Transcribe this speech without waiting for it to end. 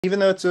Even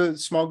though it's a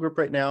small group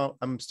right now,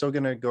 I'm still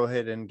going to go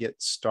ahead and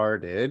get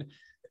started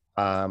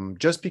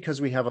just because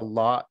we have a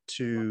lot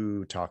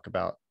to talk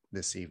about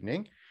this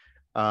evening.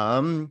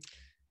 In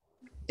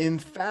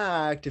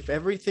fact, if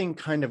everything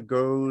kind of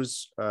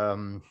goes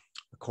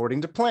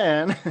according to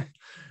plan,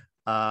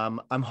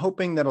 I'm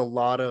hoping that a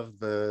lot of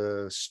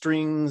the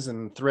strings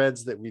and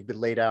threads that we've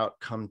been laid out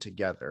come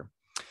together.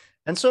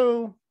 And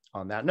so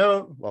on that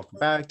note, welcome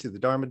back to the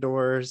Dharma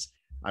Doors.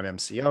 I'm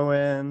MC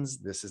Owens.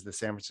 This is the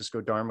San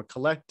Francisco Dharma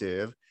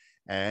Collective,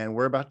 and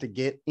we're about to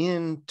get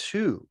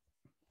into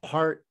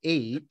part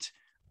 8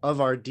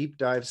 of our deep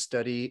dive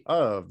study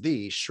of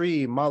the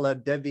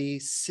Śrīmālā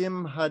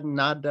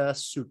Simhanāda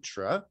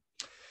Sūtra.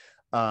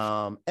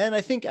 And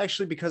I think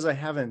actually because I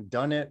haven't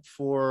done it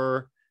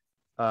for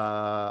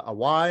a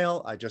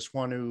while, I just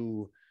want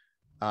to,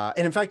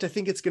 and in fact, I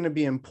think it's going to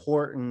be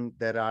important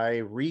that I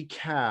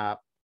recap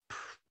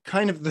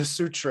kind of the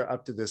sutra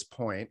up to this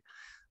point.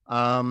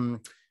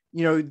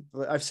 You know,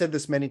 I've said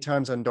this many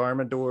times on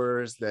Dharma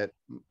Doors that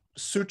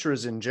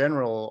sutras in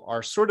general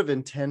are sort of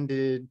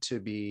intended to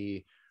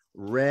be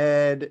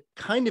read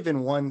kind of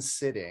in one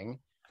sitting.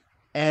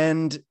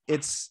 And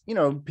it's, you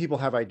know, people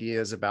have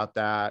ideas about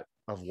that,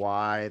 of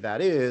why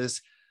that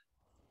is.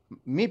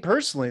 Me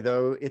personally,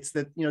 though, it's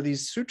that, you know,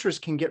 these sutras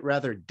can get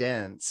rather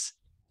dense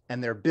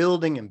and they're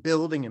building and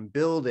building and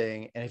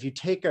building. And if you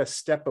take a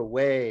step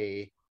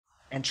away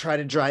and try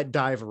to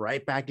dive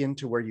right back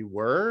into where you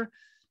were,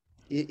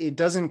 it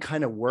doesn't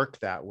kind of work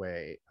that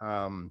way.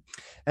 And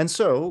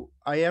so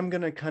I am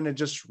going to kind of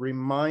just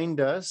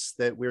remind us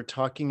that we're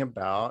talking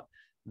about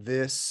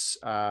this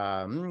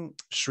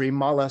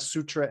Śrīmālā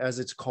Sutra, as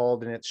it's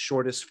called in its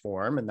shortest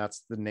form. And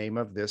that's the name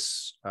of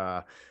this,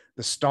 the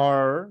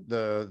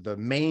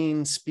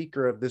main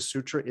speaker of this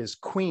sutra is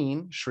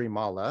Queen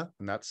Śrīmālā,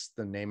 and that's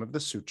the name of the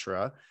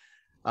sutra.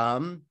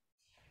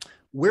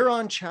 We're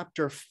on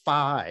chapter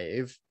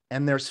 5.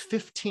 And there's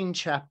 15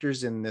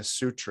 chapters in this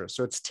sutra.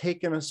 So it's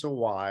taken us a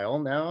while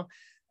now.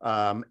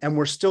 And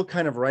we're still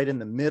kind of right in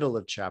the middle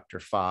of chapter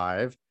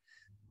 5.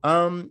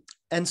 And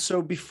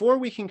so before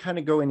we can kind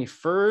of go any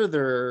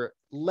further,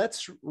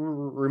 let's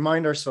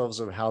remind ourselves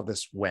of how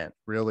this went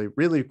really,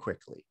 really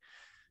quickly.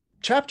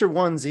 Chapter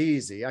 1's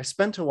easy. I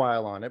spent a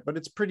while on it, but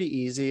it's pretty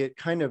easy. It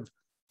kind of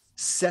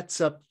sets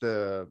up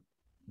it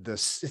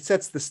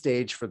sets the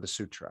stage for the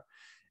sutra.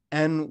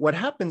 And what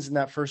happens in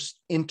that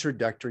first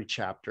introductory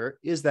chapter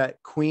is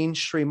that Queen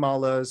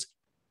Śrīmālā's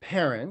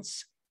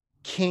parents,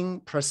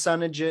 King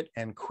Prasanajit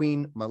and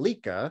Queen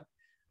Malika,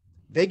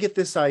 they get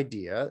this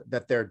idea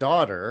that their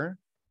daughter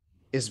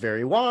is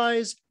very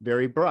wise,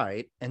 very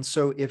bright. And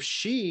so if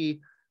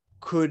she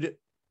could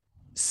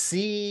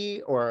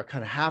see or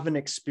kind of have an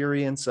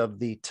experience of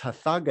the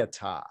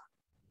Tathagata,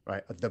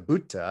 right, the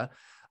Buddha,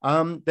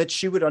 that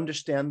she would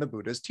understand the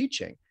Buddha's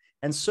teaching.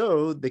 And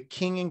so the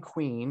king and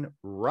queen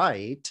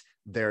write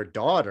their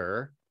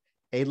daughter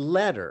a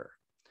letter.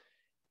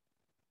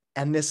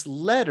 And this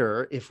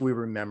letter, if we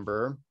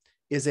remember,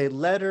 is a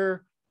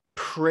letter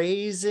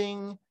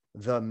praising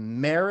the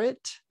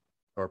merit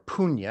or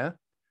punya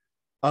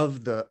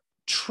of the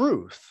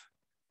truth,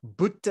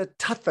 Buddha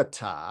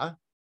Tathata,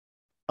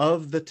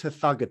 of the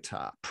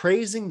Tathagata,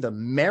 praising the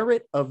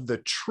merit of the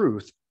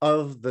truth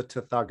of the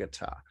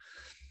Tathagata,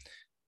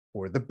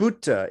 or the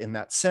Buddha in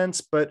that sense.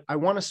 But I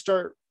want to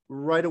start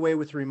right away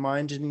with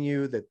reminding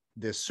you that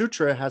this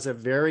sutra has a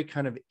very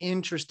kind of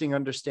interesting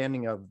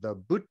understanding of the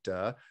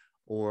Buddha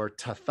or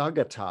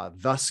Tathagata,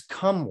 thus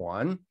come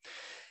one.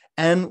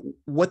 And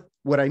what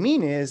I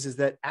mean is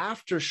that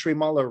after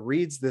Śrīmālā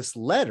reads this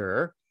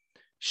letter,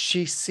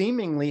 she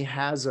seemingly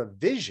has a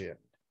vision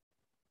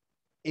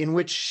in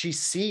which she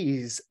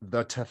sees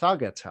the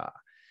Tathagata,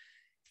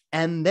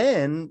 and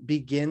then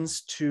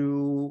begins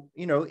to,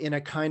 you know, in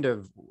a kind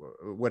of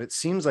what it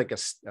seems like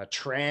a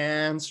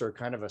trance or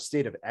kind of a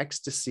state of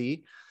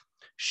ecstasy,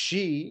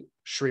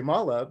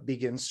 Śrīmālā,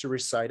 begins to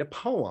recite a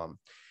poem.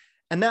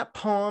 And that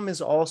poem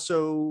is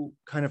also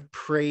kind of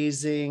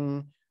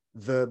praising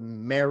the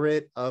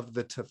merit of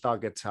the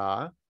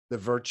Tathagata, the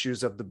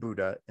virtues of the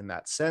Buddha in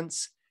that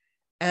sense.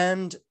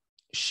 And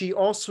she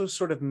also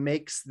sort of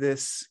makes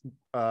this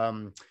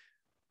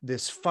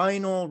this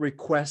final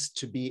request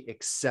to be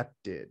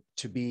accepted,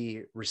 to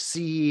be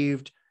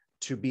received,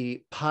 to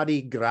be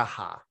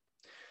parigraha.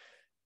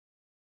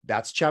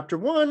 That's chapter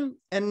 1.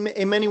 And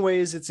in many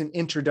ways, it's an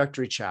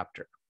introductory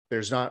chapter.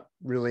 There's not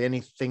really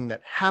anything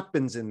that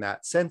happens in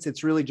that sense.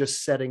 It's really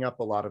just setting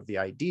up a lot of the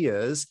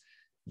ideas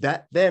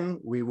that then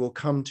we will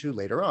come to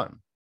later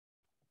on.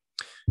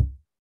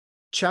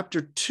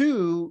 Chapter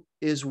 2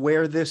 is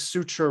where this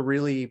sutra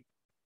really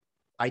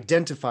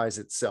identifies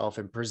itself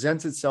and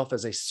presents itself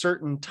as a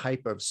certain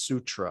type of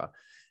sutra.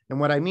 And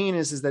what I mean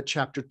is that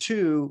chapter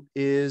 2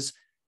 is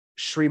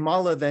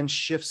Śrīmālā then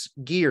shifts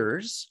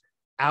gears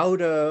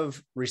out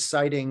of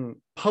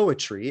reciting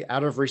poetry,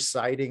 out of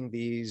reciting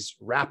these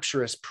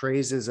rapturous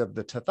praises of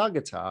the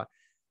Tathagata.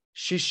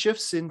 She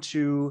shifts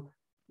into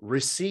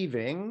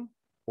receiving,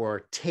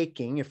 or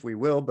taking, if we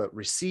will, but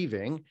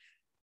receiving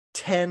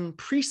 10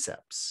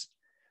 precepts.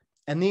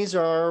 And these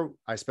are,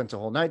 I spent a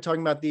whole night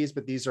talking about these,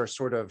 but these are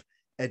sort of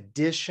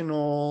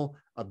additional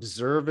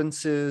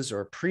observances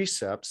or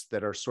precepts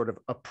that are sort of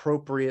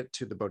appropriate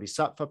to the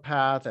bodhisattva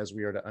path as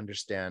we are to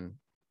understand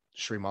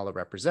Śrīmālā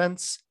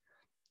represents.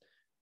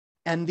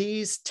 And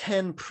these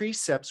 10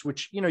 precepts,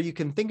 which, you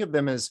can think of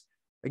them as,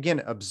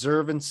 again,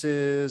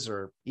 observances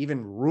or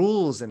even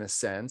rules in a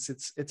sense.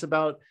 It's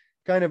about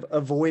kind of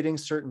avoiding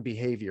certain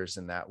behaviors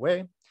in that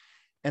way.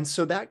 And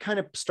so that kind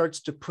of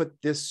starts to put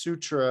this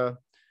sutra,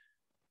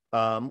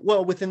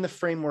 within the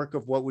framework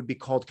of what would be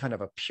called kind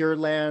of a Pure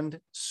Land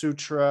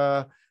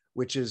Sutra,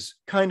 which is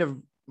kind of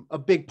a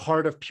big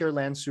part of Pure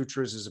Land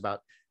Sutras is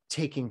about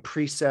taking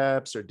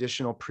precepts or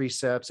additional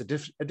precepts,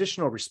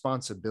 additional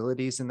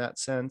responsibilities in that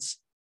sense.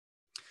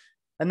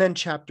 And then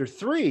chapter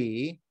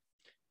 3,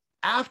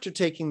 after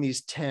taking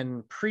these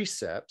 10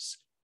 precepts,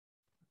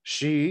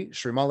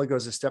 Śrīmālā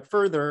goes a step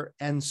further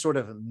and sort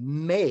of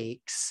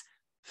makes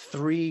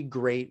 3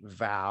 great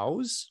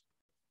vows.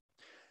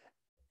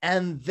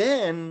 And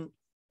then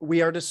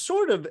we are to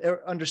sort of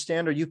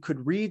understand, or you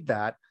could read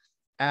that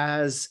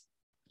as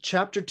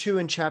chapter 2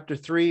 and chapter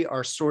 3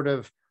 are sort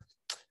of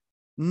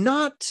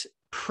not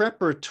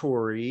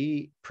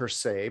preparatory per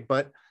se,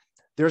 but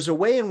there's a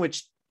way in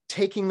which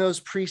taking those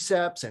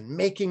precepts and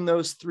making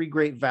those 3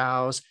 great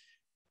vows,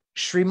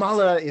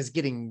 Śrīmālā is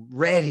getting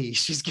ready.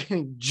 She's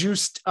getting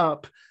juiced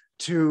up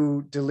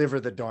to deliver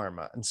the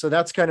Dharma. And so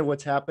that's kind of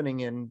what's happening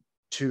in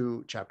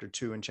chapter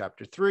 2 and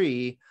chapter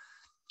 3.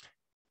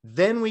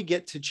 Then we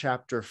get to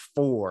chapter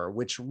 4,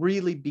 which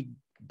really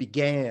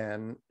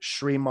began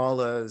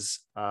Śrīmālā's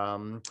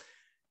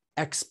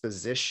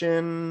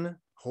exposition,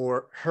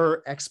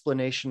 her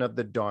explanation of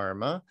the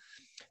Dharma.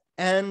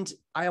 And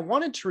I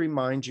wanted to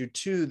remind you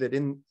too that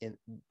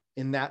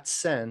in that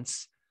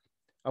sense,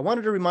 I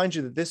wanted to remind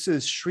you that this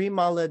is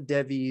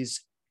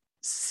Srimaladevi's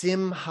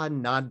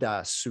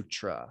Simhanāda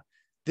Sūtra.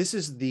 This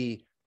is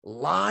the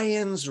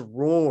lion's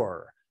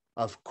roar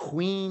of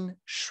Queen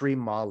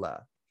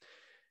Śrīmālā.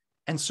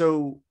 And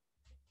so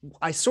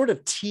I sort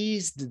of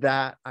teased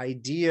that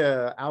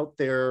idea out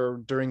there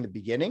during the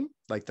beginning,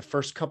 like the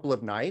first couple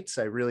of nights.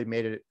 I really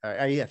made it,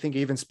 I think I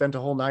even spent a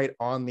whole night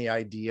on the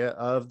idea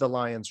of the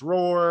lion's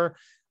roar.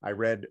 I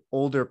read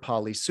older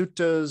Pali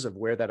suttas of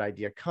where that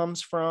idea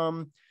comes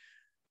from.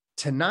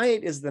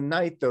 Tonight is the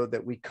night, though,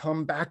 that we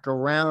come back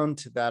around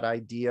to that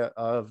idea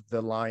of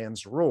the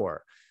lion's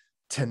roar.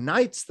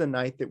 Tonight's the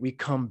night that we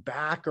come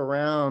back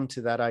around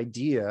to that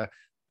idea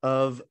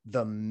of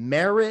the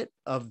merit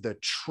of the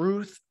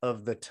truth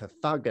of the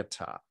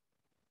Tathagata.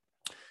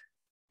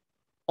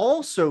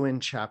 Also in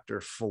chapter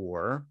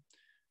 4,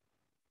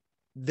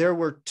 there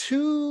were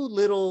 2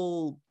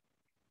 little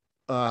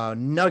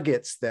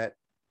nuggets that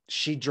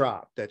she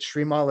dropped, that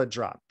Śrīmālā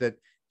dropped, that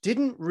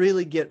didn't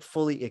really get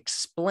fully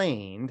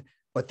explained,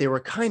 but they were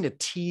kind of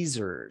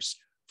teasers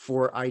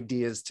for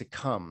ideas to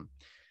come.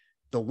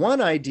 The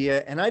one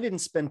idea, and I didn't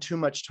spend too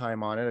much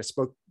time on it, I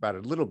spoke about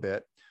it a little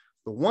bit.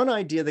 The one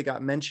idea that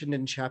got mentioned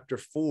in chapter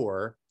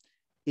 4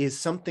 is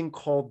something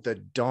called the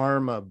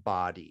Dharma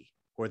body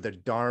or the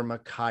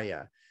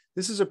Dharmakaya.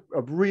 This is a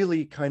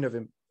really kind of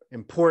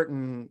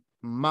important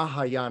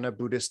Mahayana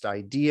Buddhist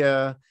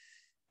idea.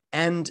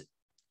 And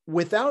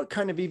without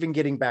kind of even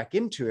getting back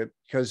into it,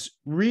 because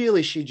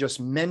really she just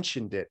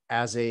mentioned it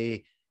as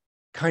a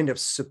kind of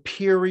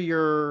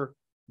superior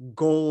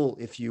goal,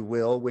 if you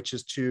will, which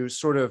is to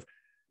sort of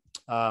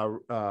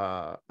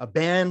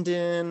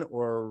abandon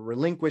or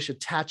relinquish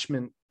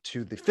attachment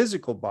to the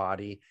physical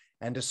body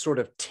and to sort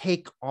of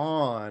take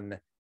on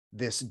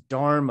this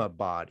Dharma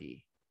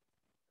body.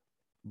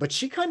 But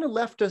she kind of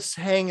left us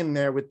hanging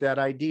there with that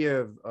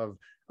idea of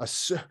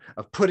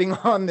putting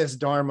on this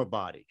Dharma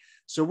body.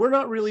 So we're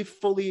not really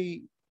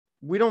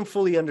we don't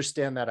fully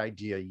understand that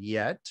idea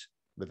yet,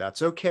 but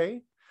that's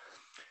okay.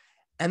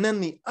 And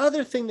then the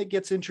other thing that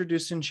gets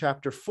introduced in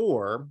chapter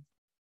 4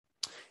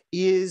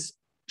 is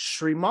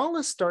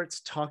Śrīmālā starts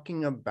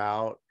talking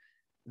about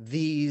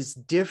these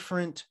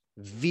different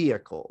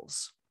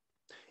vehicles.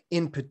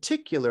 In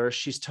particular,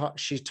 she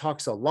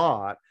talks a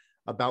lot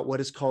about what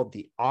is called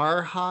the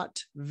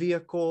Arhat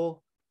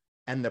vehicle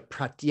and the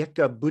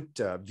Pratyeka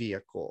Buddha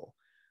vehicle.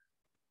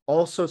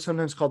 Also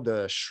sometimes called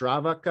the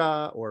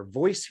Shravaka or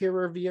voice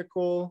hearer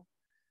vehicle,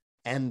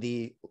 and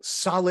the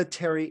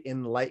solitary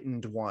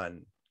enlightened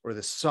one or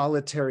the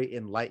solitary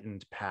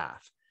enlightened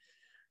path.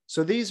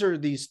 So these are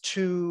these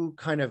 2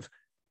 kind of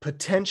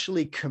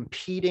potentially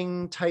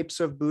competing types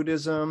of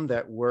Buddhism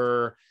that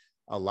were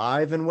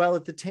alive and well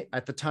at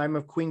the time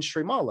of Queen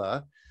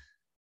Śrīmālā.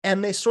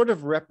 And they sort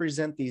of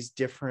represent these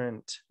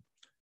different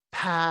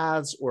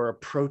paths or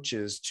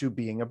approaches to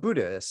being a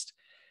Buddhist.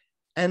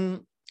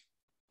 And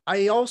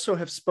I also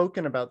have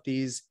spoken about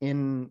these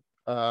in,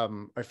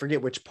 I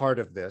forget which part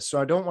of this,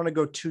 so I don't want to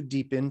go too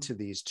deep into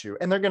these 2,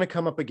 and they're going to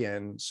come up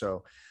again.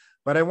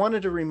 But I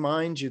wanted to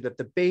remind you that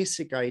the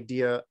basic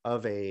idea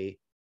of a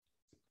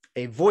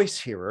voice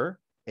hearer,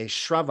 a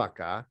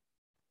Shravaka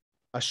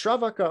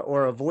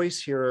or a voice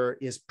hearer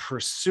is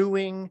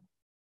pursuing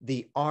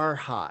the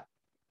Arhat,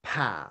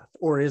 path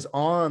or is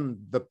on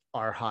the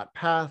Arhat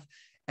path.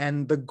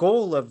 And the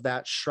goal of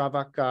that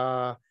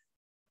Shravaka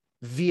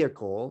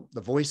vehicle,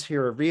 the voice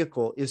hearer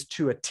vehicle, is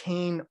to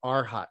attain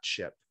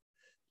Arhatship,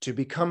 to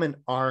become an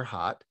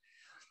Arhat.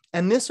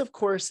 And this, of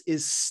course,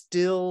 is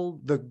still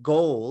the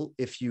goal,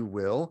 if you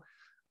will,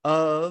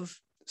 of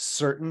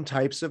certain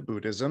types of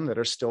Buddhism that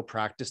are still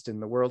practiced in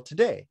the world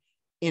today.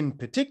 In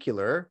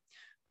particular,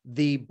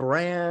 the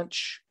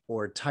branch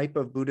or type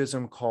of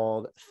Buddhism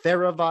called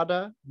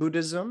Theravada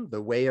Buddhism,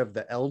 the way of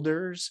the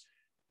elders,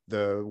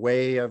 the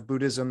way of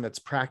Buddhism that's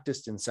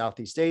practiced in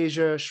Southeast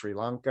Asia, Sri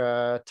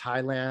Lanka,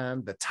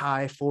 Thailand, the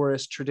Thai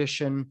forest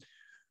tradition.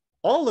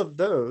 All of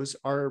those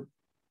are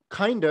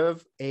kind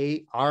of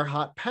a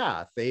Arhat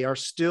path. They are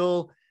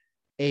still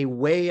a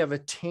way of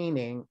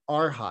attaining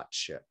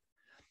Arhatship.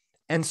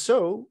 And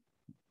so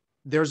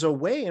there's a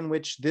way in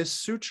which this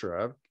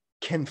sutra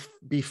can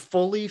be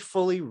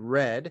fully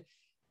read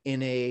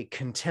in a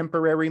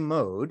contemporary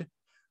mode,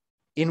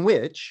 in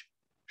which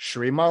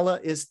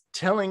Śrīmālā is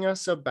telling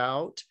us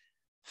about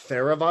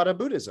Theravada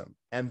Buddhism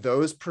and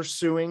those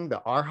pursuing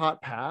the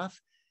Arhat path.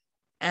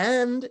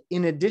 And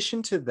in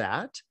addition to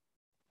that,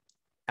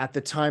 at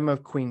the time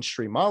of Queen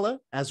Śrīmālā,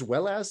 as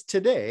well as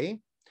today,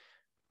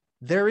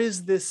 there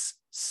is this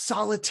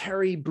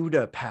solitary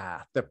Buddha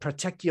path, the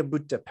Pratyekya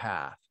Buddha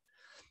path.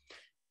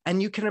 And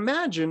you can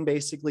imagine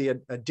basically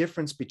a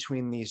difference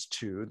between these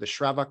two, the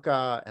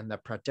Shravaka and the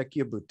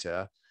Pratyekya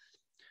Buddha.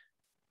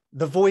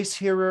 The voice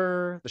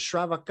hearer, the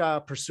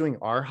Shravaka pursuing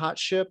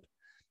Arhatship,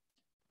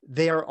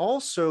 they are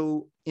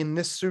also in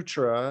this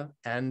sutra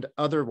and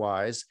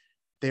otherwise,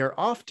 they are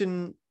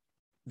often,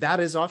 that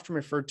is often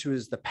referred to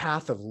as the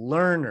path of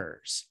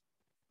learners,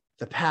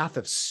 the path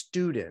of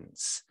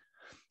students.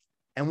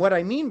 And what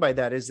I mean by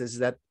that is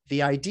that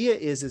the idea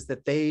is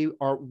that they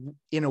are,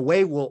 in a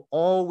way, will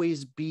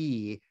always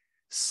be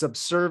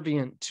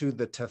subservient to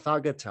the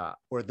Tathagata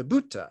or the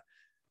Buddha,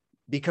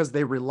 because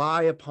they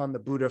rely upon the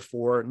Buddha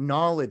for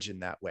knowledge in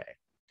that way.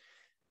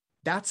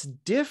 That's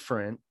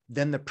different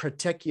than the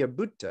Pratyekya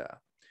Buddha.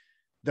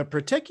 The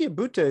Pratyekya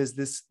Buddha is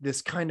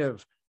this kind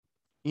of,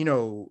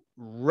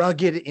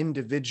 rugged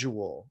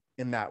individual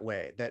in that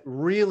way, that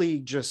really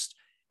just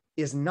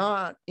is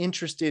not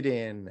interested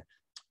in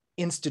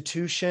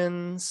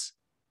institutions,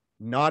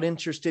 not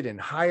interested in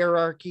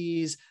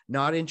hierarchies,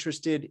 not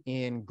interested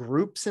in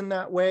groups in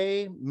that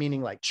way,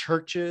 meaning like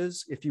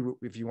churches, if you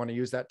want to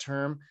use that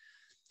term.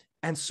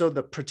 And so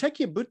the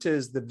Pratyekya Buddha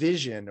is the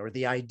vision or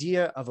the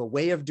idea of a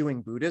way of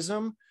doing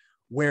Buddhism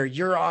where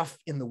you're off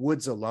in the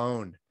woods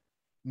alone,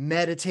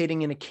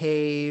 meditating in a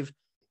cave.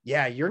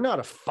 Yeah, you're not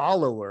a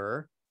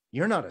follower,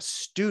 you're not a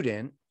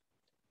student,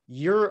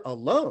 you're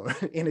alone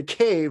in a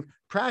cave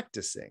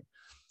practicing.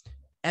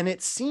 And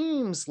it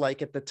seems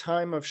like at the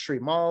time of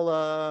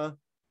Śrīmālā,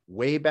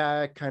 way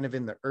back kind of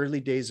in the early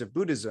days of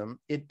Buddhism,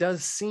 it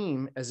does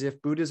seem as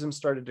if Buddhism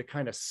started to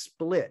kind of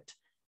split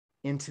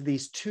into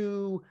these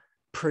two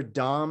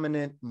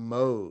predominant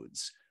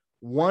modes.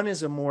 One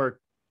is a more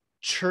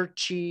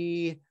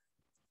churchy,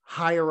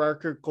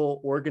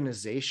 hierarchical,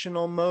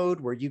 organizational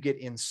mode where you get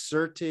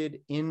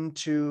inserted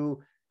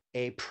into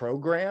a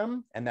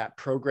program, and that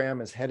program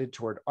is headed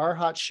toward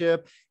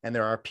Arhatship, and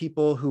there are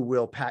people who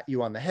will pat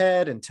you on the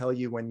head and tell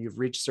you when you've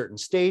reached certain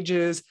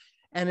stages,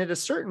 and at a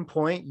certain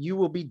point you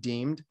will be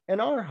deemed an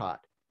Arhat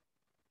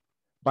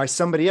by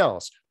somebody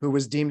else who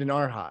was deemed an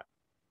Arhat,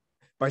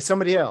 by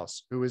somebody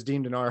else who was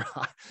deemed an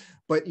Arhat,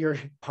 but you're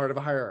part of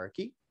a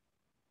hierarchy.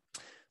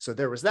 So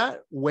there was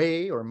that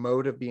way or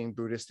mode of being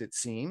Buddhist, it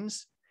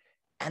seems.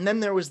 And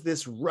then there was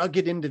this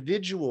rugged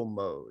individual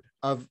mode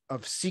of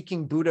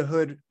seeking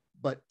Buddhahood,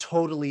 but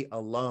totally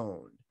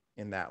alone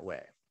in that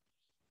way.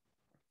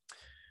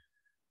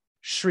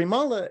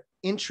 Śrīmālā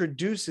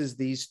introduces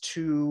these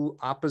two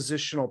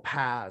oppositional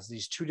paths,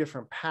 these two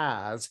different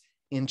paths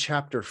in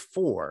chapter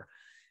 4.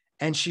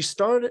 And she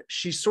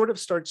sort of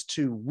starts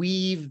to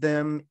weave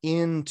them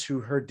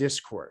into her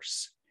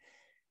discourse.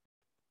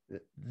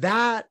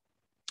 That,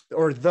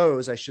 or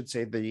those, I should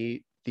say,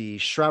 the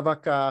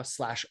Shravaka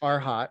 /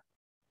 Arhat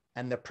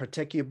and the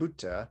Pratyekya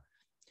Buddha,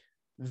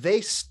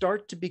 they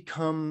start to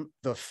become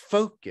the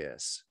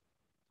focus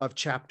of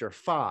chapter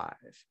 5.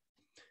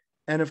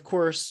 And of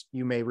course,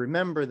 you may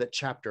remember that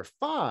chapter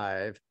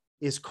 5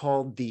 is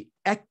called the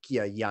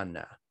Ekya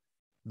Yana,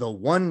 the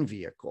one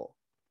vehicle.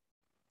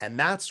 And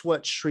that's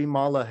what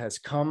Śrīmālā has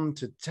come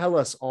to tell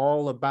us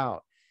all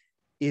about,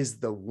 is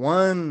the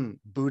one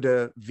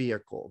Buddha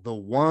vehicle, the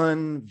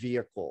one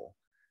vehicle,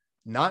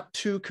 not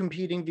two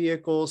competing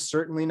vehicles,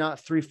 certainly not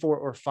 3, 4,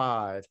 or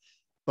 5,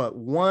 but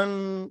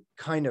one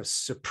kind of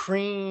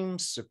supreme,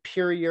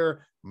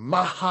 superior,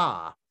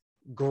 maha,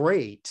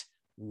 great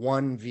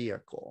one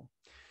vehicle.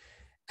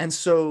 And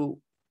so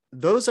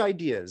those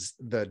ideas,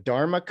 the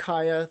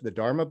Dharmakaya, the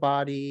Dharma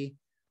body,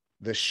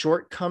 the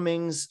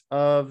shortcomings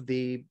of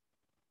the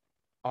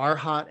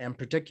Arhat and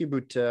Pratyekya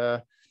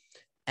Buddha,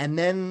 and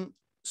then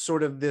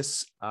sort of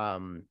this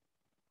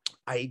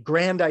a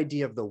grand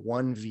idea of the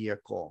one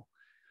vehicle.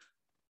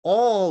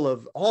 All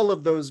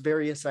of those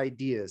various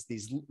ideas,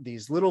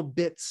 these little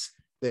bits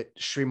that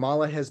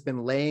Śrīmālā has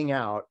been laying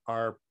out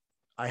are,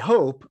 I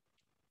hope,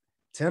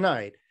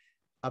 tonight,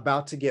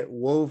 about to get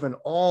woven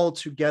all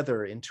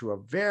together into a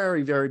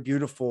very, very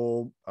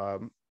beautiful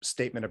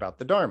statement about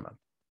the Dharma.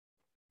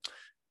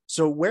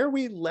 So where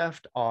we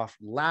left off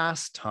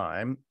last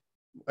time,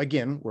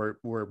 again,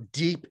 we're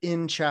deep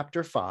in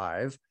chapter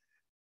 5.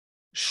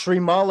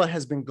 Śrīmālā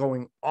has been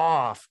going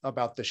off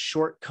about the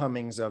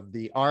shortcomings of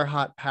the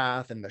Arhat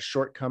path and the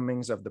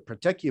shortcomings of the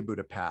Pratyekya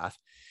Buddha path.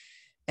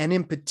 And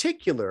in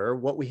particular,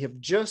 what we have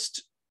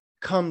just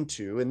come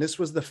to, and this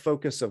was the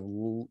focus of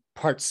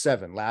part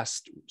 7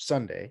 last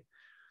Sunday,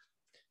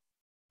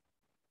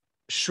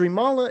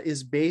 Śrīmālā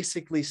is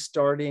basically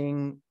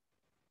starting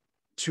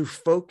to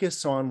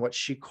focus on what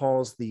she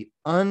calls the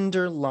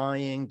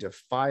underlying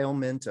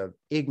defilement of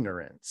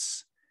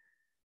ignorance.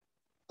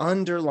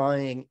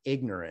 Underlying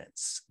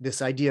ignorance,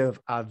 this idea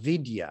of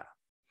avidya.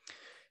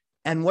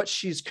 And what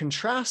she's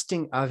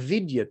contrasting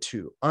avidya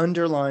to,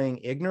 underlying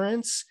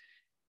ignorance,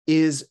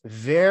 is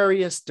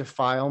various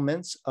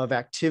defilements of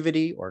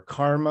activity or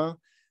karma.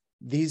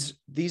 These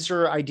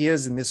are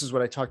ideas, and this is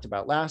what I talked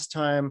about last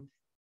time: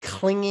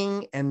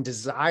 clinging and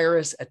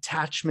desirous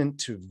attachment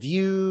to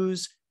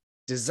views,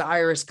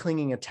 desirous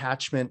clinging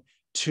attachment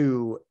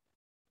to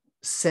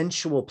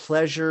sensual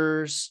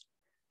pleasures,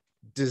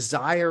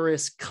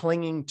 desirous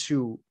clinging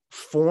to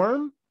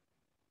form,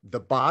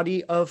 the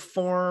body of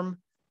form,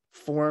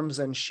 forms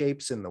and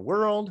shapes in the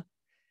world.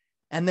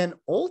 And then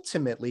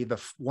ultimately,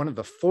 one of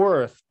the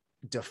fourth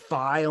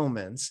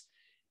defilements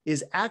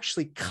is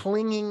actually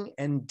clinging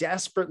and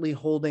desperately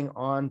holding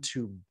on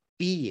to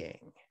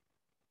being,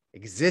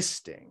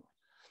 existing.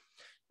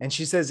 And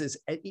she says,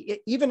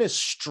 even as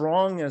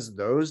strong as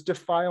those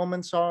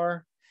defilements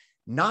are,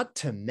 not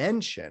to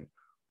mention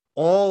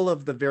all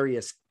of the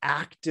various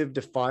active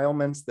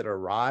defilements that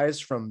arise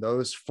from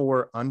those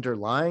 4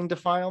 underlying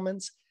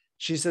defilements,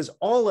 she says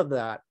all of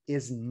that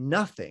is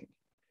nothing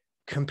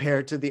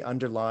compared to the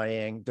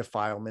underlying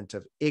defilement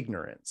of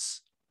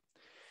ignorance.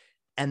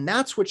 And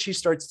that's what she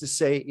starts to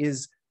say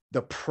is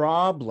the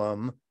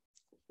problem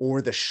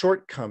or the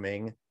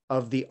shortcoming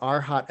of the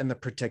Arhat and the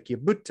Pratyekya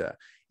Buddha,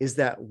 is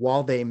that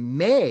while they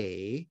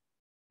may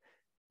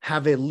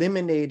have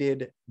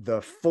eliminated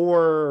the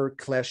 4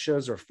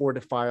 Kleśas or 4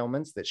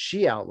 defilements that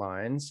she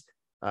outlines,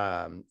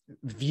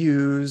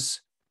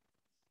 views,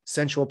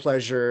 sensual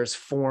pleasures,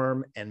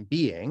 form, and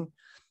being,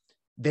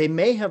 they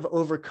may have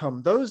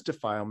overcome those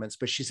defilements,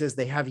 but she says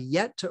they have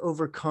yet to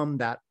overcome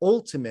that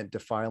ultimate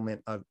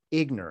defilement of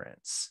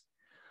ignorance.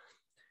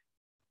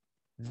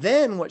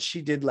 Then what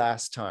she did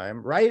last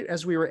time, right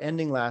as we were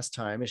ending last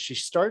time, is she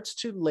starts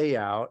to lay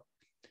out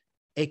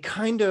a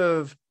kind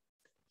of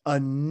a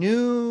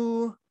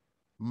new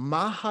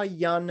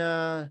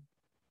Mahayana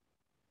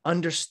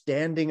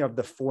understanding of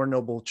the 4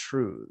 Noble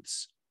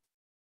Truths.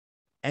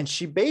 And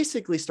she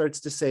basically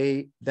starts to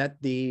say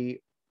that the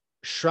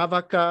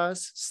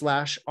Shravakas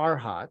 /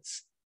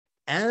 Arhats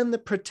and the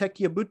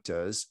Pratyekya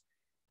Buddhas,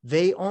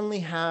 they only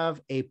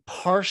have a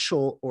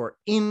partial or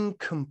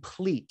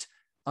incomplete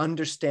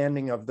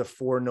understanding of the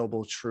 4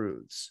 Noble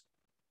Truths.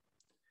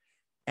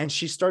 And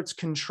she starts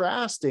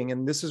contrasting,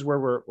 and this is where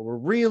we're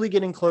really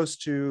getting close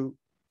to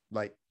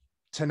like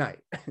tonight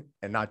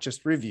and not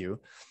just review.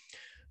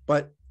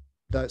 But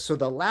so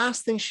the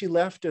last thing she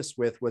left us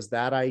with was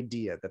that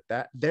idea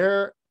that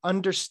their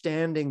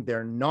understanding,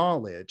 their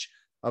knowledge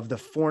of the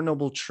 4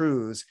 Noble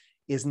Truths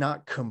is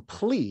not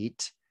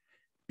complete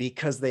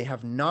because they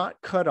have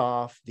not cut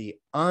off the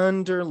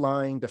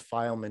underlying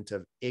defilement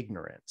of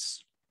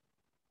ignorance.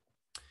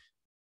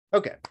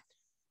 Okay.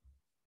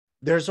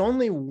 There's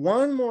only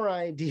one more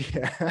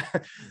idea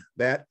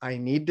that I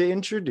need to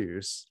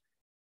introduce.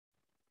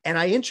 And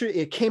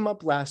it came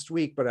up last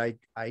week, but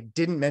I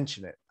didn't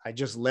mention it. I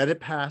just let it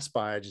pass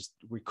by.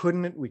 We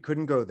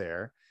couldn't go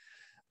there.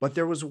 But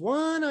there was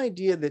one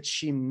idea that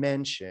she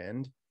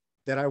mentioned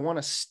that I want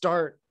to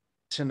start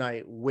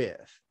tonight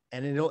with.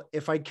 And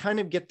if I kind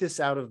of get this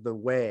out of the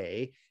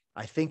way,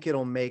 I think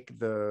it'll make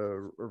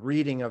the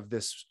reading of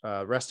this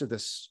rest of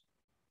this,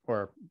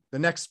 or the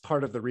next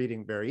part of the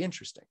reading, very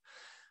interesting.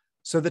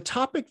 So the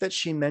topic that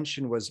she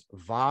mentioned was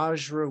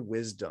Vajra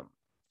wisdom.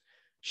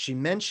 She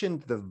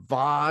mentioned the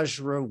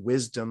Vajra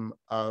wisdom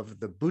of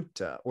the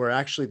Buddha, or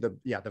actually the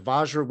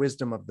Vajra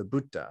wisdom of the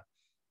Buddha.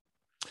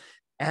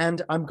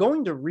 And I'm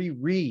going to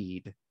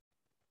reread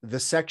the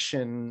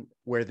section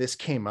where this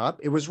came up.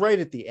 It was right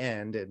at the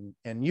end,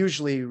 and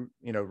usually,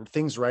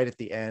 things right at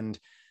the end,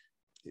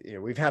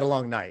 we've had a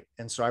long night.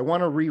 And so I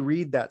want to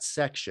reread that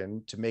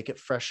section to make it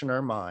fresh in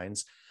our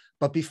minds.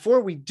 But before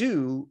we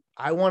do,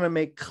 I want to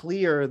make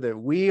clear that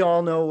we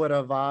all know what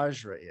a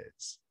Vajra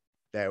is,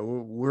 that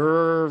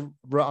we're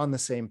on the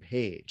same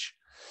page.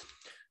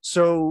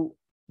 So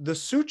the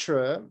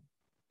sutra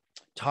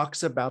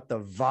talks about the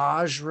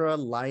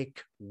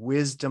Vajra-like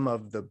wisdom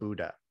of the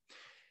Buddha.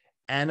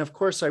 And of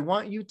course, I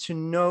want you to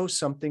know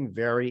something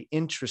very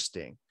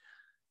interesting.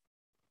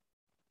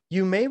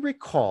 You may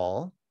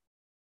recall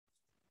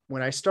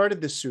when I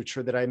started the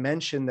sutra that I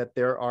mentioned that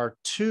there are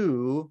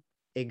 2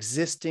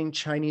 existing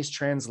Chinese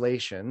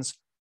translations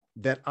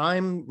that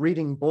I'm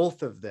reading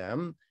both of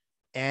them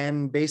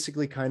and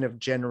basically kind of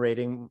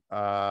generating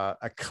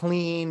a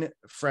clean,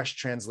 fresh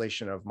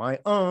translation of my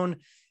own.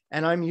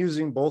 And I'm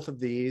using both of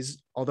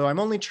these, although I'm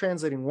only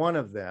translating one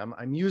of them,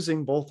 I'm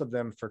using both of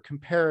them for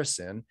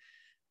comparison,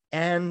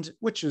 and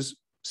which is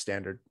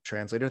standard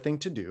translator thing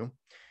to do.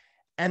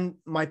 And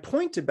my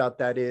point about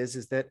that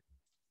is that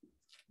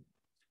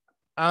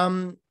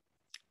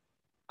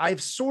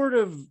I've sort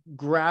of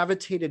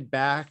gravitated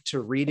back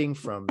to reading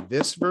from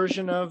this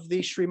version of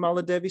the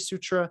Srimaladevi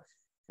Sutra.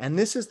 And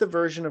this is the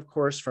version, of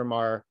course, from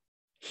our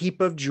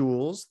heap of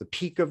jewels, the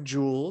peak of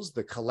jewels,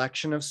 the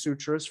collection of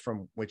sutras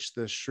from which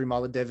the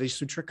Srimaladevi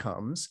Sutra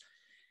comes.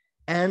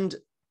 And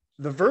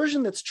the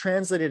version that's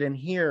translated in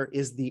here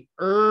is the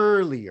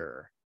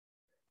earliest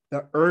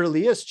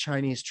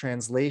Chinese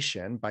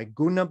translation by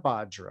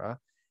Gunabhadra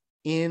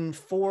in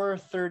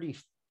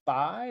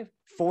 435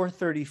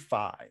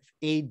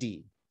 AD.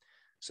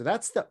 So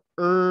that's the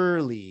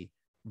early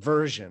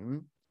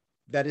version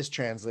that is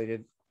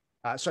translated,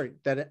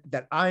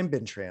 that I've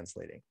been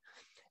translating.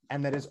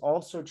 And that is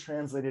also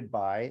translated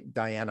by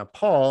Diana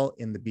Paul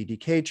in the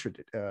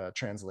BDK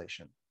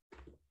translation.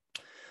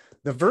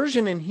 The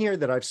version in here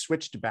that I've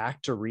switched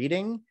back to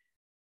reading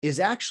is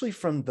actually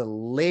from the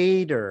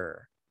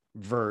later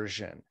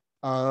version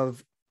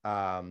of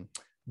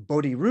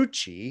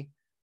Bodhiruchi,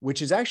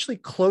 which is actually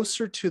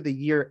closer to the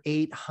year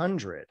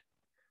 800.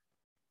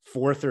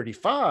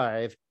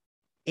 435,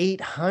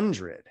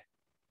 800.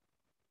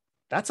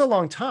 That's a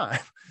long time.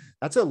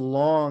 That's a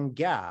long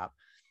gap.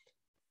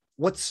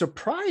 What's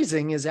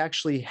surprising is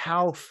actually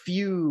how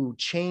few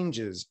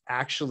changes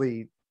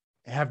actually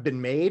have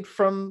been made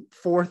from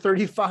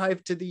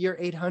 435 to the year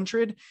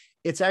 800.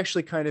 It's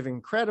actually kind of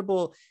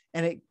incredible.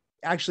 And it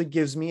actually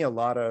gives me a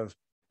lot of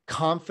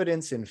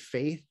confidence and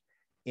faith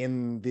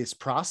in this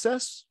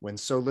process when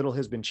so little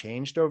has been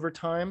changed over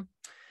time.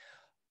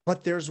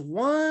 But there's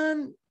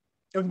one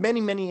of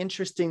many, many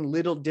interesting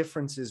little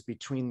differences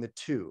between the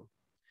two.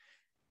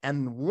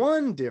 And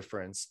one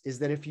difference is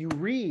that if you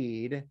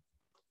read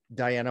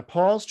Diana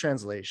Paul's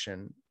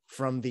translation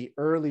from the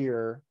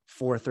earlier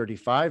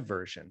 435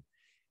 version,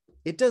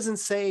 it doesn't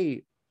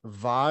say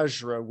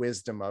Vajra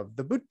wisdom of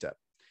the Buddha.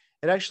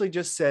 It actually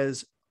just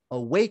says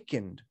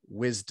awakened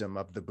wisdom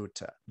of the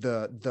Buddha,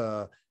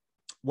 the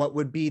what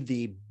would be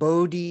the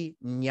Bodhi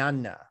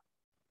Jnana.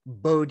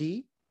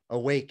 Bodhi,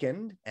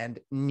 awakened, and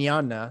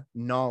Jnana,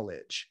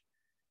 knowledge.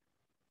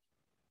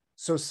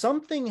 So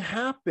something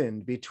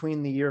happened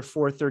between the year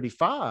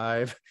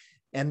 435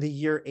 and the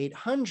year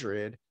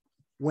 800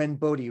 when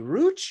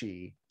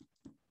Bodhiruchi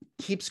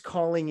keeps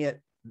calling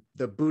it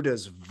the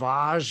Buddha's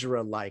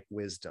Vajra-like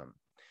wisdom.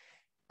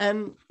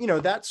 And,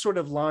 that sort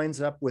of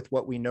lines up with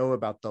what we know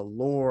about the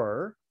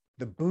lore,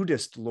 the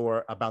Buddhist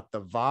lore about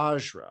the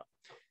Vajra.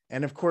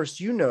 And of course,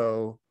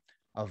 a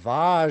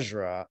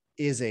Vajra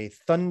is a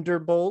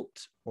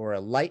thunderbolt or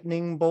a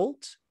lightning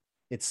bolt.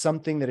 It's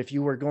something that if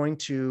you were going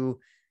to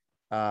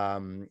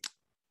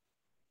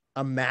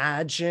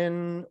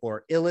imagine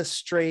or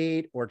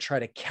illustrate or try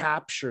to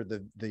capture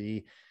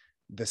the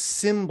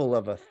symbol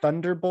of a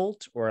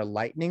thunderbolt or a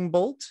lightning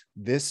bolt,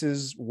 this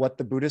is what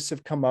the Buddhists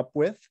have come up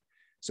with.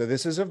 So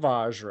this is a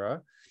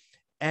Vajra.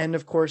 And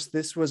of course,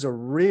 this was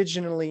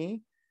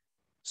originally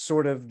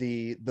sort of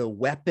the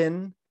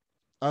weapon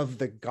of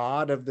the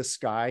god of the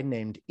sky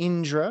named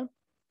Indra.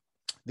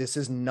 This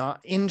is not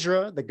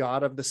Indra, the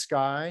god of the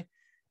sky,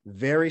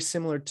 very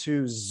similar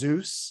to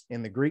Zeus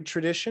in the Greek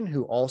tradition,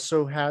 who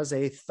also has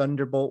a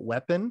thunderbolt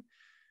weapon.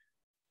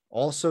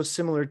 Also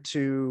similar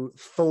to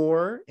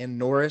Thor in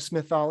Norse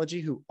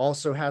mythology, who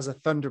also has a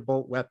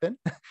thunderbolt weapon.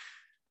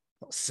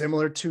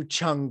 Similar to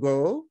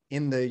Chango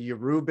in the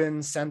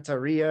Yoruban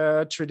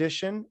Santeria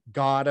tradition,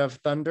 god of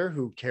thunder,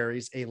 who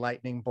carries a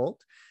lightning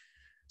bolt.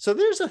 So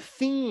there's a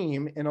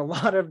theme in a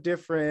lot of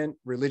different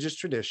religious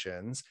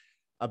traditions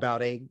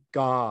about a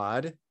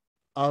god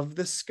of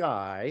the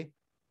sky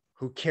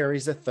who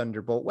carries a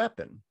thunderbolt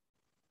weapon.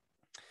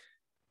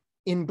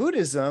 In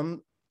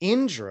Buddhism,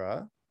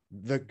 Indra,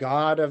 the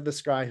god of the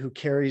sky who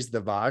carries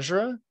the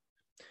Vajra,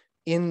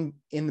 in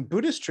the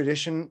Buddhist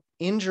tradition,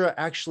 Indra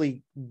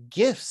actually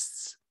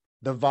gifts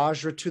the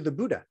Vajra to the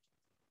Buddha,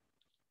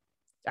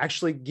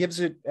 actually gives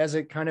it as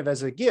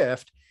a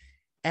gift.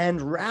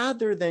 And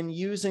rather than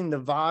using the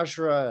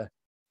Vajra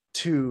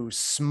to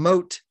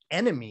smote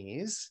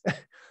enemies,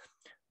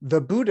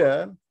 the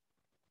Buddha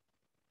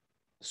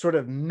sort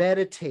of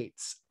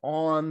meditates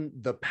on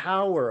the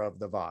power of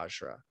the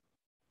Vajra.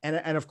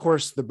 And of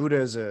course, the Buddha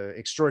is an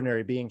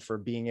extraordinary being for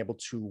being able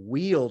to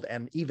wield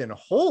and even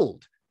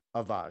hold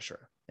a Vajra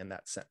in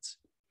that sense.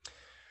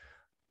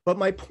 But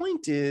my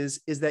point is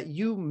that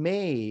you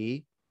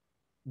may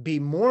be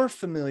more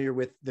familiar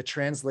with the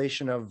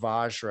translation of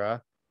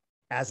Vajra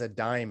as a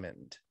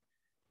diamond.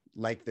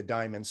 Like the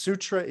Diamond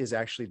Sutra is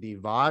actually the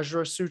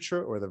Vajra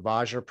Sutra or the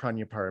Vajra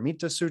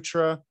Prajnaparamita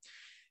Sutra.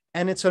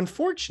 And it's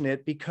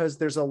unfortunate because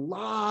there's a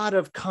lot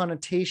of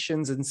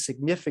connotations and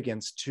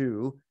significance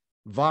to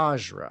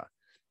Vajra.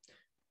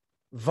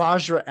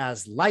 Vajra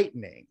as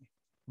lightning,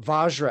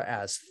 Vajra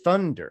as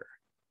thunder,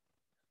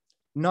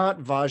 not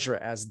Vajra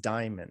as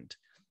diamond.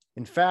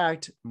 In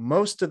fact,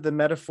 most of the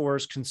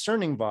metaphors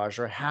concerning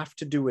Vajra have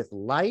to do with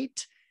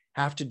light,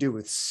 have to do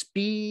with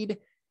speed,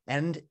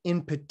 and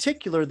in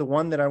particular, the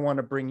one that I want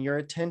to bring your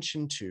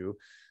attention to,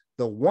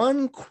 the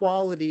one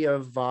quality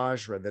of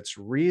Vajra that's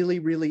really,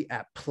 really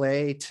at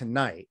play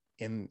tonight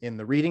in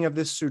the reading of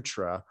this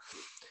sutra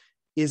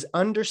is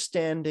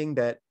understanding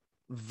that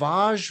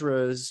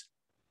Vajras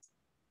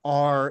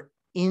are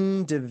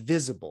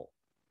indivisible.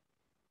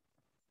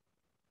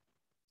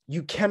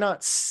 You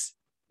cannot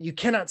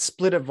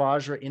split a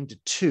Vajra into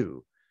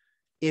two.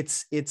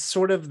 It's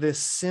sort of this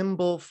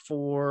symbol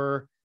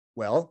for,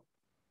 well,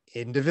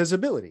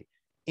 indivisibility,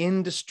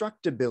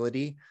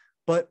 indestructibility,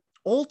 but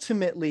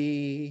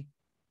ultimately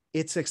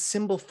it's a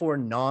symbol for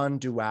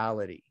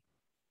non-duality,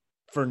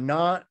 for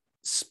not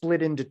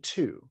split into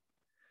two.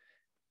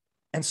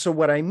 And so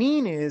what I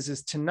mean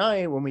is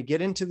tonight when we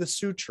get into the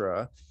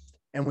sutra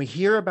and we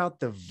hear about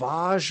the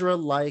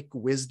Vajra-like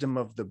wisdom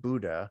of the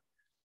Buddha,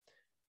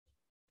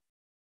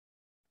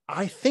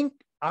 I think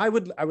I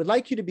would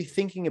like you to be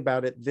thinking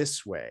about it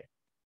this way.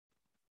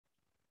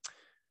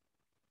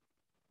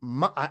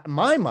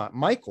 My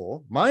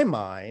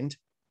mind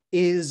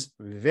is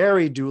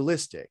very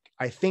dualistic.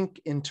 I think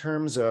in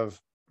terms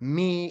of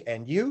me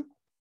and you.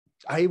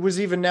 I was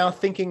even now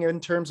thinking in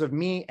terms of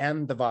me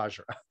and the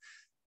Vajra.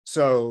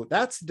 So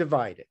that's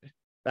divided.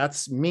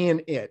 That's me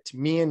and it,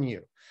 me and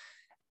you.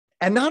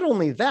 And not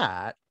only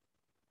that,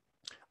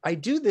 I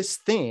do this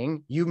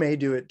thing, you may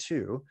do it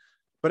too,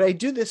 but I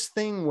do this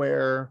thing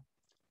where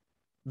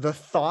the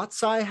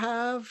thoughts I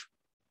have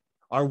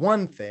are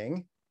one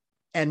thing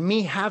and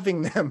me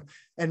having them,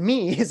 and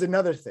me is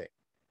another thing.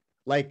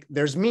 Like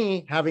there's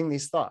me having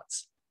these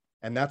thoughts,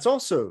 and that's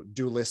also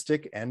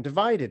dualistic and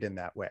divided in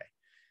that way.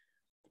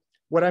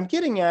 What I'm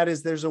getting at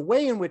is there's a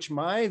way in which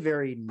my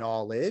very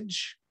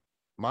knowledge,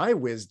 my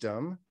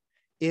wisdom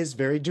is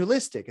very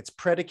dualistic. It's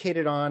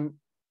predicated on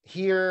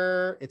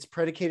here, it's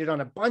predicated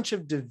on a bunch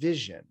of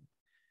division.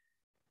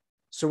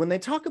 So when they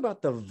talk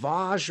about the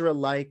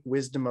Vajra-like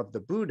wisdom of the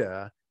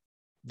Buddha,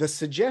 the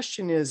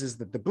suggestion is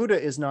that the Buddha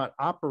is not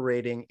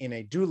operating in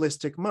a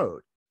dualistic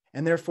mode.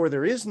 And therefore,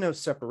 there is no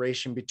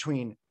separation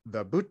between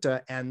the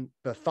Buddha and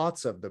the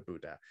thoughts of the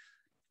Buddha.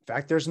 In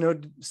fact, there's no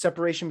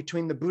separation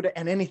between the Buddha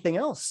and anything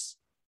else,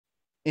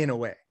 in a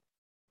way,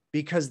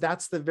 because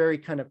that's the very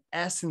kind of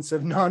essence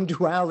of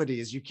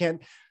non-duality, is you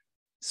can't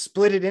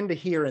split it into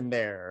here and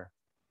there,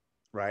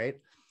 right?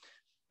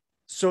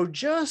 So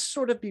just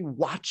sort of be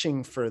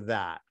watching for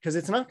that, because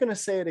it's not going to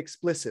say it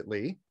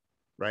explicitly,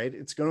 right?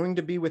 It's going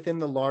to be within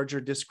the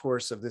larger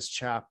discourse of this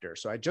chapter.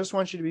 So I just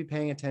want you to be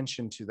paying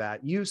attention to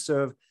that use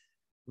of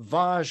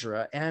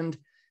Vajra. And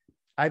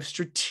I've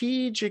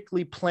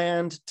strategically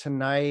planned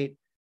tonight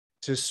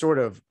to sort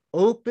of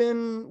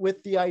open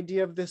with the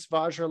idea of this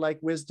Vajra-like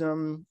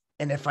wisdom.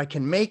 And if I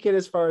can make it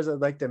as far as I'd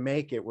like to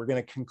make it, we're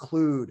going to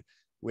conclude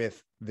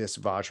with this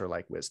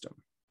Vajra-like wisdom.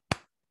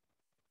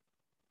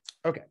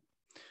 Okay.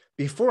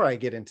 Before I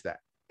get into that,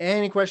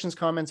 any questions,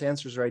 comments,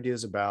 answers, or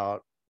ideas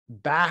about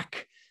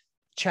back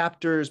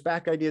chapters,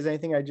 back ideas,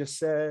 anything I just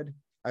said?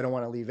 I don't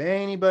want to leave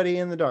anybody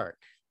in the dark.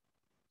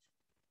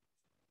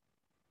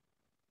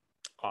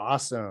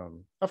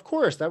 Awesome. Of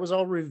course, that was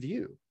all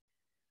review.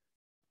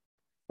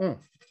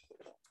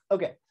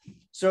 Okay,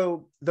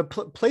 so the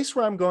place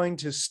where I'm going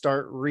to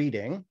start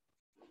reading,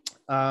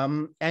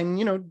 and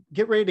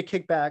get ready to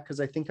kick back because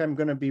I think I'm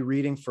going to be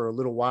reading for a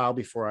little while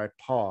before I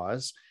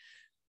pause.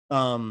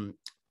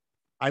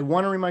 I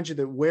want to remind you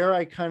that where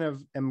I kind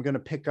of am going to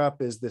pick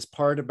up is this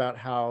part about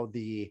how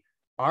the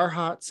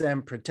Arhats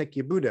and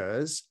Pratyeka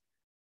Buddhas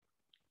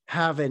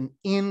have an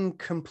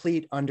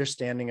incomplete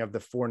understanding of the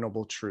Four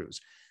Noble Truths.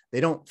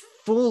 They don't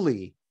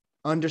fully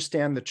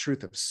understand the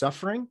truth of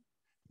suffering.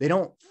 They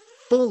don't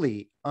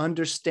fully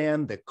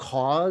understand the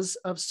cause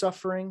of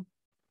suffering.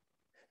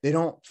 They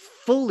don't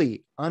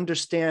fully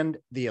understand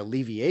the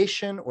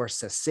alleviation or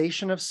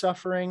cessation of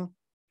suffering.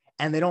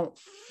 And they don't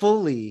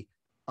fully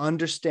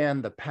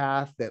understand the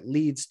path that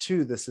leads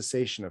to the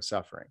cessation of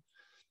suffering.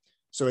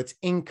 So it's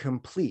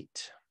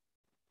incomplete.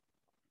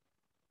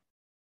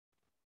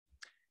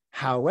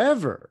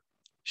 However,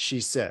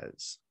 she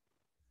says,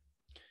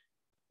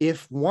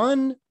 if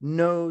one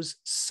knows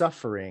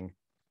suffering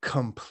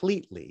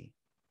completely,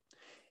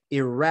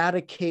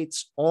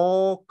 eradicates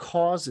all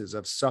causes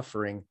of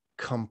suffering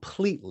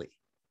completely,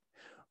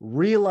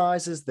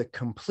 realizes the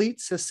complete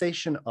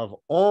cessation of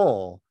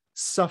all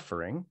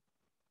suffering,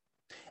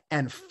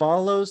 and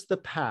follows the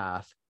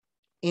path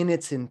in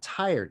its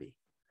entirety,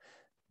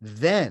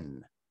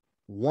 then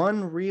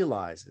one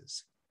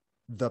realizes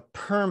the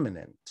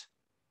permanent,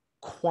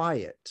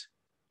 quiet,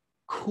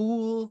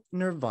 cool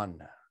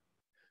nirvana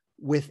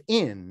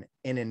within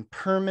an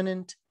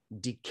impermanent,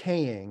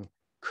 decaying,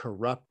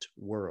 corrupt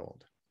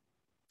world.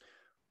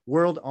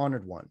 World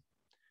honored one,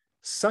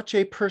 such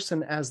a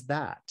person as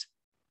that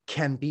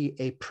can be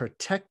a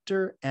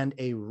protector and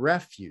a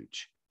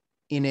refuge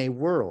in a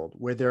world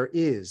where there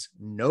is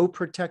no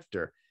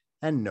protector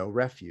and no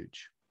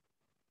refuge.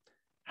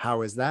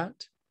 How is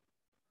that?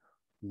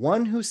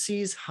 One who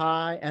sees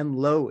high and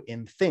low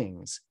in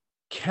things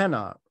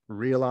cannot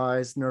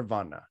realize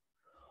nirvana.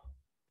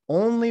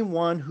 Only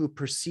one who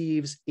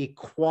perceives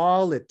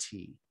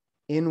equality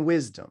in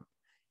wisdom,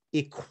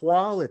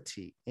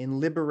 equality in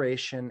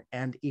liberation,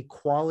 and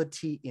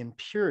equality in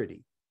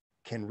purity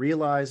can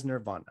realize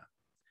nirvana.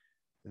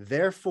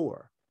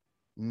 Therefore,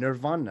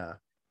 nirvana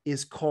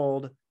is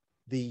called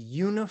the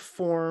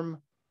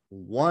uniform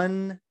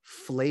one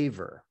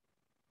flavor.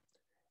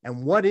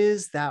 And what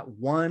is that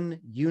one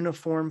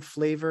uniform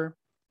flavor?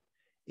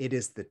 It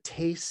is the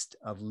taste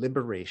of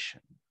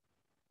liberation.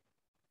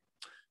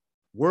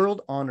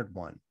 World honored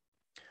one.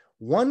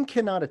 One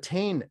cannot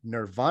attain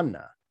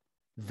nirvana,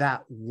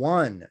 that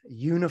one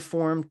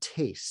uniform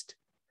taste,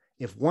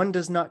 if one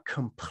does not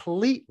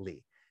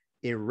completely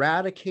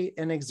eradicate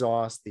and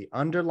exhaust the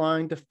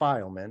underlying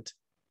defilement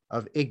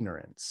of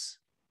ignorance.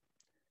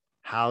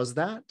 How's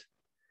that?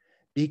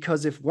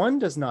 Because if one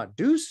does not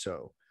do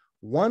so,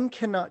 one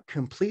cannot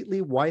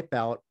completely wipe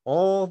out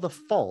all the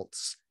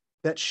faults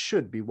that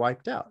should be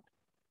wiped out,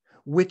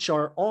 which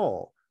are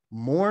all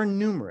more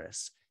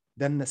numerous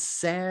than the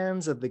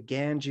sands of the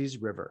Ganges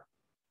River.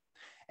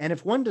 And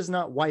if one does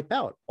not wipe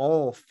out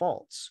all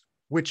faults,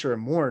 which are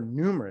more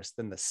numerous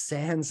than the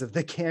sands of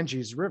the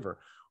Ganges River,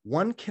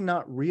 one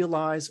cannot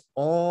realize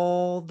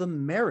all the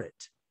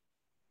merit,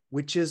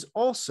 which is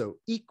also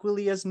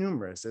equally as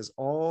numerous as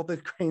all the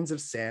grains of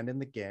sand in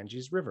the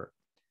Ganges River.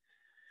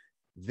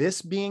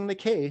 This being the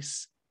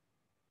case,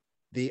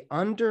 the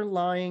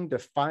underlying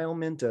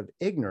defilement of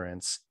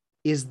ignorance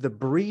is the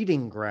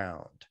breeding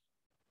ground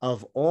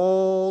of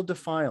all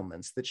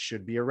defilements that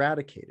should be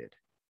eradicated.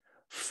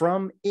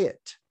 From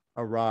it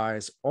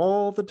arise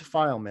all the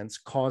defilements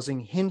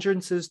causing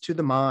hindrances to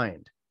the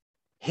mind,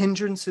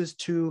 hindrances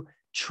to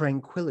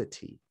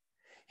tranquility,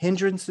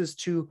 hindrances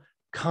to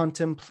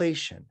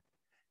contemplation,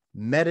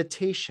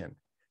 meditation,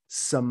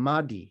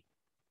 samadhi,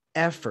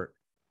 effort,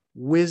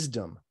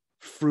 wisdom,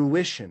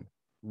 fruition,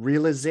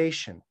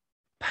 realization,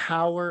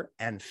 power,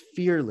 and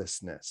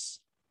fearlessness.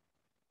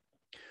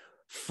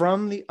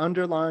 From the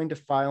underlying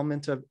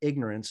defilement of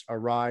ignorance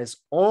arise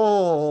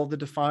all the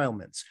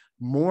defilements,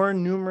 more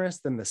numerous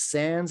than the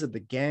sands of the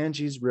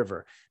Ganges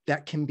River,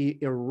 that can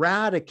be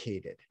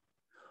eradicated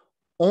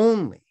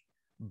only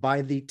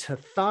by the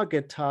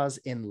Tathagata's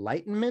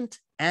enlightenment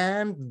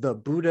and the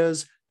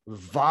Buddha's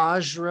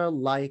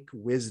Vajra-like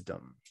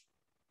wisdom.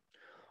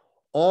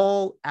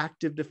 All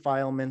active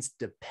defilements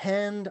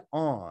depend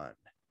on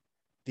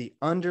the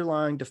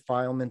underlying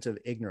defilement of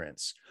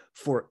ignorance,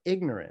 for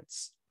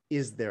ignorance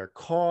is their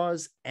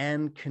cause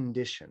and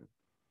condition.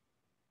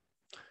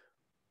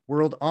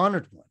 World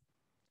honored one.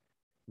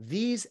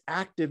 These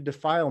active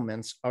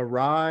defilements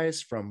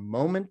arise from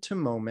moment to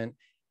moment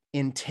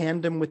in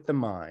tandem with the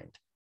mind.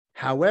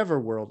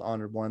 However, world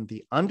honored one,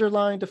 the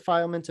underlying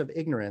defilement of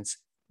ignorance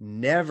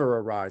never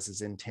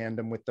arises in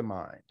tandem with the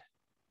mind.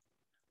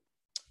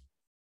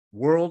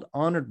 World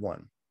honored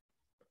one,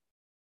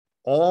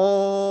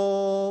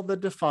 all the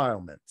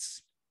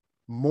defilements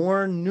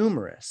more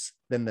numerous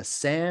than the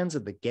sands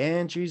of the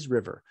Ganges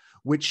River,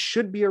 which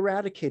should be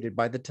eradicated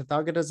by the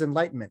Tathagata's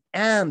enlightenment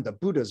and the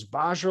Buddha's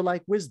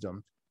Vajra-like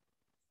wisdom,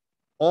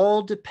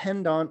 all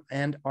depend on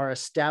and are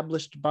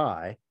established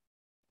by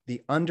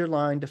the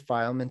underlying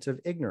defilement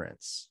of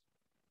ignorance.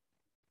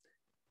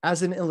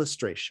 As an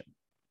illustration,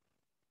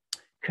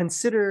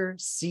 consider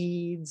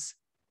seeds,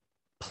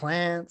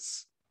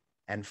 plants,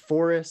 and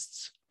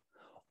forests,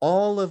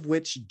 all of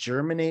which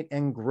germinate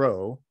and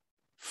grow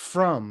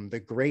from the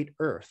great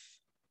earth.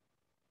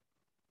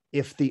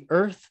 If the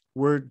earth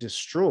were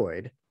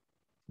destroyed,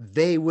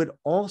 they would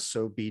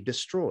also be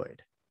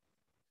destroyed.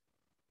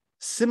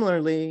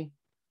 Similarly,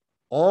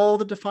 all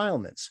the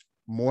defilements,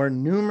 more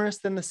numerous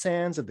than the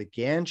sands of the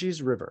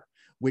Ganges River,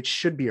 which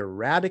should be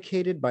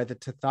eradicated by the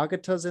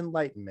Tathagata's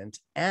enlightenment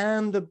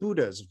and the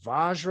Buddha's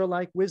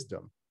Vajra-like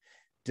wisdom,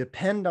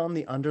 depend on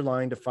the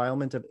underlying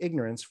defilement of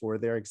ignorance for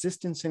their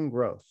existence and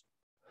growth.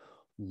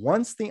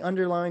 Once the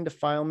underlying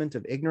defilement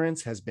of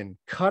ignorance has been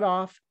cut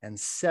off and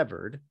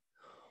severed,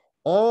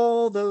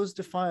 all those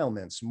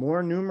defilements,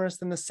 more numerous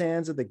than the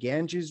sands of the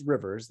Ganges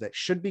rivers, that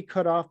should be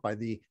cut off by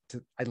the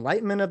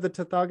enlightenment of the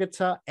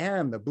Tathagata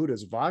and the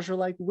Buddha's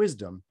Vajra-like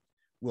wisdom,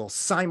 will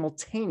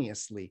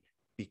simultaneously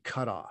be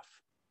cut off.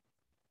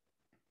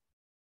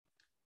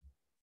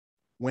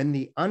 When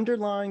the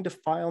underlying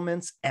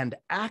defilements and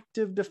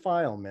active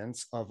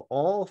defilements of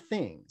all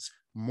things,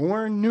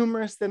 more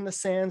numerous than the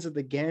sands of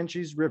the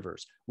Ganges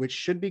rivers, which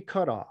should be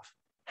cut off,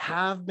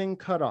 have been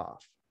cut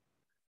off,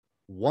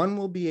 one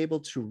will be able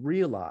to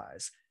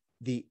realize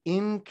the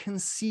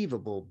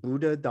inconceivable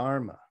Buddha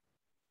Dharma,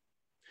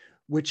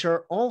 which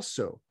are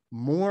also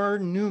more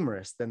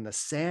numerous than the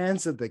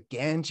sands of the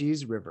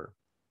Ganges River.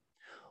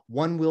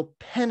 One will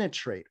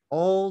penetrate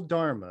all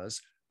dharmas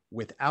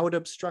without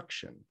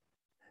obstruction,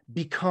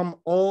 become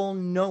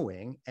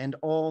all-knowing and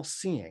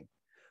all-seeing,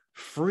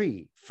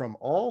 free from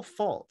all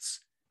faults,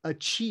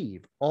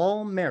 achieve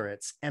all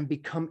merits, and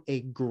become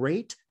a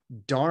great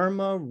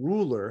Dharma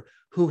ruler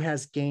who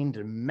has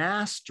gained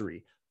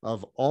mastery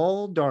of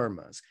all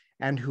dharmas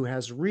and who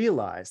has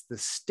realized the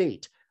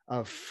state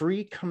of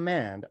free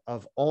command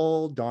of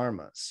all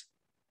dharmas.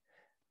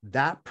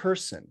 That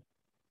person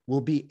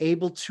will be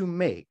able to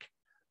make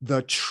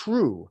the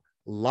true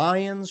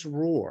lion's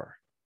roar.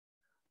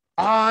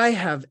 I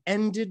have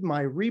ended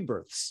my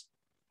rebirths.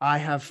 I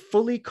have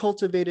fully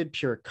cultivated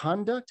pure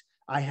conduct.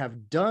 I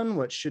have done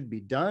what should be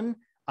done.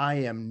 I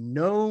am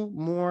no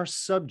more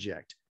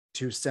subject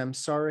to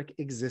samsaric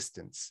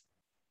existence.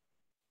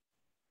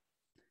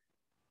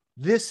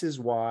 This is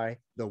why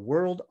the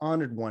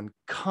world-honored one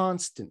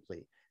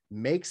constantly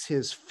makes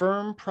his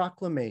firm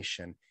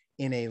proclamation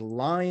in a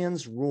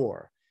lion's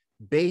roar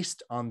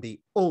based on the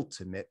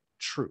ultimate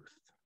truth.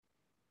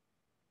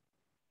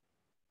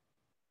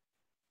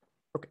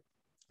 Okay,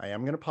 I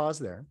am going to pause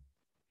there.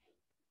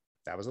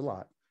 That was a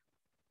lot.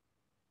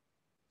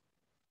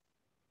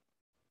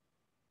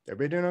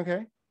 Everybody doing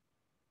okay?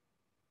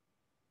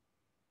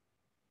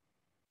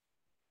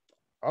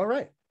 All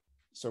right.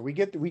 So we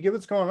get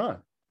what's going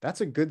on.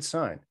 That's a good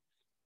sign.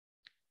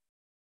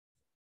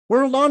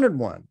 World honored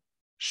one,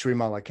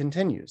 Śrīmālā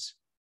continues.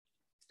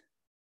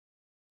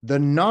 The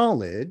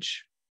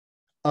knowledge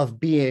of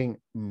being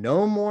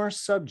no more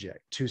subject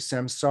to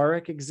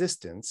samsaric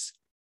existence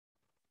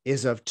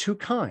is of two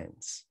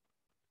kinds.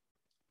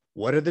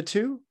 What are the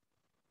two?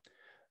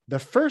 The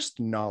first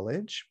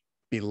knowledge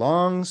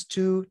belongs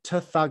to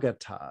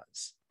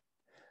Tathagatas.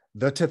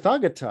 The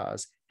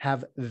Tathagatas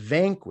have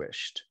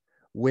vanquished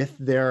with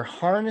their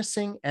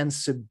harnessing and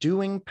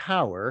subduing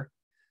power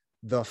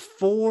the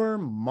four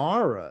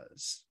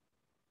Maras,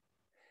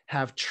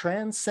 have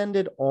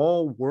transcended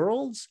all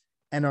worlds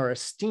and are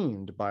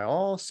esteemed by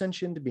all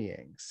sentient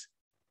beings.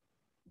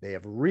 They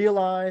have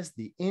realized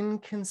the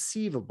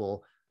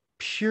inconceivable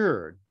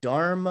pure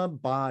Dharma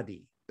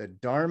body, the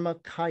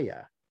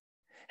Dharmakaya,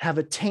 have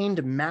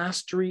attained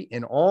mastery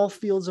in all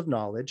fields of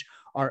knowledge,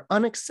 are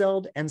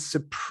unexcelled and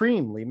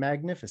supremely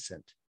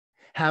magnificent,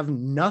 have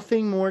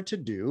nothing more to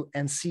do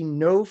and see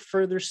no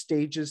further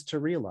stages to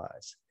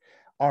realize,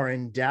 are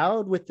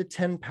endowed with the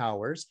 10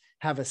 powers,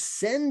 have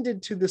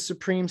ascended to the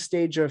supreme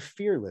stage of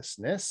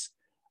fearlessness,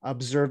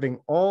 observing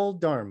all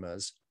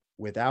dharmas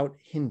without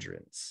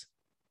hindrance.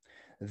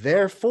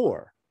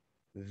 Therefore,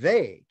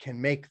 they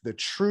can make the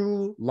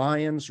true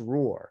lion's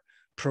roar,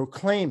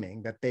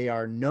 proclaiming that they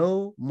are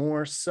no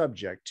more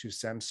subject to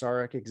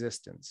samsaric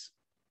existence.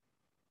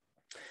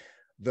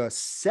 The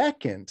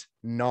second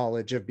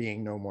knowledge of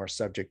being no more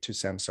subject to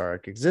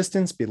samsaric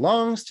existence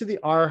belongs to the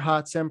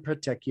Arhats and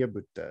Pratyekya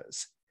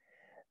Buddhas.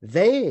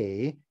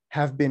 They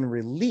have been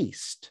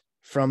released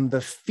from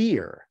the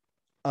fear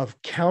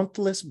of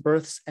countless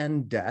births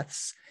and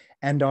deaths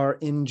and are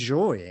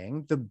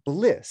enjoying the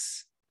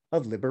bliss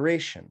of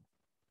liberation.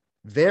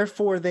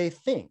 Therefore, they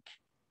think,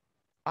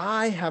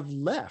 I have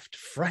left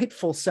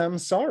frightful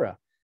samsara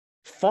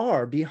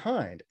far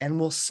behind and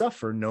will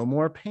suffer no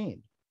more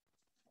pain.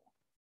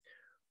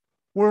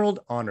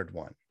 World-honored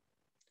one,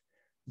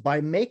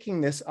 by making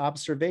this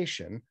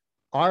observation,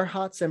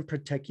 Arhats and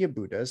Pratyekya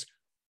Buddhas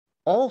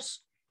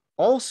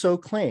also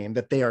claim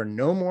that they are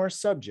no more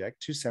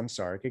subject to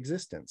samsaric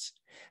existence.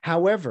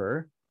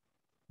 However,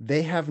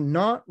 they have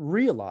not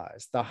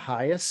realized the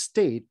highest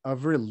state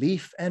of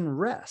relief and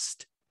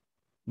rest,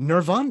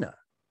 nirvana.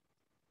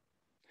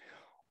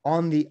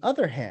 On the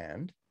other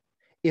hand,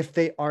 if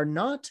they are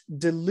not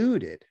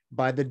deluded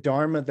by the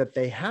Dharma that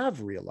they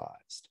have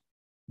realized,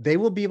 they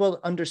will be able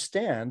to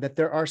understand that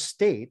there are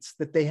states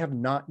that they have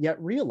not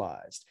yet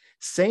realized,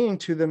 saying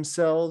to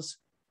themselves,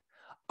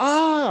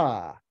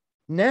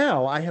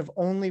 now I have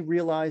only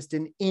realized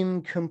an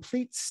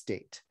incomplete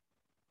state,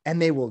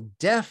 and they will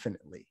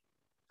definitely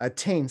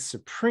attain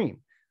supreme,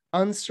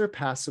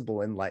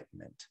 unsurpassable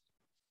enlightenment.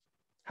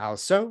 How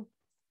so?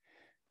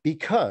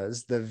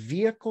 Because the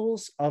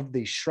vehicles of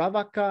the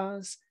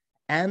Shravakas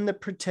and the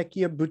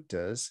Pratyekya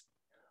Buddhas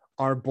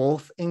are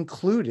both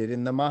included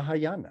in the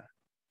Mahayana.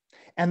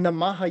 And the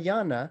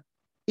Mahayana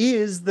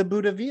is the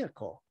Buddha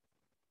vehicle.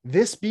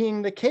 This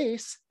being the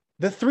case,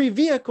 the three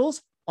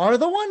vehicles are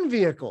the one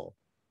vehicle.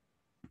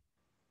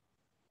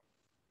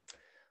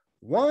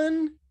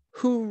 One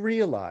who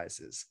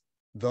realizes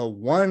the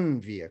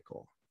one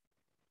vehicle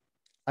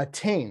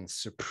attains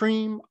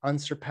supreme,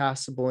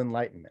 unsurpassable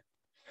enlightenment.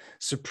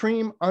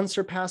 Supreme,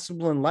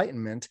 unsurpassable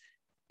enlightenment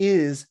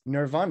is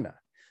nirvana.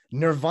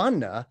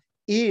 Nirvana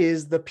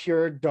is the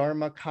pure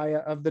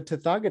Dharmakaya of the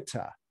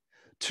Tathagata.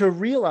 To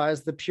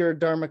realize the pure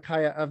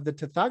Dharmakaya of the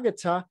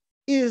Tathagata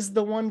is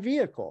the one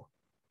vehicle.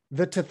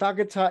 The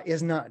Tathagata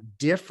is not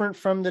different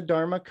from the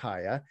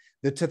Dharmakaya.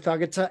 The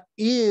Tathagata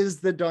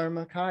is the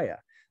Dharmakaya.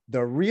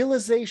 The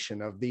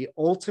realization of the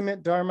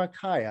ultimate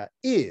Dharmakaya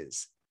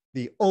is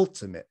the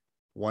ultimate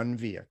one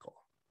vehicle.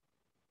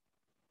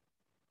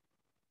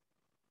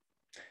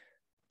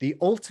 The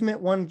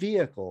ultimate one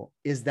vehicle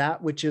is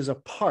that which is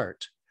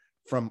apart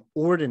from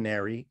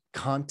ordinary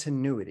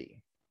continuity.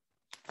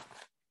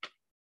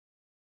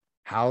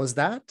 How is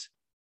that?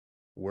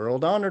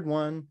 World-honored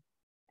one.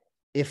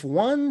 If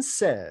one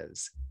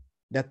says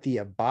that the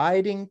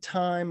abiding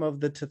time of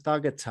the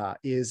Tathagata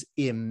is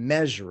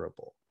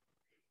immeasurable,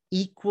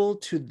 equal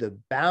to the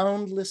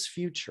boundless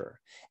future,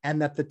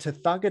 and that the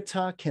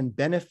Tathagata can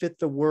benefit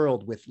the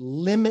world with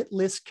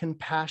limitless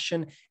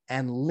compassion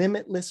and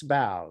limitless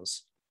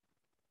vows,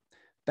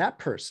 that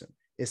person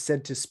is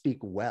said to speak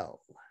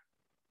well.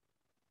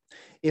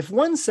 If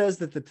one says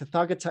that the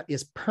Tathagata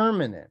is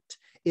permanent,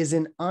 is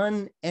an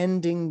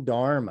unending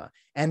Dharma,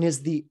 and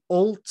is the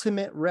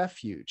ultimate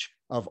refuge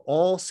of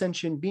all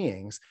sentient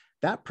beings,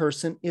 that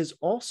person is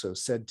also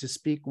said to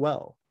speak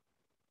well.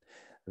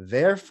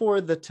 Therefore,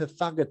 the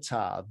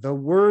Tathagata, the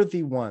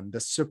worthy one, the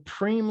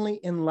supremely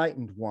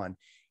enlightened one,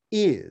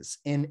 is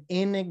an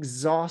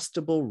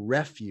inexhaustible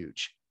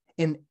refuge,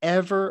 an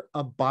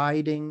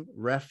ever-abiding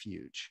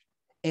refuge,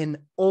 an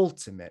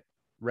ultimate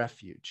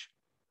refuge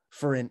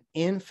for an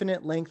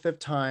infinite length of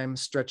time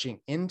stretching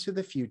into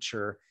the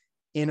future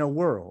in a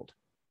world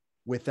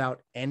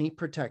without any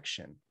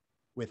protection,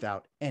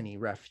 without any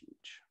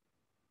refuge.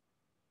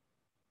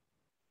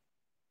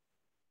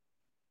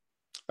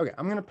 Okay,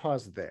 I'm going to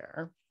pause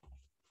there.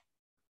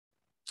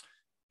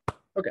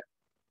 Okay,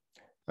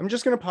 I'm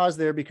just going to pause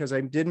there because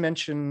I did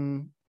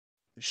mention,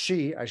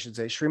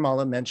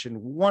 Śrīmālā mentioned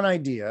one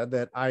idea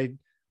that I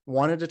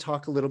wanted to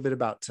talk a little bit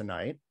about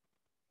tonight.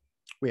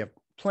 We have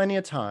plenty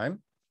of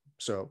time.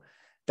 So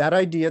that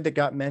idea that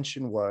got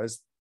mentioned was,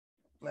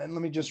 and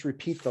let me just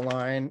repeat the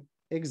line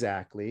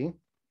exactly.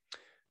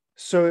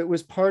 So it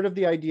was part of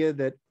the idea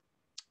that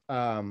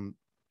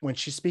when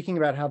she's speaking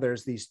about how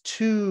there's these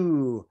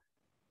two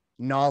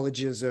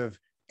knowledges of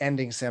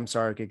ending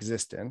samsaric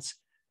existence,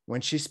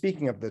 when she's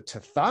speaking of the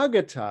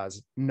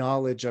Tathagata's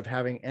knowledge of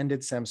having ended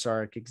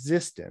samsaric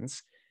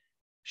existence,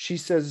 she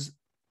says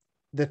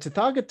the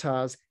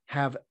Tathagatas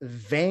have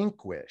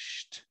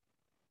vanquished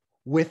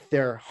with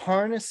their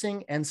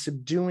harnessing and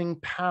subduing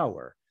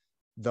power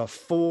the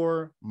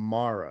four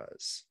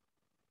Maras.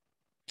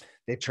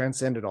 They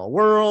transcended all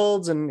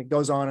worlds, and it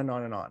goes on and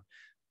on and on.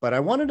 But I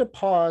wanted to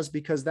pause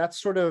because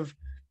that's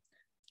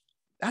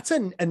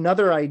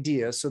another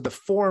idea. So the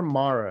four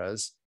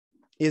Maras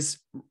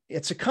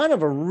it's a kind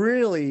of a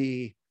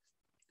really,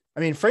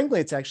 frankly,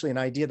 it's actually an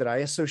idea that I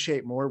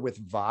associate more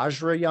with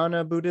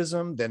Vajrayana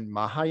Buddhism than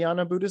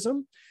Mahayana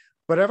Buddhism.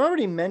 But I've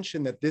already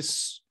mentioned that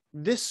this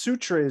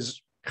sutra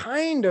is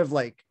kind of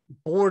like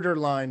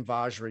borderline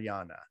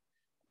Vajrayana.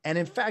 And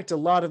in fact, a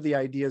lot of the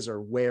ideas are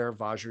where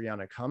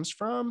Vajrayana comes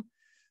from.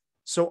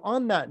 So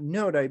on that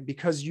note,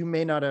 because you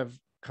may not have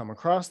come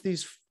across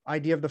these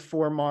idea of the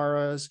four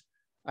Maras,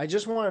 I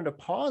just wanted to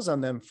pause on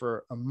them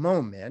for a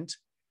moment.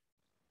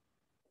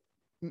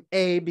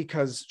 A,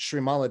 because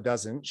Śrīmālā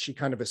doesn't, she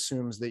kind of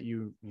assumes that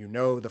you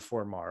know the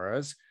four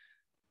Maras.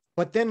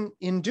 But then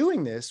in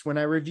doing this, when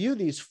I review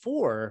these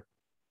four,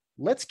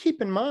 let's keep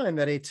in mind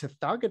that a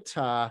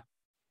Tathagata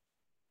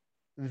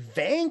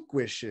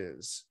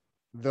vanquishes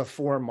the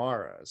four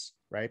Maras,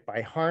 right?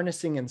 By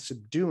harnessing and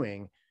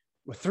subduing,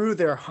 through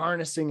their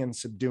harnessing and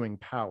subduing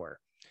power.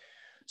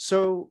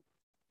 So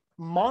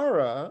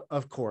Mara,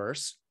 of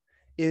course,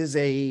 is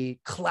a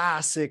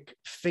classic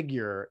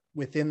figure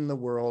within the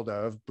world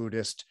of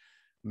Buddhist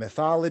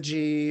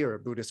mythology or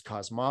Buddhist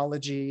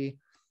cosmology.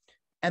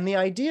 And the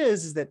idea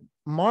is that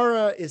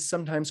Mara is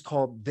sometimes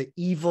called the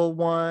evil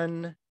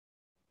one,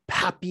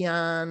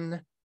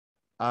 Papian.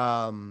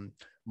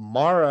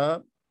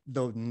 Mara,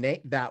 though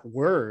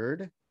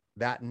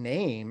that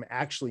name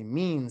actually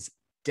means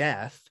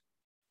death.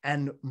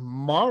 And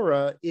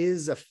Mara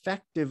is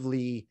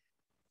effectively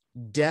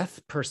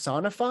death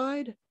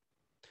personified.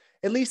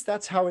 At least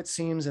that's how it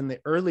seems in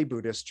the early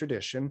Buddhist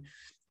tradition.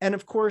 And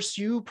of course,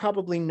 you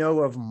probably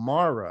know of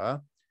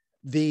Mara,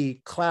 the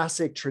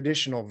classic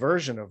traditional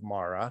version of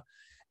Mara,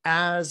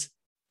 as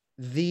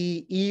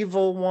the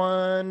evil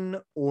one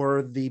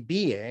or the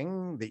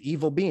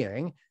evil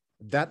being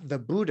that the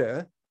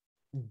Buddha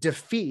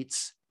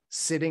defeats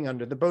sitting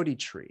under the Bodhi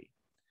tree.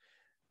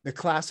 The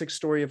classic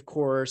story, of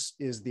course,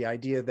 is the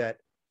idea that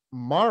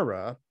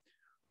Mara,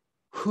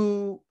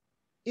 who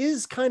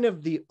is kind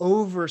of the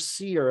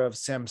overseer of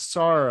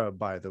samsara,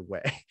 by the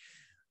way.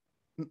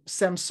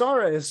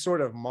 Samsara is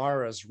sort of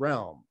Mara's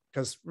realm,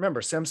 because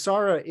remember,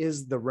 samsara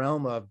is the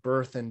realm of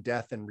birth and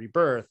death and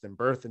rebirth, and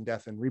birth and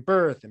death and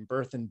rebirth, and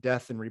birth and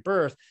death and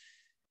rebirth.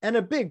 And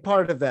a big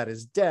part of that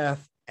is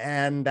death,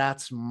 and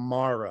that's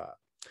Mara.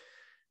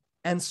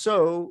 And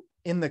so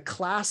in the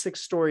classic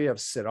story of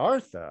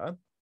Siddhartha,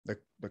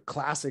 the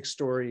classic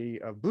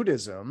story of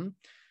Buddhism,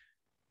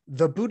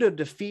 the Buddha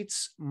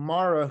defeats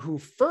Mara, who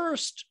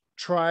first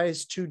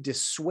tries to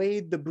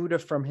dissuade the Buddha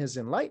from his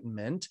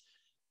enlightenment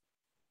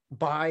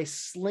by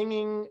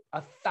slinging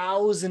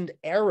 1,000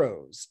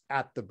 arrows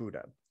at the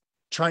Buddha,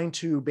 trying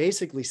to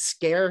basically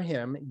scare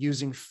him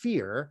using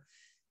fear.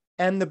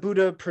 And the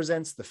Buddha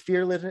presents the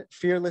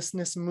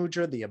fearlessness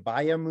mudra, the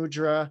abhaya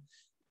mudra,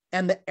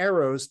 and the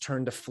arrows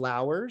turn to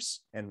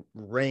flowers and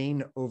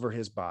rain over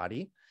his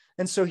body.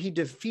 And so he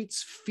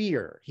defeats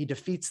fear. He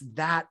defeats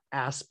that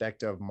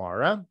aspect of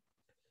Mara.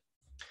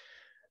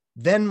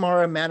 Then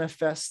Mara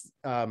manifests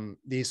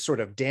these sort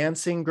of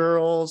dancing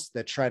girls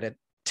that try to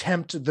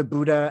tempt the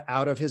Buddha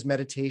out of his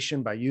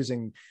meditation by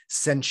using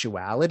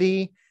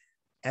sensuality.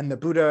 And the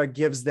Buddha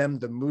gives them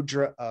the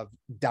mudra of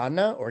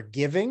dana, or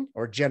giving,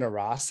 or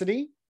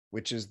generosity,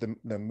 which is the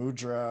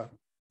mudra,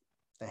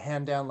 the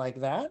hand down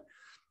like that.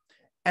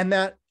 And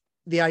that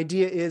the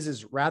idea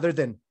is rather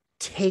than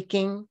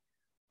taking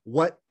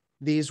what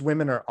these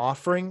women are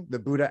offering, the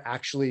Buddha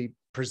actually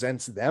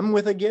presents them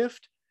with a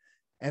gift.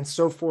 And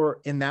so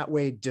in that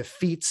way,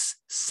 defeats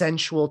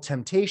sensual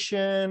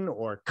temptation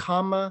or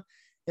kama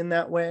in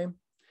that way.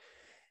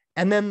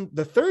 And then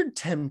the third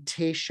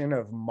temptation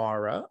of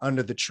Mara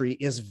under the tree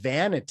is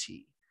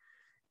vanity,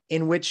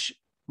 in which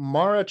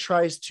Mara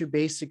tries to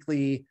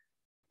basically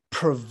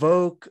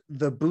provoke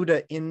the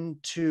Buddha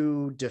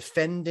into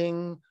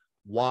defending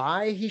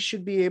why he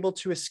should be able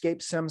to escape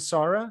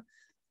samsara.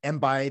 And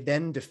by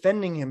then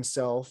defending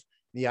himself,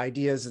 the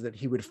idea is that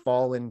he would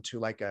fall into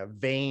like a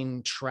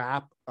vain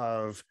trap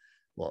of,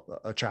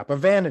 a trap of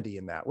vanity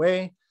in that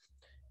way.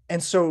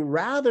 And so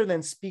rather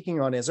than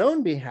speaking on his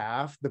own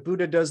behalf, the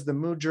Buddha does the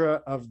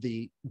mudra of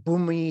the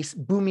bhumi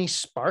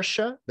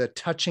sparsha, the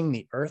touching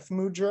the earth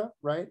mudra,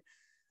 right?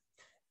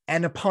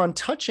 And upon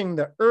touching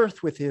the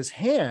earth with his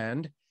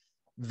hand,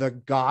 the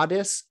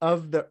goddess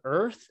of the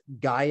earth,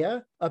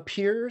 Gaia,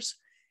 appears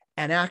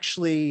and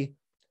actually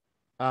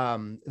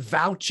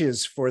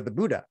vouches for the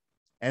Buddha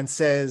and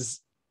says,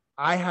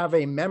 I have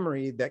a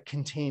memory that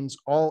contains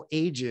all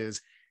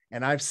ages,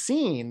 and I've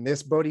seen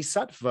this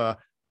bodhisattva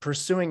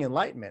pursuing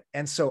enlightenment.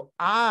 And so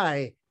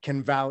I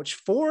can vouch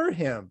for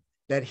him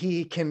that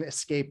he can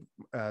escape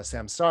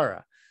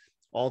samsara.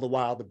 All the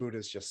while, the Buddha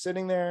is just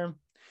sitting there.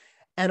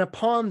 And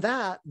upon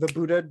that, the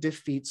Buddha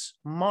defeats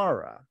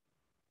Mara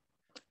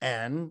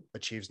and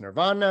achieves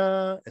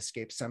nirvana,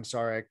 escapes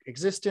samsaric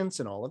existence,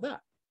 and all of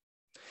that.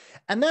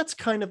 And that's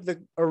kind of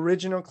the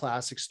original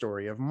classic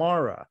story of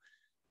Mara,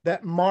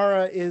 that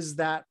Mara is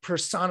that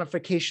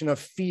personification of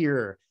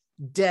fear,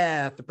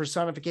 death, the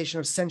personification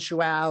of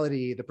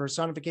sensuality, the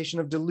personification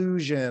of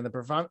delusion,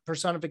 the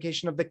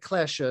personification of the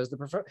Kleśas,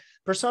 the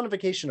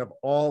personification of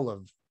all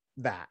of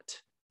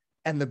that.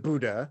 And the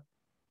Buddha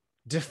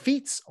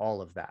defeats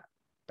all of that.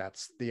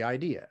 That's the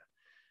idea.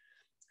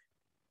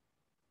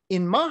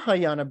 In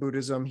Mahayana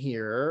Buddhism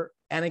here,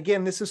 and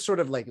again, this is sort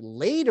of like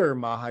later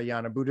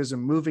Mahayana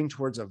Buddhism moving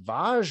towards a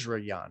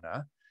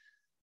Vajrayana,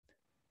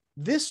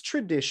 this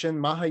tradition,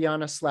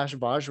 Mahayana /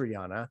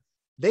 Vajrayana,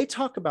 they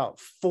talk about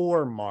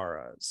 4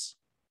 Maras.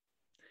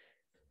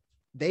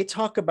 They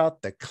talk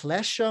about the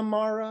Klesha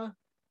Mara,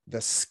 the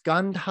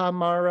Skandha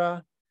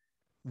Mara,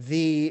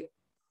 the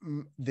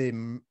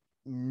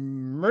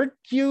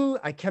Mṛtyu,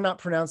 I cannot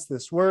pronounce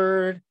this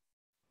word,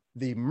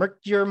 the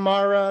Mṛtyu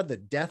Mara, the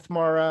Death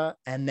Mara,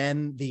 and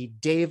then the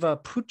Deva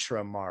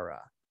Putra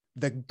Mara,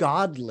 the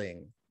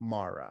Godling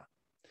Mara.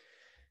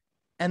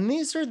 And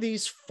these are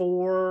these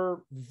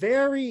 4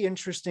 very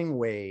interesting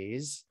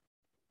ways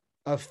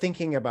of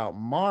thinking about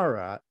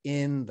Mara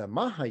in the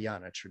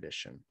Mahayana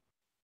tradition.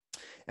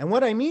 And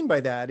what I mean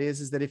by that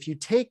is that if you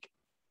take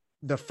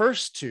the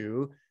first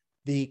 2,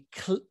 the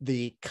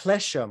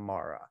Klesha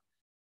Mara,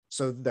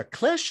 so the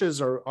Kleśas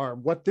are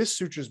what this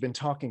sutra has been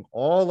talking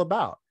all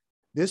about.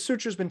 This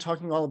sutra has been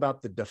talking all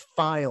about the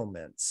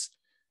defilements.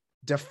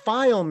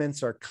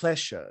 Defilements are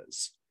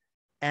Kleśas.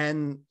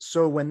 And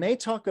so when they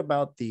talk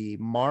about the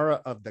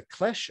Mara of the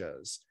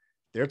Kleśas,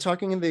 they're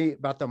talking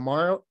about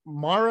the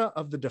Mara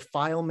of the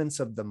defilements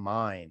of the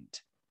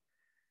mind.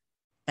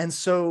 And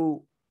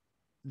so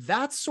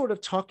that's sort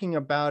of talking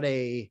about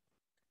a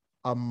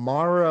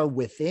Mara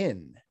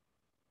within,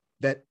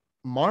 that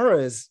Mara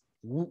is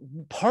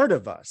part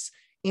of us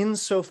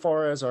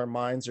insofar as our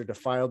minds are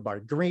defiled by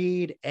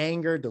greed,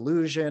 anger,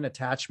 delusion,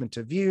 attachment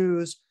to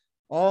views,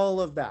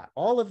 all of that.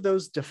 All of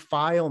those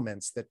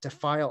defilements that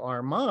defile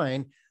our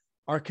mind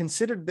are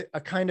considered a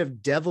kind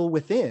of devil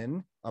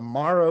within, a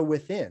Mara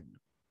within.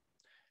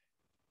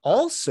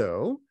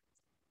 Also,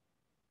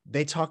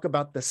 they talk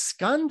about the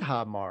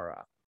Skandha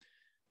Mara.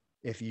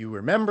 If you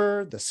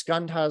remember, the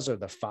Skandhas are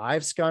the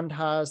 5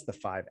 Skandhas, the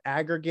 5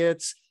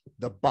 aggregates,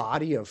 the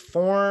body of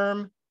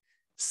form,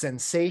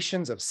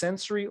 sensations of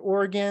sensory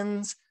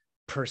organs,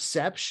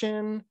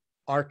 perception,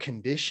 our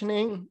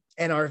conditioning,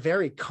 and our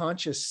very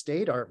conscious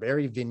state, our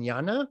very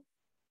vijnana.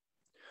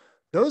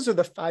 Those are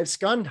the 5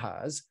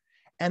 Skandhas,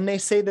 and they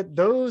say that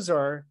those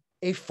are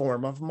a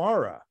form of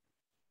Mara.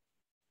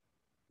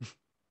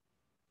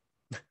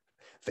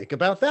 Think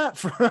about that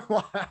for a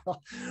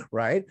while,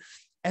 right?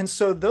 And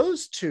so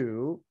those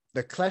 2,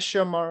 the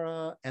Klesha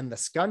Mara and the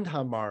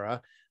Skandha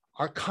Mara,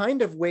 are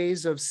kind of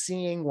ways of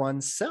seeing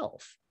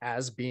oneself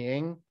as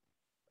being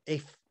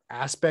an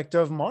aspect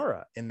of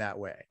Mara in that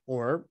way,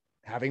 or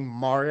having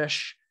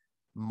Marish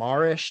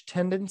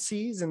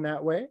tendencies in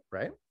that way,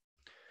 right?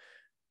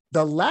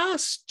 The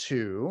last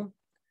 2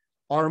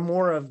 are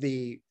more of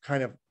the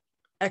kind of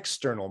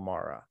external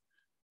Mara.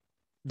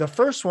 The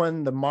first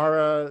one, the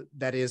Mara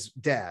that is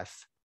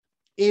death,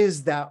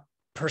 is that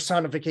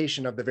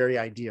personification of the very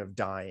idea of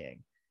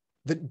dying,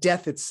 the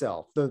death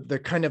itself, the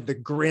kind of the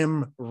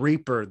grim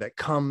reaper that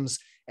comes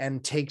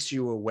and takes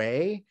you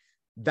away.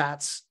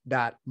 That's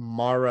that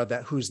Mara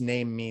whose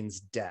name means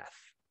death,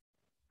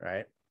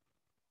 right?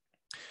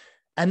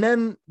 And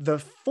then the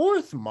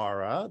fourth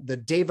Mara, the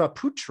Deva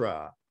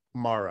Putra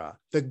Mara,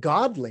 the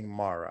godling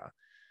Mara,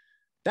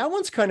 that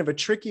one's kind of a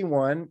tricky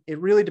one. It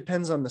really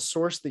depends on the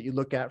source that you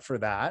look at for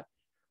that.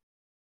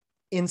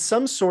 In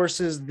some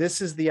sources,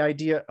 this is the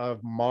idea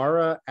of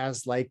Mara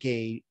as like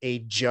a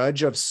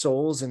judge of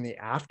souls in the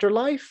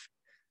afterlife.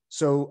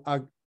 So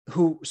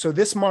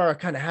this Mara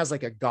kind of has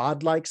like a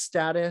godlike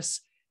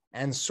status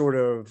and sort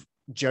of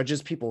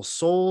judges people's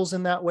souls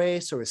in that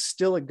way. So is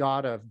still a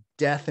god of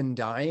death and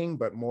dying,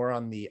 but more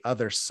on the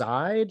other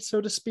side,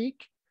 so to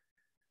speak.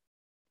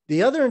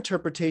 The other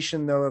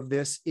interpretation, though, of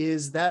this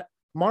is that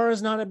Mara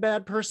is not a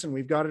bad person.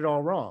 We've got it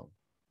all wrong.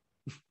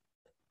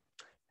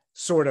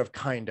 Sort of,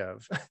 kind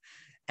of.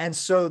 And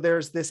so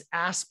there's this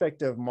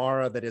aspect of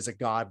Mara that is a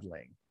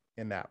godling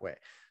in that way.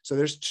 So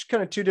there's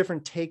kind of two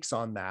different takes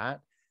on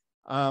that.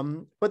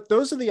 But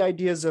those are the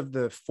ideas of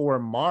the four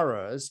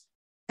Maras.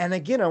 And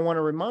again, I want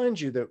to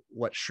remind you that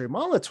what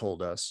Śrīmālā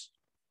told us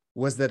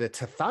was that a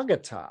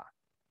Tathagata,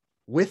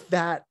 with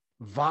that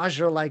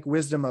Vajra-like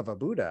wisdom of a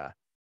Buddha,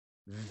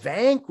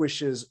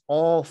 vanquishes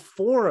all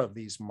four of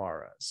these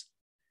Maras.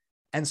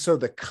 And so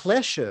the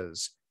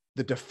Kleśas,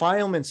 the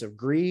defilements of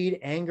greed,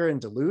 anger,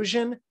 and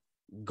delusion,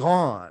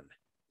 gone.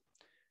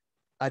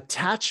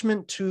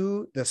 Attachment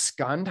to the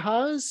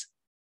Skandhas,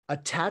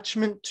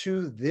 attachment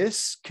to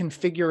this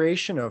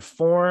configuration of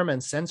form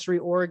and sensory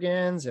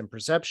organs and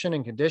perception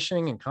and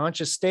conditioning and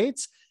conscious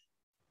states,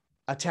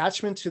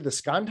 attachment to the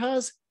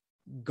Skandhas,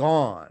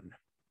 gone.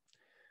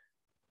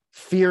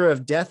 Fear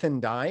of death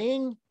and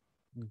dying,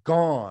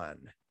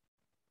 gone.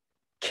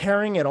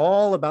 Caring at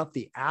all about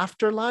the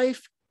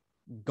afterlife,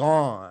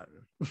 gone.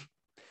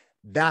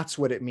 That's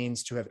what it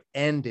means to have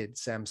ended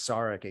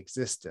samsaric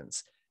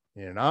existence.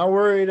 You're not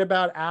worried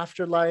about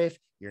afterlife,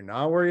 you're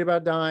not worried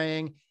about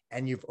dying,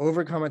 and you've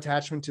overcome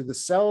attachment to the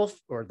self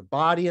or the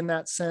body in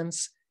that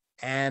sense,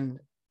 and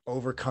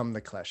overcome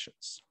the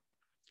Kleśas.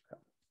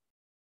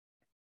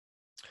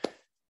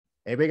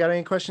 Anybody got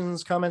any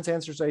questions, comments,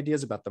 answers,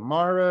 ideas about the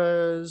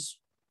Maras?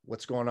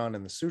 What's going on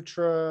in the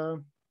Sutra?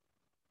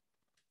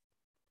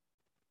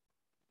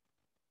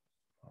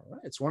 All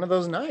right, it's one of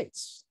those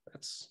nights.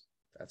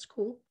 That's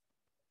cool.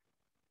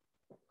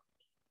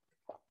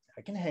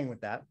 I can hang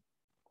with that.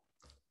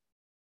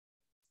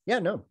 Yeah,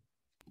 no.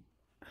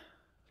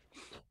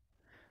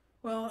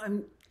 Well,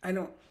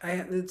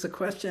 it's a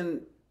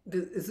question.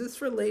 Is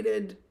this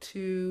related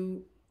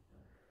to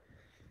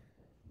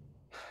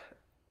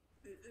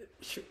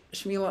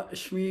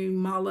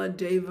Śrīmālā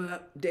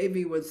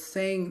Devi was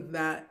saying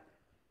that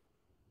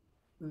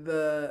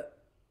the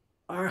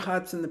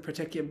Arhats and the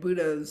Pratyeka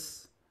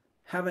Buddhas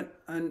haven't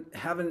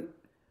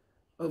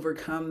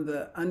overcome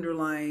the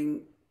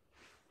underlying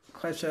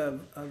question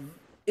of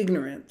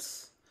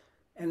ignorance.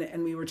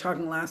 And we were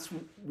talking last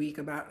week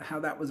about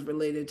how that was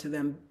related to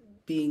them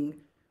being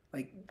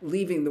like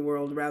leaving the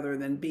world rather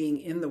than being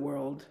in the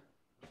world.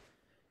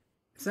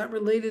 Is that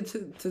related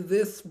to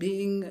this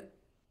being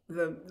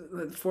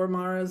the four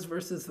Maras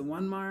versus the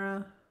one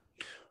Mara?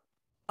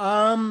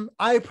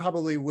 I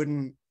probably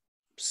wouldn't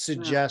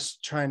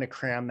suggest trying to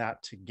cram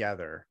that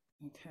together.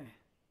 Okay.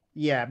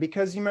 Yeah,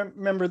 because you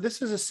remember,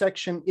 this is a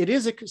section, it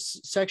is a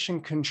section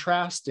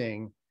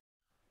contrasting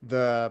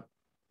the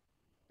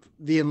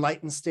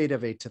enlightened state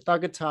of a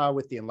Tathagata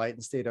with the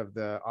enlightened state of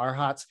the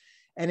Arhats.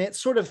 And it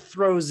sort of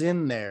throws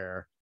in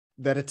there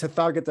that a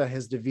Tathagata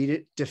has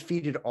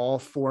defeated all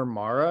four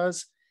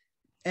Maras.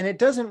 And it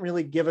doesn't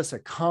really give us a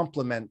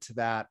complement to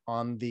that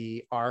on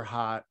the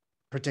Arhat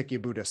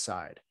Pratyeka Buddha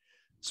side.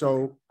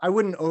 So I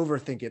wouldn't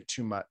overthink it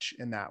too much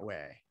in that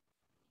way.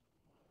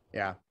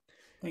 Yeah.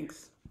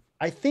 Thanks.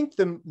 I think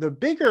the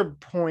bigger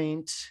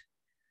point,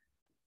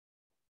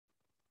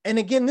 and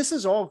again, this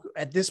is all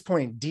at this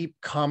point, deep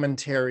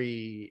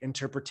commentary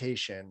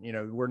interpretation. You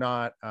know, we're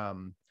not,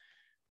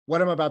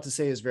 what I'm about to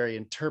say is very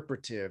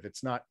interpretive.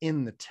 It's not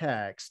in the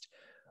text,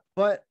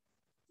 but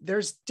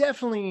there's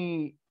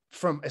definitely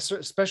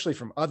especially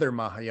from other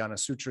Mahayana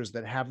sutras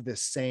that have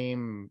this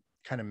same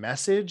kind of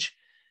message.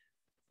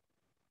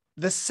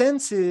 The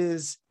sense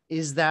is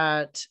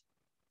that,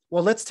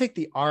 well, let's take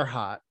the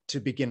Arhat to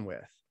begin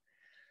with.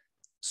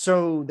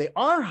 So the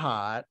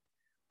Arhat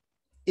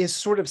is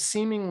sort of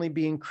seemingly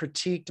being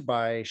critiqued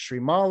by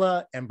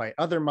Śrīmālā and by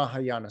other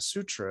Mahayana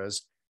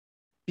sutras,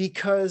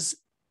 because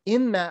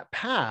in that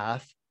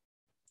path,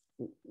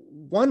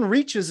 one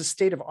reaches a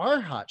state of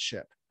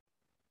arhatship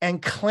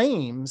and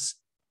claims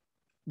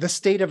the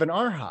state of an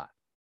Arhat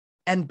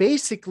and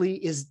basically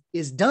is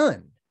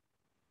done.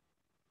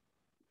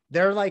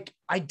 They're like,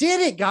 I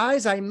did it,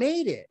 guys, I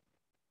made it.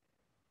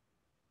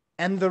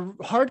 And the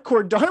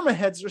hardcore Dharma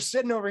heads are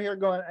sitting over here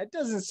going, it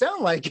doesn't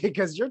sound like it,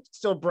 because you're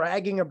still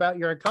bragging about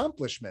your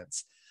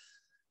accomplishments.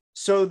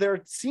 So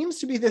there seems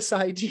to be this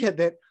idea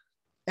that,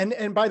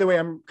 and by the way,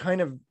 I'm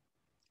kind of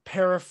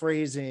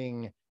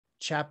paraphrasing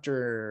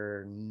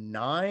chapter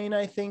 9,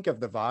 I think, of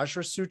the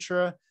Vajra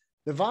Sutra,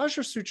 The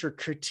Vajra Sutra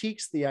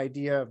critiques the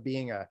idea of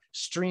being a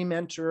stream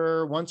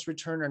enterer, once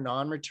returner,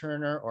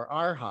 non-returner, or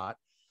arhat,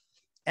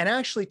 and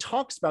actually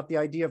talks about the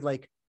idea of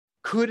like,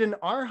 could an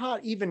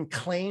arhat even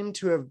claim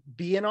to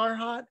be an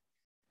arhat?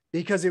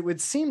 Because it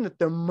would seem that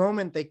the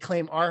moment they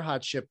claim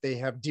arhatship, they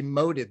have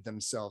demoted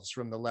themselves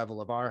from the level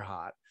of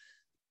arhat.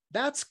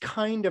 That's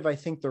kind of, I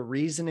think, the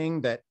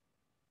reasoning that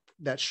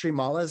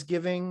Śrīmālā is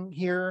giving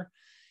here.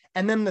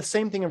 And then the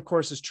same thing, of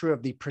course, is true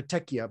of the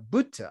Pratyekya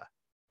Buddha.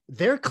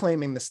 They're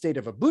claiming the state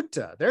of a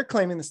Buddha. They're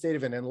claiming the state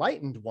of an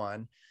enlightened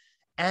one.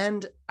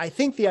 And I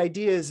think the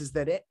idea is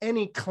that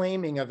any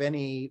claiming of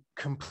any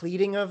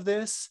completing of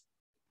this,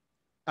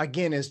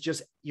 again, is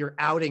just you're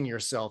outing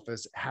yourself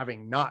as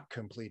having not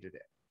completed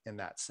it in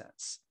that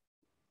sense.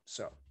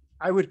 So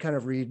I would kind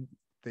of read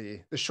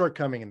the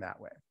shortcoming in that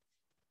way.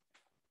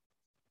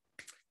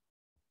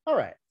 All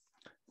right.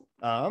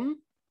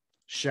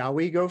 Shall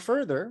we go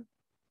further?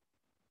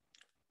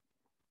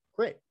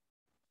 Great.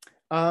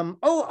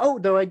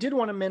 Though I did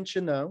want to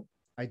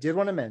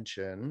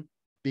mention,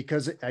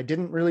 because I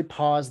didn't really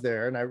pause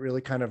there and I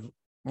really kind of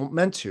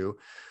meant to,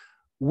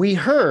 we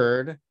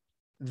heard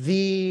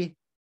the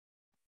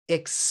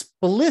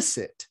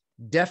explicit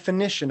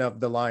definition of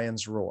the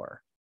lion's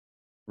roar,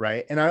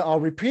 right? And I'll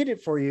repeat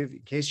it for you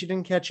in case you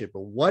didn't catch it,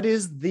 but what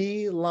is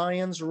the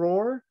lion's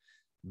roar?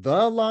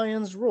 The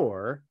lion's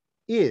roar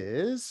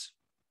is,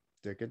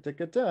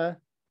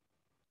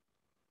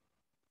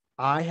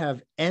 I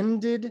have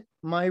ended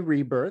my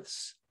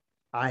rebirths.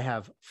 I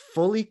have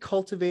fully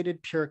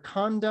cultivated pure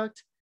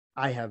conduct.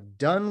 I have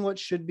done what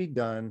should be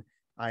done.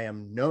 I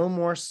am no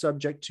more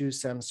subject to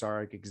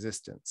samsaric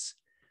existence.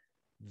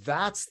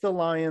 That's the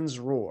lion's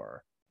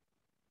roar.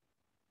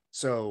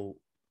 So,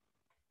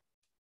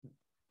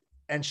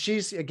 and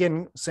she's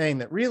again saying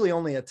that really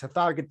only a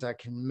Tathagata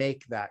can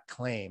make that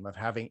claim of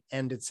having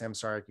ended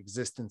samsaric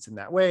existence in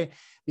that way,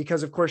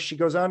 because of course she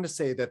goes on to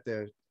say that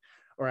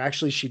or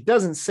actually she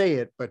doesn't say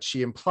it, but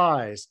she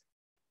implies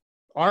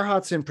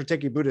arhats and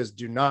Pratyekya Buddhas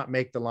do not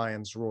make the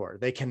lion's roar.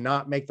 They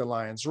cannot make the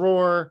lion's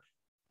roar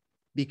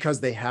because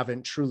they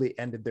haven't truly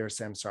ended their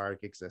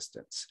samsaric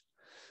existence.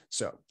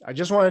 So I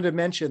just wanted to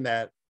mention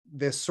that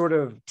this sort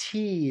of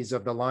tease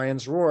of the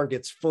lion's roar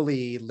gets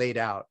fully laid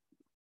out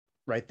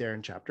right there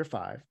in chapter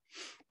 5.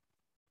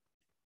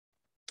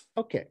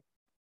 Okay.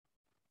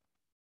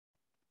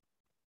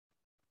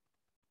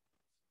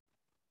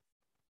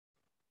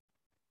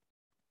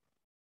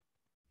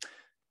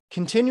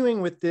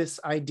 Continuing with this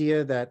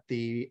idea that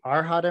the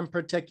Arhat and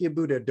Pratyekya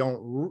Buddha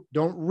don't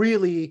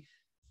really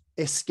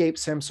escape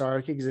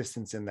samsaric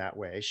existence in that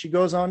way, she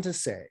goes on to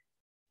say,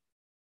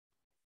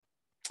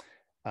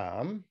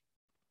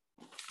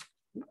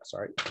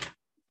 sorry,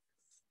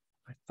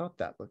 I thought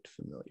that looked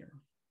familiar.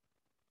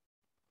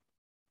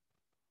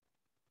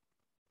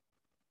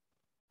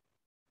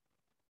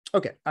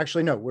 Okay,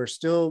 actually, no, we're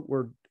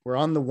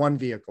on the one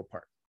vehicle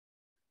part.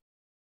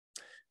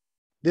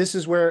 This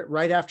is where,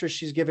 right after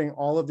she's giving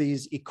all of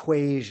these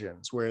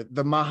equations, where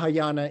the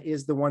Mahayana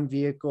is the one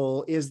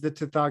vehicle, is the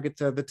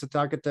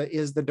Tathagata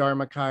is the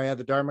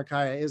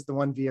Dharmakaya is the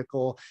one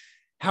vehicle.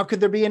 How could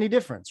there be any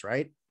difference,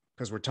 right?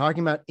 Because we're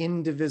talking about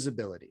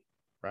indivisibility,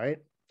 right?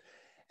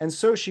 And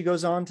so she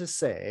goes on to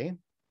say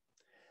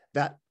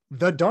that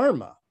the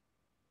Dharma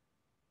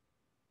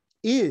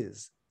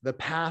is the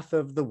path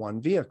of the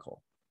one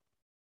vehicle.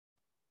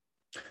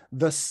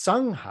 The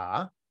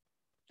Sangha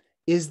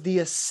is the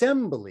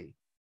assembly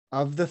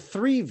of the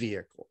three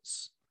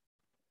vehicles.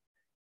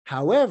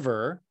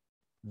 However,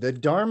 the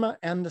Dharma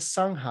and the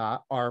Sangha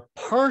are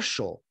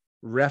partial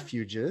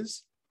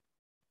refuges,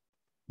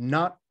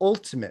 not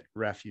ultimate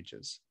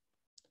refuges.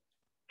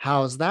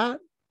 How's that?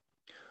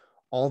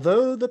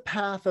 Although the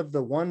path of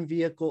the one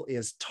vehicle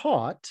is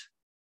taught,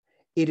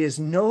 it is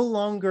no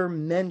longer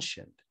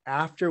mentioned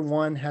after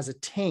one has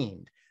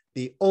attained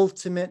the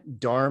ultimate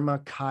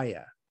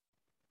Dharmakaya.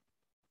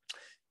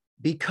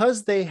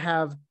 Because they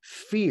have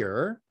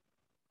fear,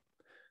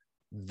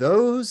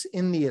 those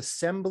in the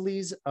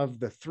assemblies of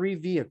the three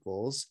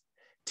vehicles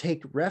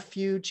take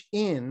refuge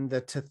in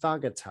the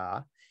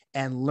Tathagata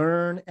and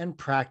learn and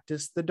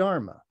practice the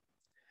Dharma.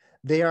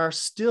 They are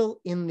still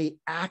in the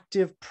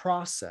active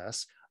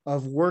process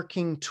of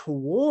working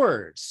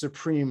towards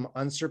supreme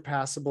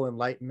unsurpassable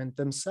enlightenment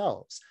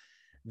themselves.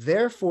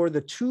 Therefore,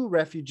 the two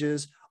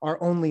refuges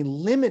are only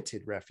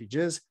limited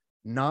refuges,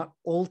 not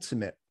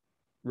ultimate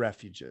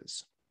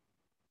refuges.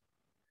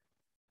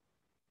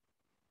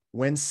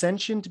 When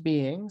sentient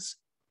beings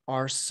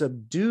are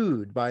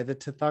subdued by the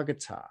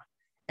Tathagata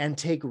and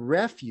take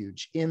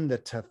refuge in the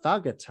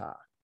Tathagata,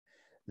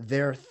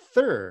 their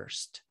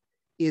thirst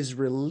is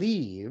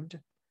relieved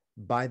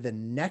by the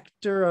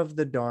nectar of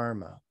the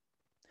Dharma,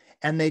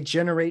 and they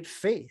generate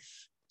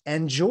faith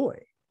and joy.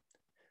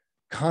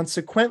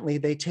 Consequently,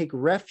 they take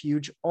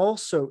refuge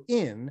also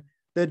in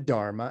the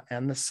Dharma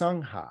and the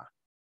Sangha.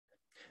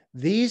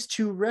 These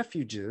two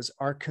refuges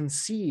are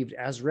conceived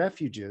as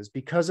refuges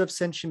because of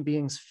sentient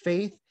beings'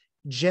 faith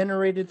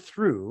generated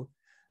through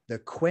the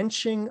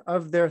quenching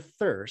of their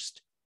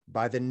thirst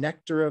by the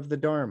nectar of the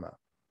Dharma.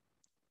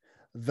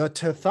 The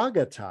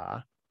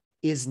Tathagata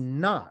is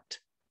not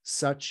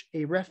such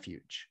a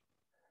refuge.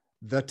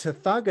 The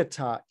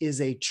Tathagata is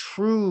a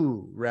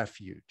true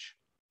refuge.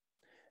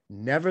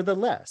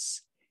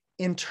 Nevertheless,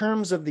 in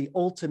terms of the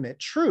ultimate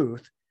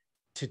truth,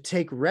 to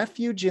take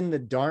refuge in the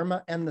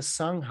Dharma and the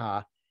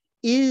Sangha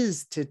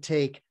is to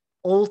take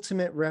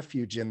ultimate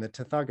refuge in the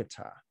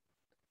Tathagata.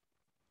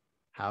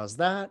 How's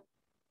that?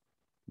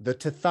 The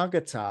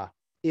Tathagata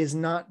is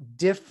not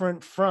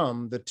different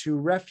from the two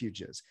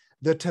refuges.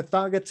 The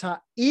Tathagata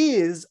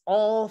is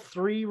all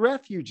three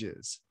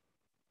refuges.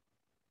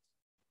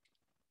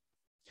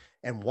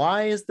 And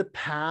why is the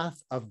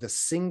path of the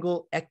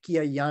single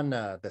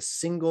Ekyayana, the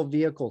single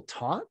vehicle,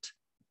 taught?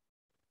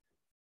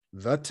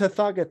 The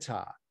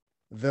Tathagata,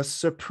 the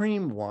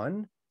Supreme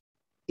One,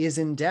 is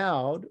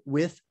endowed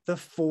with the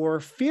four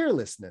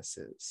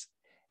fearlessnesses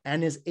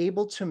and is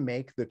able to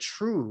make the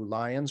true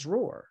lion's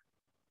roar.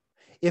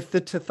 If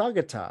the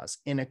Tathagatas,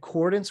 in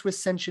accordance with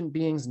sentient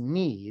beings'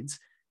 needs,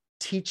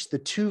 teach the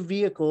two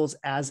vehicles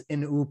as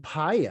an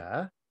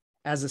upaya,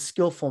 as a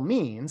skillful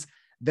means,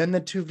 then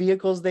the two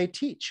vehicles they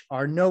teach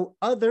are no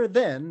other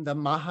than the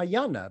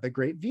Mahayana, the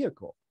great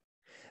vehicle.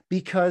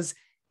 Because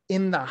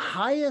in the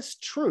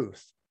highest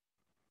truth,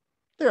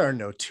 there are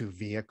no two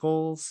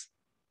vehicles.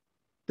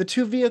 The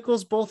two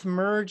vehicles both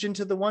merge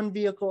into the one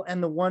vehicle,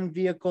 and the one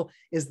vehicle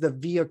is the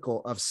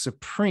vehicle of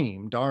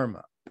supreme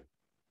Dharma.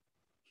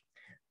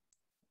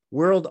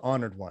 World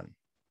honored one.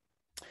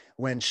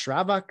 When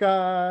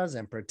Shravakas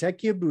and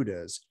Pratyekya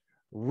Buddhas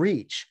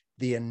reach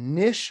the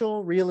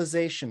initial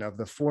realization of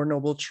the Four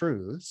Noble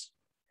Truths,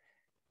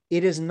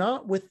 it is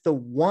not with the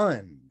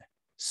one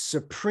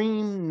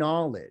supreme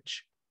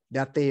knowledge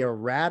that they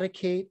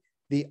eradicate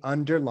the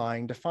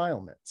underlying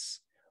defilements,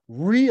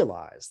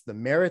 realize the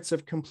merits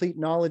of complete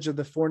knowledge of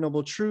the Four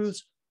Noble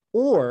Truths,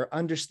 or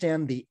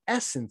understand the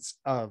essence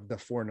of the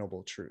Four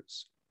Noble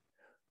Truths.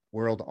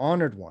 World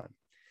honored one.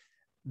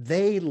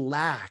 They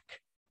lack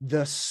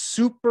the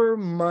super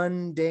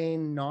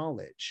mundane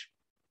knowledge.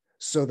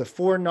 So the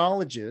four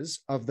knowledges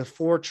of the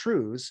four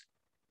truths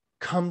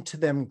come to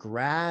them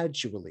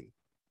gradually,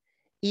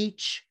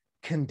 each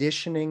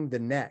conditioning the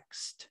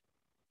next.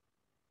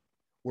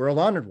 World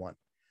honored one.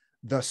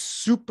 The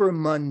super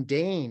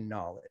mundane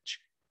knowledge,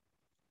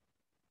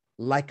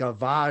 like a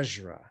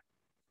Vajra,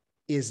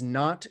 is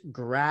not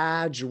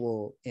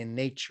gradual in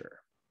nature.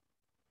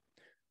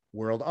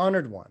 World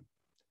honored one.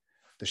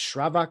 The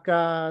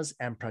Shravakas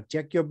and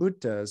Pratyekya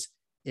Buddhas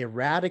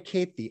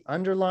eradicate the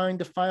underlying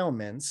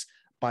defilements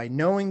by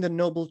knowing the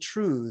noble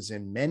truths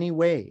in many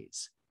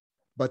ways,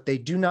 but they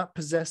do not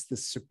possess the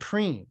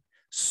supreme,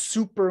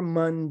 super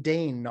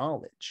mundane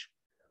knowledge.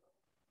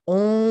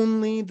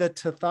 Only the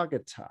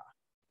Tathagata,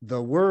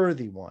 the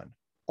worthy one,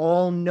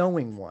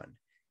 all-knowing one,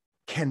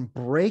 can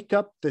break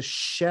up the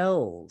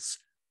shells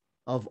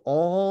of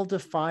all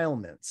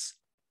defilements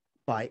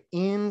by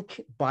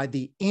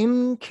the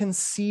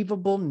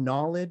inconceivable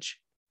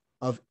knowledge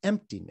of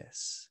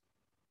emptiness.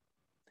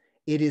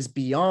 It is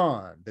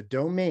beyond the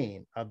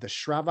domain of the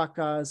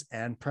Shravakas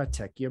and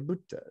Pratyekya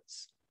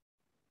Buddhas.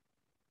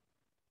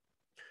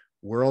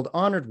 World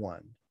honored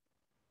one.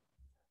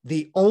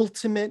 The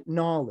ultimate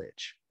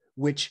knowledge,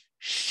 which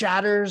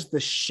shatters the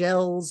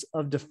shells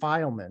of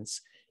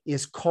defilements,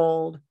 is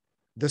called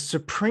the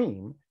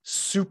supreme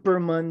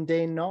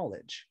supermundane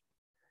knowledge.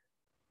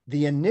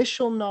 The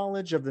initial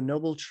knowledge of the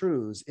noble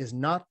truths is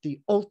not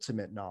the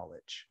ultimate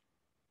knowledge.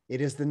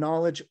 It is the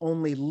knowledge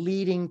only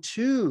leading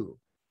to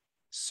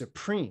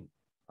supreme,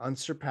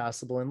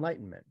 unsurpassable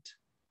enlightenment.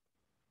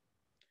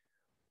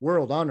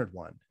 World honored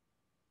one.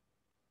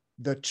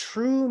 The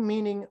true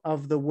meaning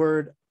of the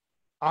word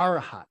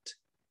arahat,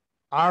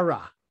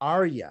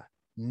 arya,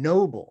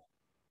 noble,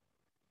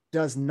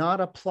 does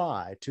not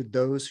apply to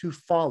those who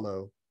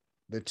follow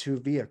the two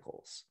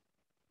vehicles.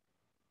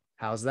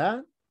 How's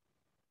that?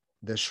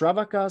 The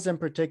Shravakas and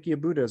Pratyekya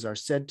Buddhas are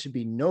said to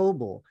be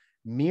noble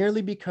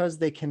merely because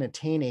they can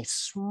attain a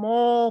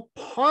small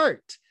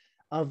part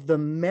of the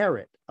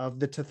merit of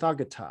the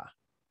Tathagata.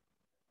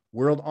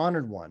 World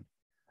honored one.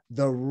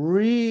 The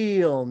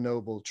real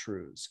noble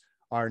truths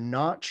are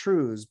not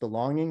truths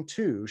belonging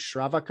to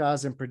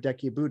Shravakas and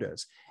Pratyekya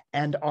Buddhas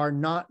and are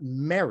not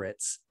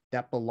merits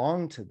that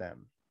belong to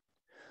them.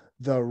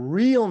 The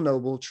real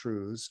noble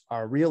truths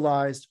are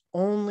realized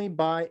only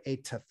by a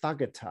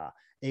Tathagata,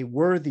 a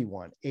worthy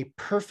one, a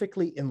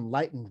perfectly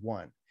enlightened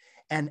one,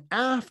 and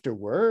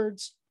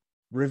afterwards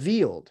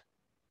revealed,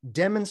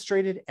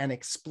 demonstrated, and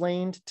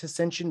explained to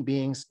sentient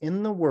beings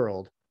in the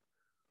world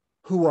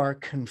who are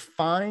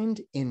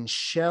confined in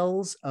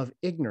shells of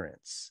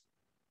ignorance.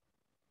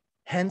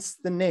 Hence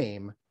the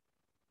name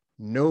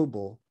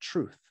Noble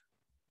Truth.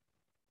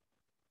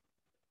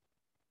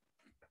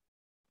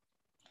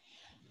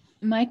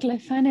 Michael, I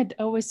find it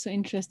always so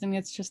interesting.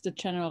 It's just a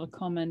general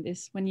comment,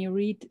 is when you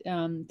read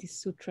these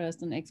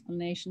sutras and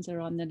explanations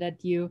around it,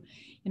 that you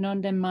know,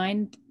 the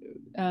mind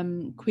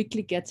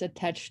quickly gets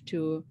attached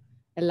to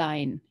a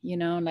line, you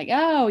know, like,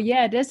 oh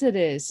yeah, this it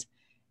is.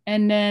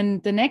 And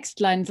then the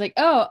next line is like,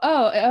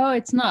 oh,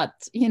 it's not,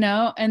 you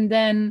know, and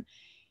then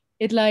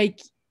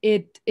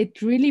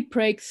it really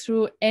breaks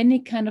through any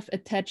kind of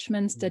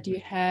attachments that you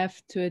have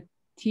to a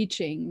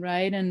teaching,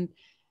 right? And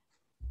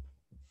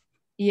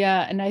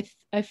yeah, and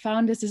I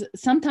found this is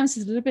sometimes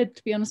it's a little bit,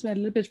 to be honest, a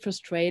little bit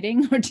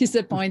frustrating or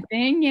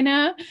disappointing,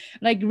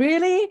 like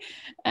really.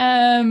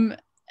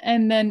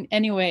 And then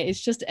anyway,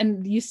 it's just,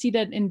 and you see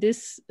that in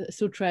this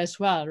sutra as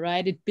well,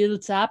 right? It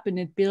builds up and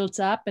it builds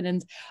up, and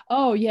then,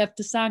 oh, you have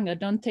the Sangha,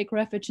 don't take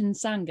refuge in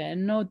Sangha,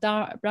 and no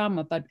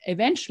Dharma, but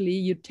eventually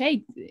you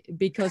take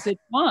because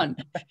it's fun.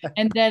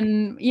 And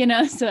then,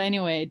 so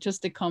anyway,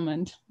 just a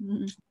comment.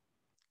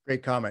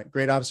 Great comment.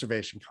 Great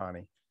observation,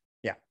 Connie.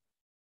 Yeah.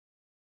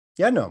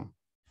 Yeah, no.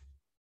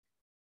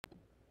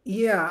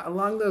 Yeah,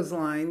 along those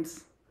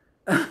lines,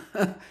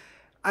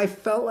 I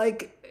felt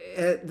like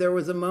there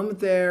was a moment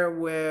there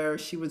where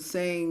she was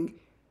saying,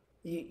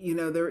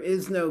 there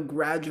is no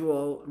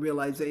gradual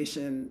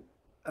realization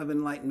of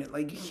enlightenment.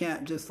 Like you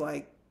can't just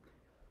like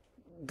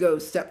go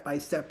step by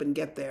step and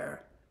get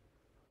there.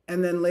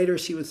 And then later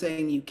she was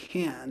saying you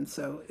can.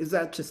 So is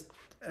that just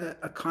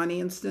a Connie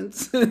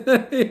instance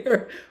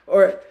here?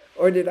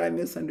 Or did I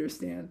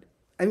misunderstand?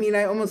 I mean,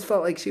 I almost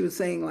felt like she was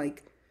saying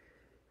like,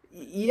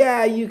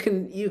 yeah, you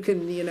can,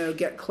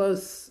 get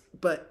close,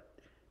 but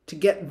to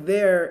get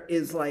there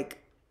is like,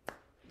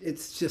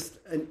 it's just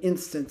an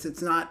instance.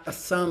 It's not a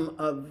sum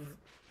of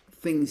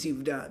things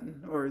you've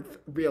done or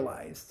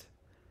realized.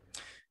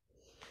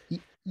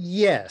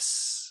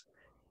 Yes.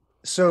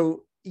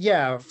 So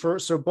yeah,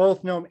 so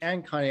both Noam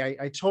and Connie,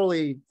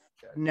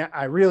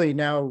 I really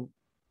now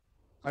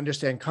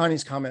understand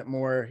Connie's comment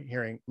more,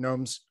 hearing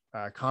Noam's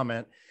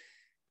comment.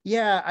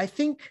 Yeah, I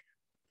think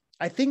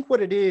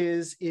what it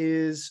is,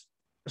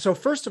 so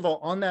first of all,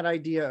 on that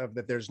idea of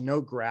that there's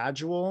no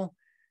gradual,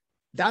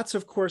 that's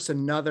of course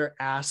another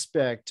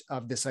aspect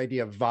of this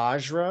idea of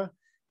Vajra,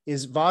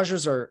 is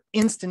Vajras are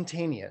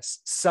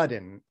instantaneous,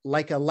 sudden,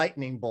 like a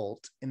lightning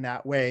bolt in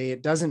that way.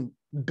 It doesn't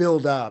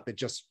build up, it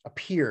just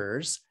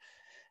appears.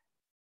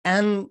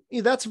 And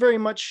that's very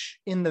much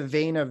in the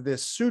vein of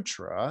this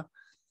sutra.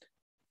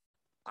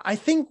 I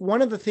think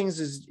one of the things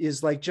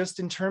is like, just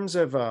in terms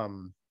of,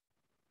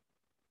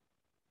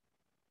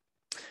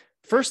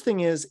 first thing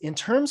is, in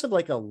terms of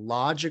like a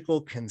logical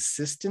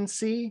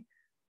consistency,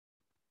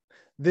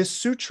 this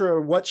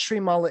sutra, what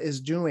Śrīmālā is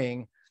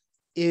doing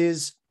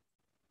is,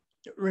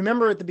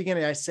 remember at the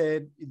beginning, I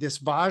said this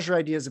Vajra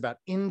idea is about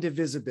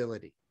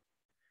indivisibility.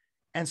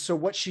 And so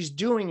what she's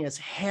doing is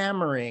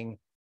hammering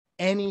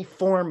any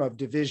form of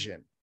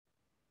division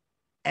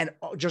and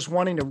just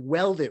wanting to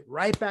weld it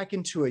right back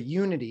into a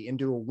unity,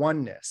 into a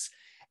oneness.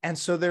 And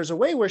so there's a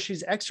way where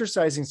she's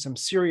exercising some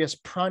serious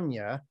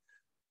prajna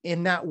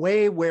in that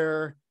way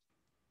where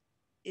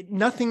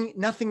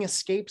nothing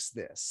escapes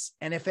this.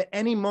 And if at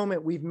any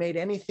moment we've made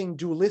anything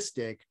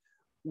dualistic,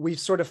 we've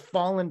sort of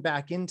fallen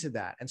back into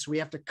that. And so we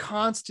have to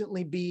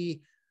constantly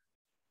be,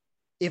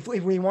 if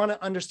we want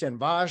to understand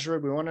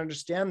Vajra, we want to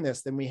understand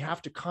this, then we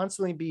have to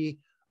constantly be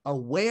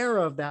aware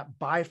of that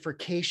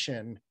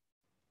bifurcation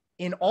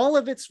in all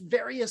of its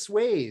various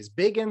ways,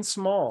 big and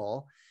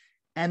small,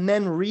 and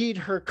then read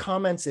her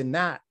comments in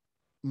that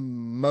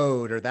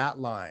mode or that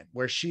line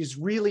where she's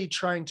really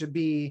trying to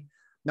be,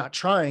 not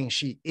trying,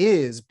 she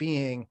is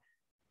being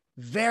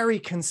very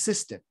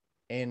consistent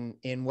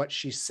in what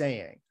she's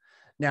saying.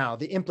 Now,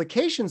 the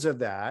implications of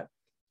that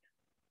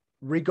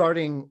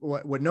regarding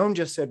what Noam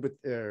just said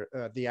with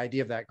the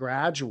idea of that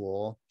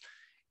gradual,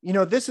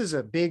 this is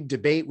a big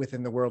debate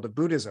within the world of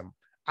Buddhism.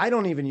 I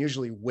don't even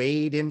usually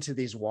wade into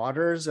these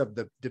waters of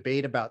the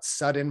debate about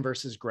sudden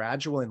versus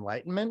gradual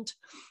enlightenment.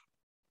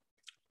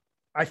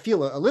 I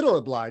feel a little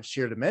obliged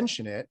here to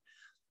mention it.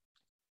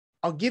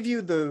 I'll give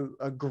you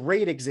a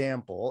great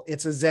example.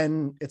 It's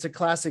a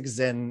classic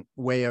Zen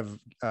way of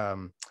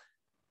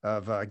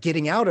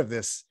getting out of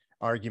this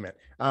argument.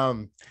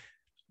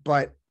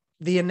 But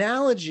the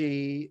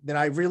analogy that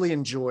I really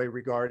enjoy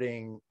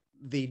regarding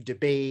the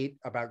debate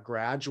about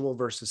gradual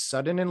versus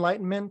sudden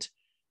enlightenment,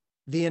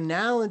 the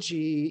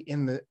analogy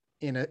in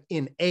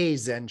a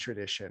Zen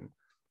tradition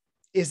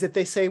is that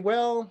they say,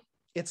 well,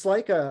 it's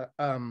like a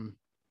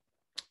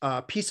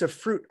piece of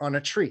fruit on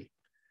a tree.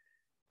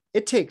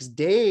 It takes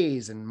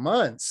days and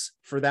months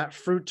for that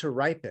fruit to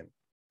ripen.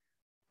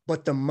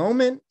 But the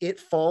moment it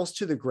falls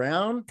to the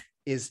ground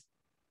is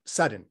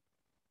sudden.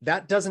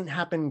 That doesn't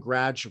happen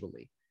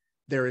gradually.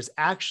 There is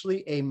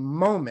actually a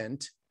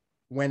moment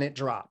when it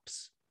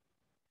drops.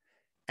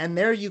 And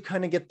there you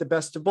kind of get the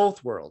best of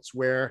both worlds,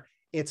 where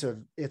it's a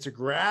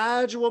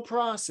gradual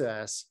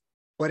process,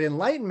 but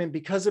enlightenment,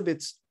 because of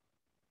its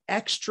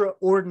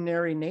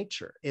extraordinary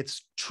nature,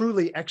 it's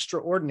truly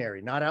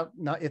extraordinary,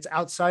 it's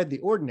outside the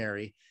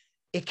ordinary.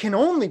 It can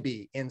only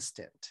be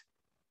instant,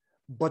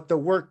 but the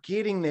work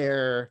getting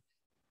there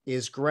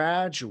is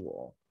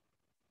gradual.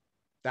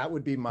 That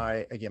would be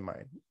my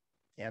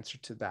answer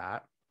to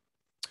that.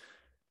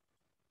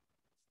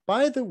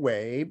 By the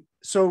way,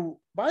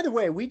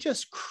 we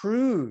just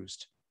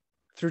cruised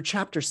through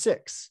chapter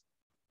 6.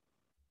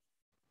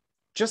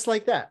 Just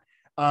like that.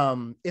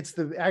 It's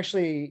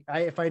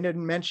if I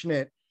didn't mention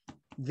it,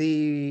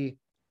 the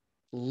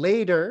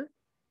later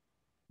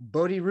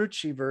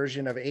Bodhiruchi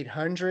version of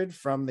 800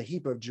 from the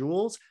Heap of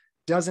Jewels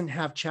doesn't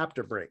have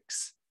chapter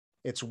breaks.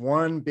 It's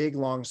one big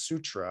long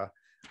sutra.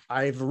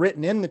 I've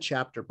written in the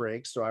chapter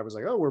breaks, so I was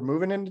like, oh, we're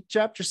moving into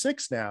chapter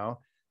 6 now.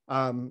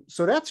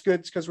 So that's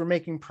good because we're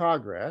making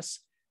progress.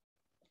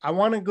 I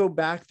want to go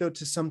back though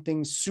to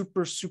something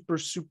super, super,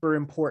 super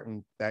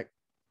important that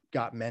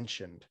got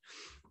mentioned.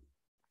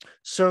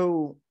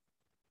 So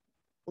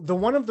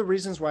one of the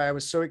reasons why I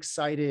was so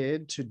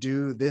excited to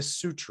do this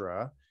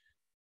sutra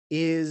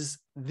is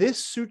this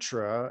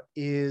sutra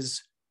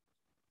is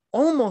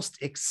almost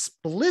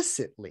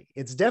explicitly,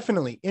 it's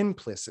definitely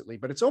implicitly,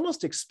 but it's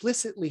almost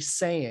explicitly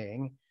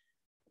saying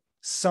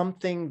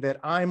something that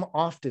I'm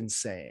often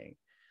saying.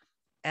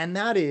 And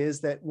that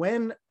is that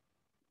when,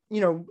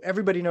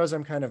 everybody knows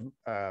I'm kind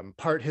of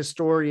part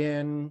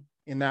historian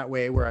in that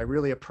way, where I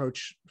really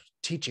approach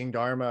teaching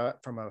Dharma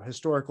from a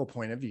historical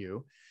point of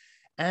view.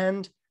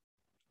 And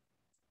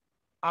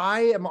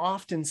I am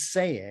often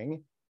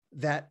saying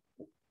that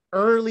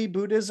early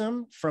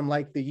Buddhism from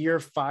like the year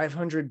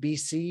 500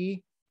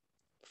 BC,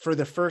 for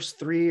the first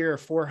 300 or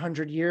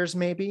 400 years,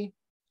 maybe,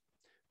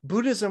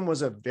 Buddhism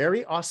was a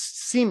very,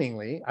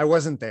 seemingly, I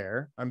wasn't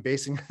there, I'm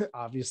basing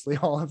obviously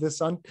all of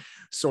this on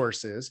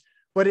sources,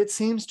 but it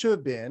seems to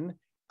have been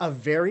a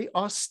very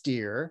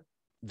austere,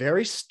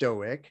 very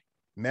stoic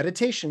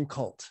meditation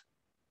cult.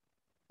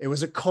 It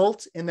was a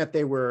cult in that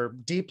they were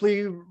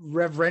deeply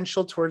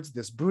reverential towards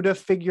this Buddha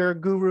figure,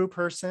 guru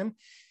person,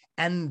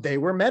 and they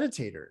were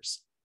meditators.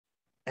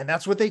 And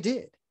that's what they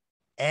did.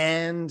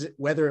 And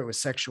whether it was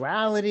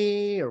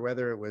sexuality or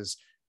whether it was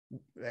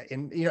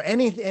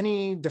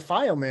any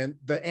defilement,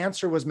 the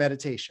answer was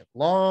meditation,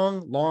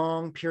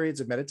 long periods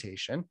of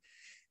meditation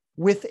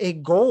with a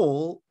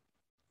goal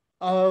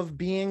of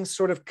being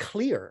sort of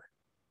clear,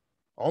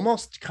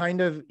 almost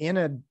kind of in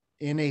a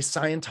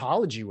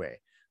Scientology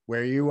way,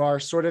 where you are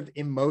sort of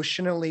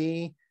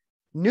emotionally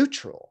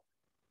neutral.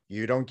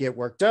 You don't get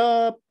worked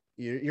up.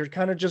 You're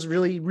kind of just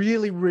really,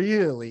 really,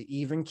 really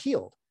even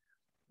keeled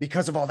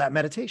because of all that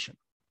meditation.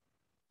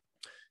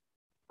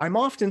 I'm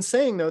often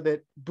saying, though,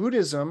 that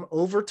Buddhism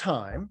over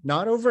time,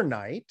 not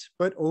overnight,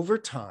 but over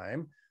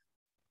time,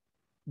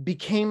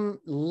 became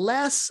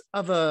less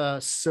of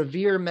a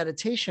severe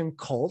meditation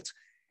cult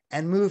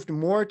and moved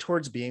more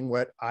towards being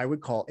what I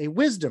would call a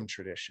wisdom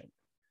tradition.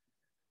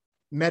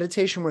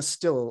 Meditation was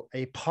still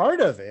a part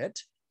of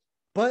it,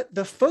 but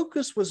the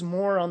focus was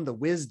more on the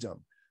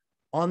wisdom,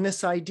 on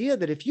this idea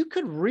that if you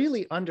could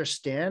really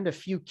understand a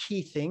few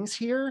key things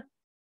here,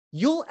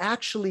 you'll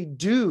actually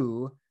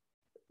do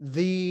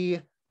the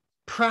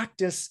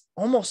practice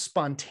almost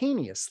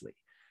spontaneously.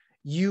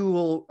 You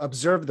will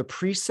observe the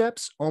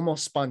precepts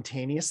almost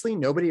spontaneously.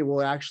 Nobody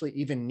will actually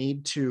even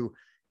need to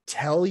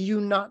tell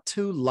you not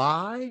to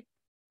lie.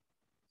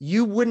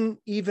 You wouldn't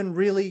even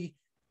really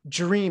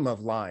dream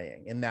of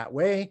lying in that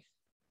way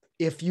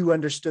if you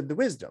understood the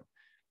wisdom.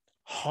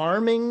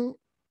 Harming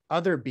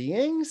other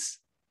beings,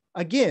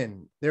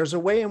 again, there's a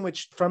way in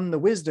which from the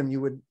wisdom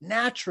you would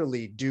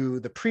naturally do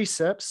the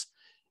precepts.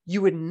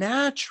 You would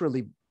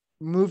naturally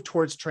move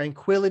towards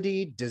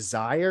tranquility,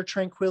 desire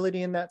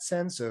tranquility in that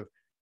sense of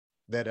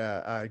that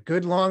a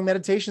good long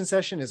meditation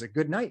session is a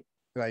good night,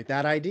 like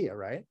that idea,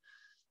 right?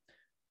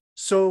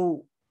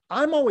 So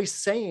I'm always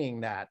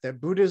saying that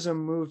Buddhism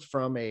moved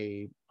from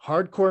a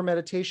hardcore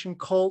meditation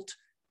cult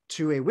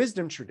to a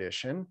wisdom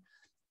tradition.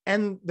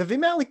 And the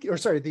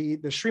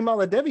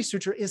Srimaladevi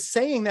Sutra is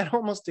saying that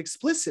almost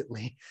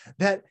explicitly,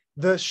 that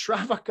the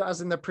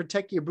Shravakas and the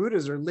Pratyekya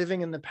Buddhas are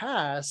living in the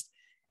past.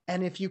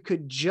 And if you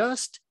could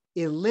just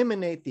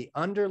eliminate the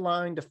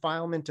underlying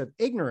defilement of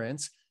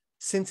ignorance,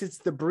 since it's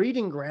the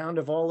breeding ground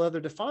of all other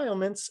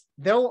defilements,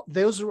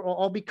 those will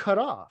all be cut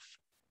off.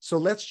 So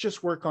let's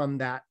just work on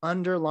that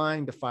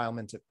underlying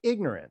defilement of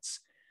ignorance.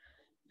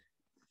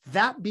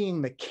 That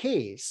being the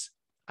case,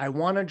 I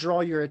want to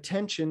draw your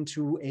attention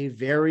to a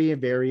very,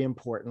 very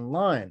important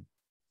line.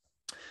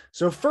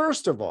 So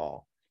first of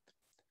all,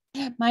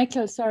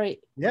 Michael, sorry.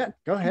 Yeah,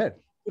 go ahead.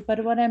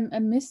 But what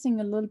I'm missing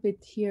a little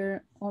bit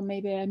here, or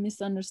maybe I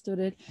misunderstood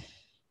it,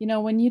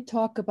 when you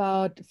talk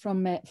about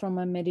from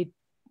a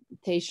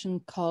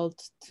meditation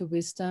cult to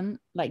wisdom,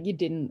 like you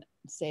didn't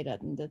say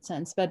that in that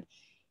sense, but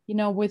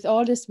with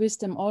all this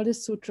wisdom, all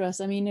these sutras,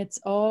 I mean, it's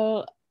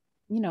all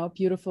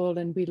beautiful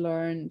and we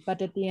learn,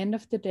 but at the end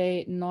of the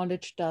day,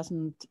 knowledge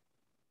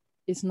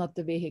is not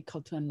the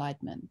vehicle to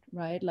enlightenment,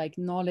 right? Like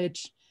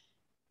knowledge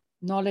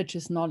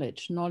is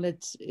knowledge.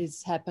 Knowledge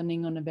is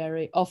happening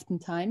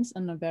oftentimes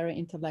on a very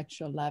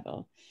intellectual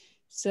level.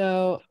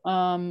 So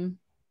I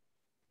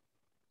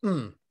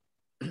don't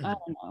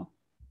know.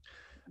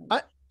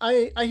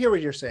 I hear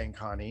what you're saying,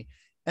 Connie.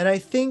 And I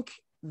think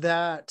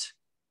that,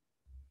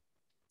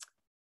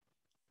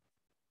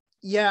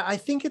 I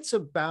think it's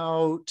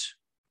about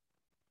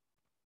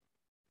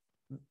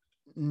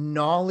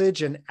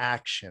knowledge and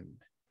action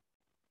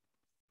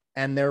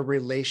and their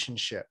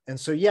relationship. And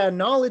so,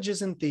 knowledge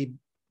isn't the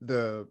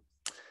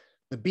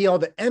be all,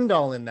 the end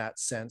all in that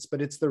sense,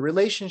 but it's the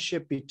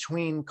relationship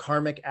between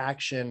karmic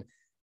action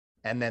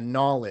and then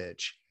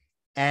knowledge.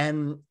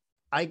 And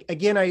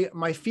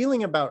my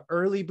feeling about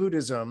early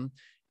Buddhism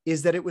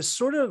is that it was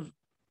sort of,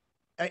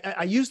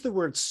 I use the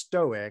word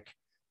stoic,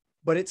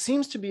 but it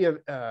seems to be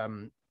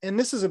and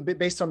this is a bit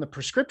based on the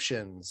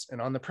prescriptions and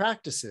on the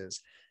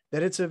practices,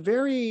 that it's a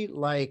very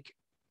like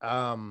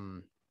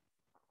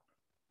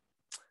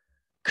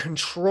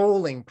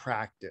controlling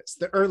practice,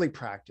 the early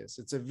practice.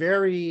 It's a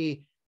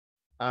very,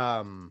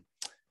 I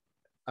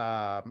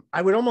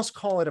would almost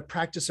call it a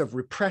practice of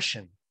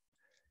repression,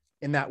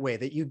 in that way,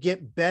 that you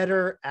get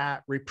better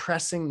at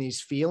repressing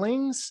these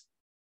feelings.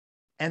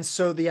 And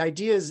so the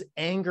idea is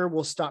anger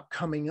will stop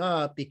coming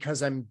up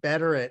because I'm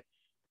better at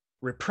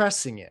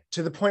repressing it,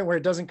 to the point where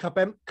it doesn't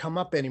come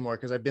up anymore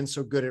because I've been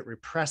so good at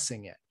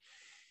repressing it.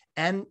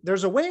 And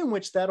there's a way in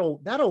which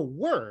that'll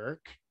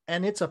work,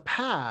 and it's a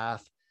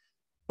path.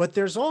 But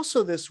there's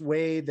also this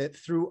way that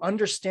through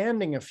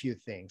understanding a few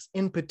things,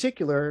 in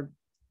particular,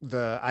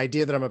 the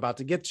idea that I'm about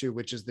to get to,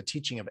 which is the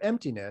teaching of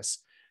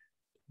emptiness,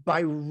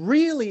 by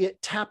really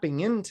tapping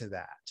into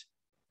that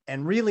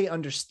and really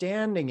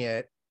understanding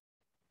it,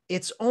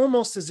 it's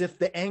almost as if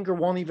the anger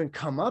won't even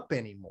come up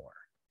anymore.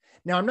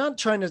 Now, I'm not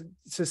trying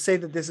to say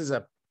that this is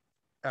a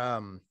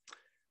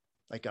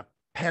like a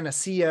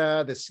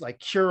panacea, this like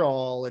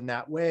cure-all in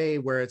that way,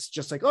 where it's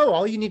just like, oh,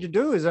 all you need to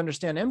do is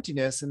understand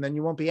emptiness and then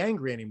you won't be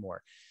angry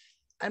anymore.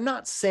 I'm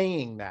not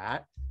saying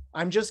that.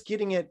 I'm just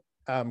getting it.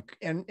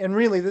 And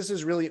really, this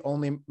is really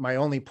my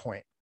only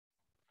point.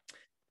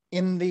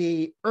 In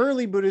the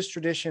early Buddhist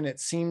tradition,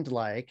 it seemed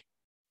like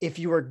if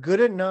you were good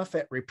enough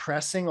at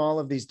repressing all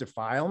of these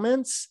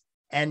defilements,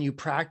 and you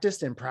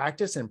practiced and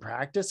practiced and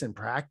practiced and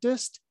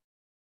practiced,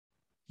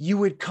 you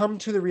would come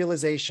to the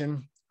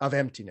realization of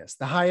emptiness,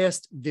 the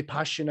highest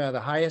vipassana, the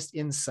highest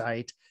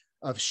insight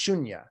of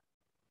shunya.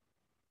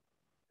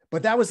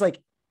 But that was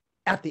like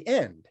at the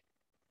end.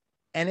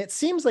 And it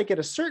seems like at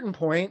a certain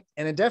point,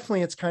 and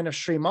it's kind of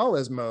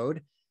Śrīmāla's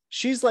mode,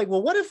 she's like,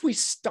 well, what if we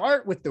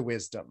start with the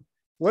wisdom?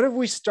 What if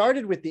we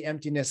started with the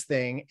emptiness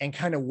thing and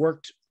kind of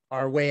worked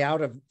our way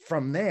out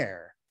from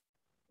there,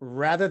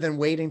 rather than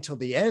waiting till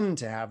the end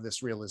to have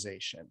this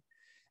realization?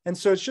 And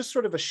so it's just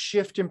sort of a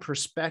shift in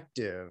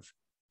perspective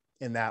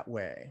in that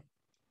way.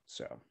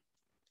 So, all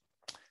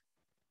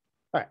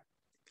right,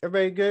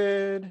 everybody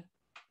good?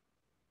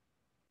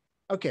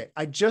 Okay,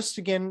 I just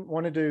again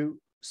wanted to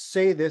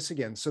say this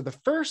again. So the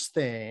first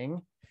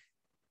thing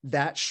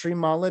that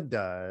Śrīmālā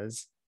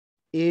does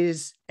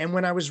is, and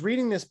when I was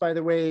reading this, by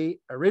the way,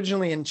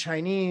 originally in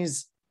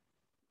Chinese,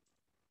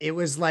 it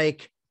was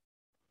like,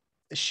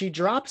 she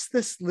drops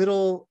this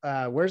little,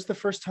 where's the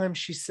first time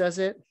she says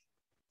it?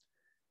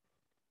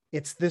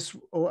 It's this,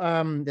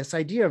 this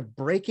idea of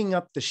breaking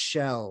up the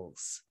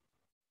shells.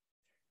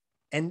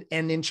 And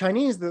in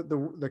Chinese,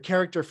 the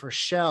character for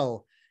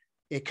shell,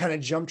 it kind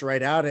of jumped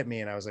right out at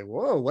me. And I was like,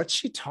 whoa, what's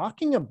she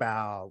talking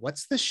about?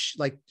 What's this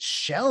like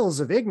shells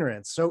of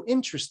ignorance? So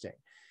interesting.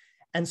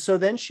 And so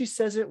then she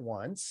says it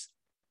once,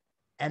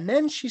 and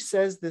then she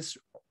says this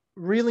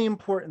really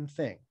important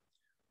thing.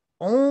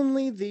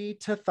 Only the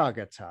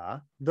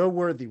Tathagata, the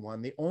worthy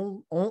one, the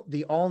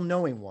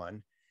all-knowing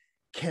one,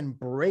 can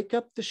break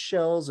up the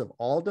shells of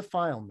all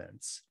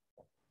defilements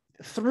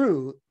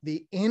through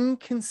the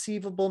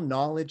inconceivable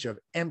knowledge of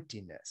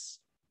emptiness.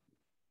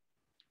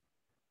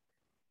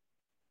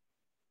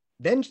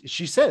 Then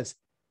she says,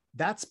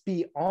 that's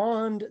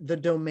beyond the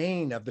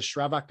domain of the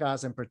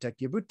Shravakas and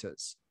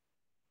Pratyabhuttas.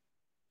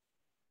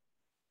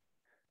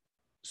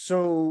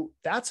 So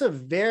that's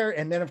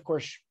and then of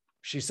course,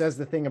 she says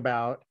the thing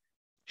about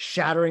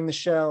shattering the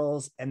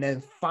shells. And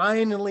then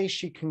finally,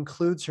 she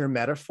concludes her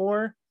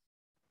metaphor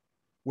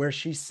where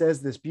she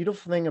says this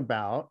beautiful thing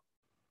about,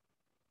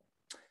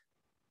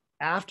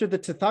 after the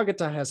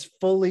Tathagata has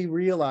fully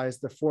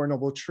realized the Four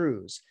Noble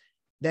Truths,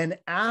 then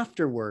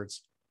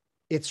afterwards,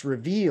 it's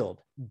revealed,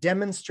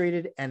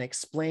 demonstrated, and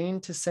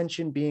explained to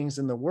sentient beings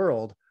in the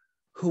world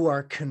who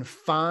are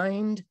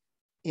confined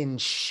in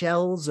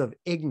shells of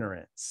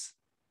ignorance.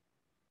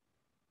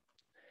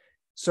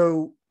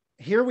 So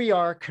here we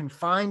are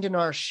confined in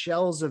our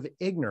shells of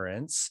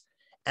ignorance,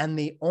 and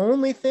the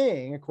only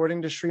thing,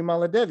 according to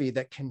Srimaladevi,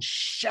 that can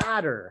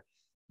shatter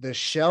the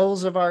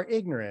shells of our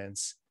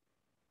ignorance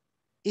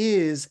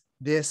is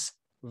this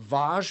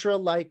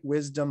Vajra-like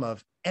wisdom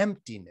of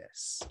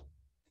emptiness.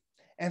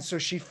 And so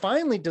she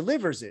finally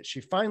delivers it. She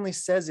finally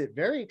says it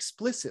very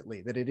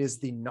explicitly, that it is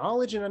the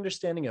knowledge and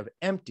understanding of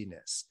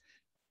emptiness.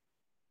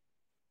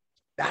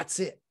 That's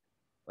it.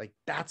 Like,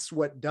 that's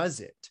what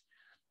does it.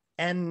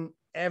 And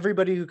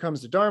everybody who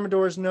comes to Dharma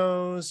doors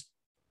knows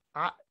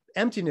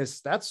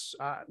emptiness.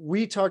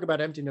 We talk about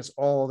emptiness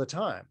all the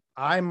time.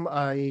 I'm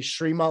a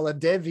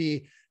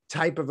Srimaladevi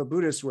type of a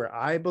Buddhist, where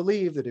I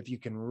believe that if you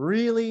can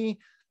really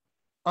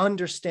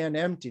understand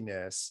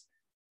emptiness,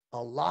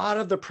 a lot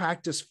of the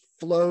practice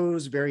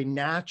flows very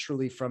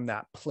naturally from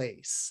that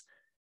place.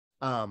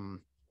 And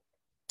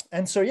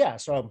so, yeah,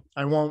 so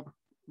I won't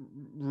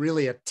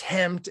really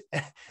attempt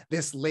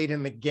this late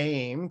in the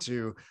game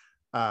to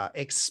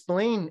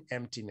explain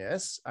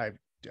emptiness. I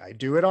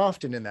do it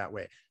often in that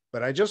way.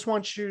 But I just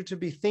want you to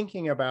be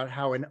thinking about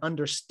how an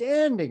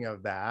understanding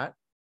of that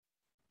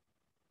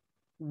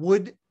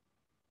would,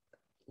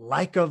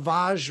 like a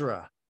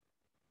Vajra,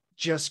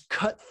 just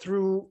cut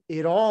through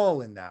it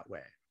all in that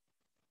way.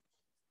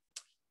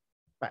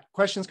 Right.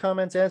 Questions,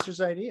 comments,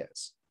 answers,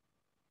 ideas.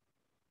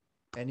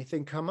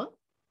 Anything come up?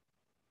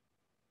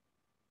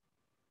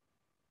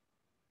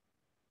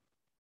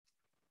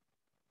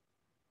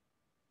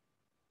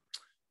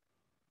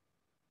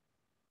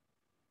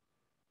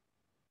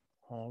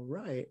 All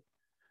right.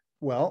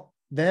 Well,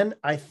 then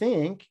I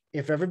think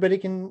if everybody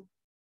can,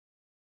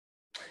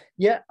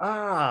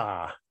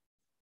 I'll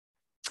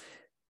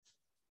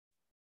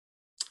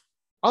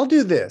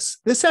do this.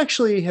 This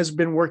actually has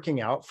been working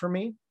out for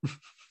me.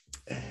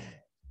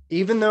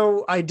 Even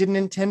though I didn't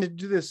intend to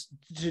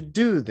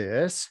do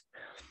this,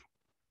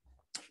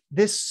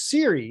 this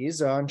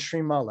series on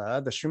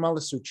Śrīmālā, the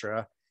Śrīmālā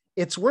Sutra,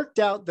 it's worked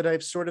out that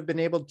I've sort of been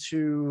able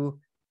to,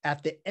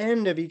 at the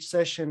end of each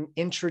session,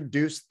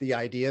 introduce the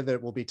idea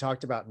that will be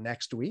talked about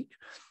next week.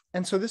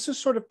 And so this is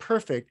sort of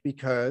perfect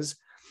because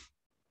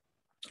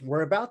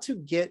we're about to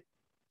get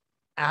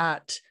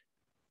at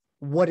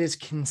what is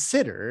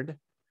considered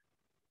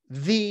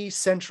the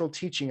central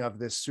teaching of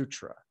this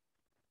sutra.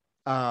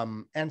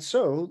 And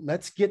so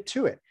let's get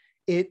to it.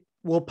 It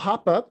will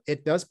pop up.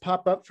 It does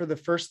pop up for the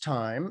first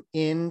time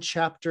in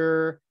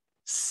chapter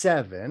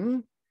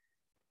 7.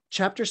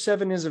 Chapter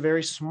 7 is a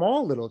very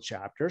small little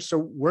chapter. So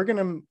we're going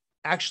to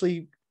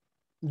actually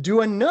do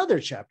another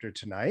chapter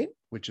tonight,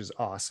 which is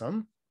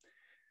awesome.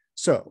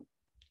 So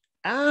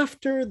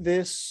after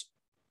this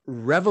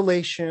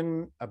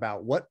revelation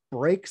about what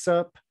breaks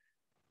up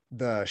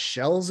the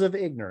shells of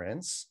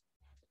ignorance,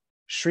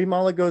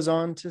 Śrīmālā goes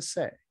on to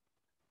say,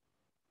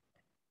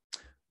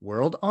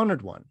 World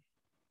Honored One,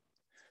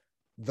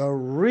 the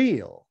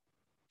real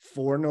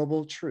Four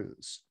Noble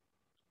Truths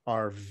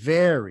are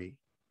very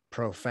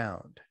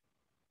profound,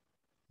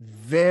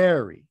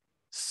 very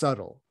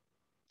subtle,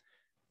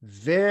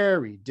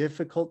 very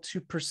difficult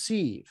to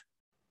perceive,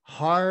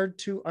 hard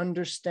to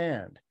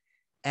understand,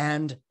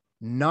 and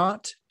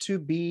not to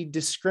be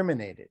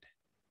discriminated.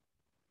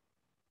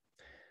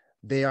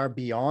 They are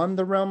beyond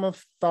the realm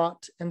of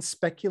thought and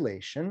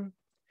speculation,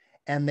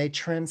 and they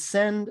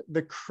transcend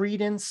the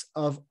credence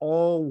of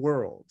all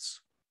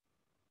worlds.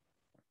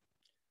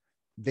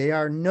 They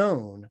are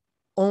known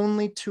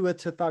only to a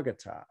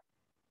Tathagata,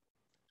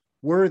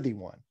 worthy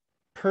one,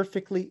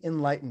 perfectly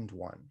enlightened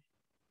one.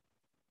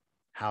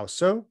 How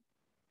so?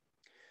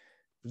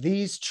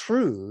 These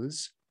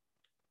truths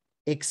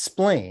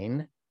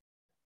explain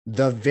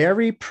the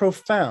very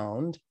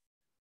profound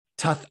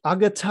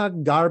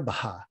Tathagata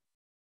Garbha,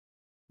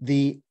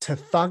 the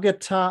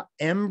Tathagata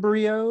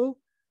embryo,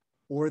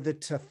 or the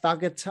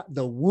Tathagata,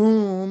 the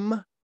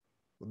womb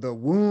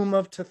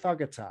of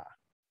Tathagata.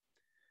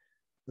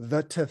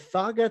 The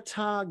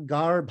Tathagata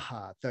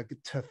Garbha, the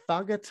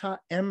Tathagata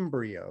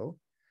embryo,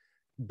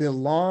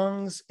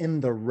 belongs in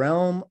the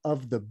realm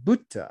of the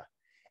Buddha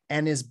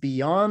and is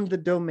beyond the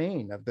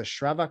domain of the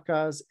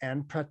Shravakas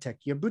and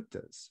Pratyekya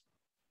Buddhas.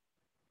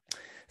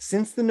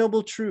 Since the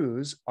Noble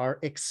Truths are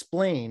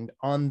explained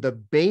on the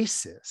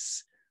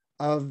basis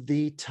of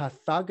the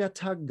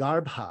Tathagata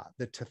Garbha,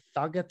 the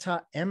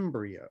Tathagata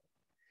embryo,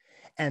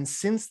 and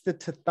since the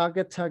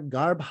Tathagata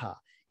Garbha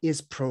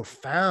is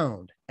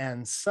profound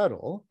and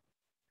subtle,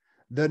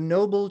 the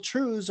Noble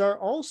Truths are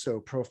also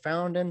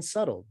profound and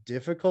subtle,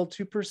 difficult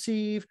to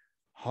perceive,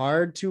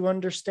 hard to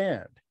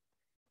understand,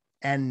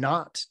 and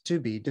not to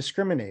be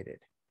discriminated.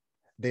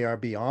 They are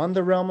beyond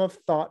the realm of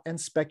thought and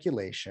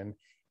speculation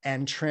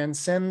and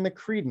transcend the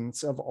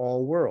credence of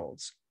all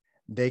worlds.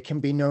 They can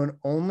be known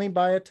only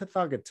by a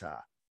Tathagata,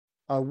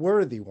 a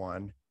worthy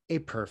one, a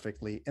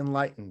perfectly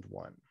enlightened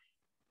one.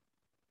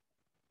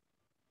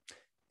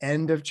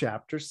 End of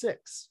chapter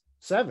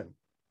 7.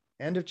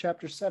 End of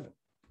chapter 7.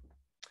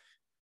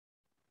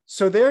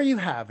 So there you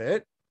have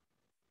it.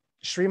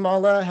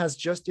 Śrīmālā has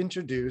just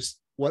introduced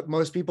what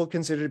most people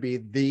consider to be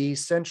the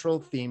central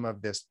theme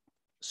of this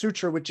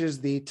sutra, which is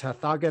the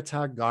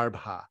Tathagata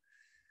Garbha.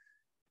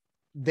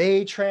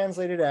 They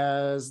translate it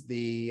as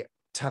the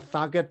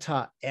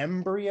Tathagata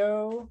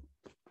embryo.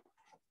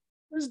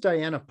 What does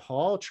Diana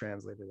Paul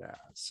translate it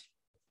as?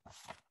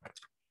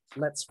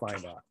 Let's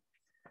find out.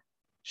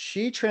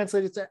 She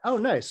translated it, oh,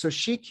 nice. So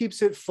she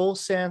keeps it full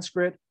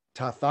Sanskrit,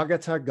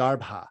 Tathagata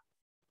Garbha.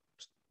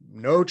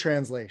 No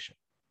translation.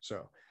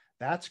 So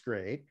that's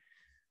great.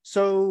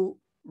 So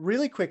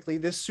really quickly,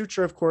 this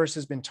sutra, of course,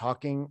 has been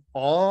talking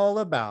all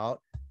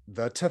about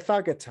the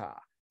Tathagata.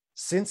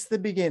 Since the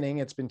beginning,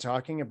 it's been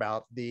talking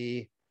about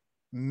the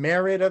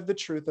merit of the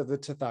truth of the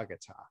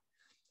Tathagata.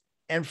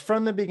 And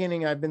from the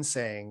beginning, I've been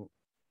saying,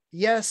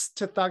 yes,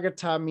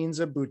 Tathagata means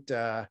a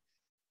Buddha,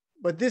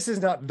 but this is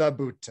not the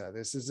Buddha.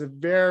 This is a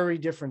very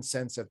different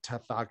sense of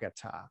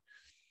Tathagata.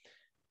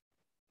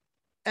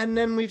 And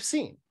then we've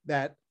seen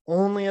that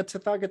only a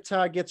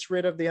Tathagata gets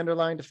rid of the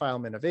underlying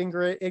defilement of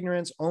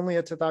ignorance. Only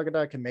a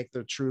Tathagata can make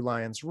the true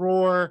lions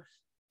roar.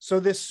 So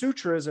this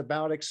sutra is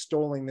about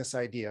extolling this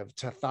idea of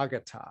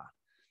Tathagata.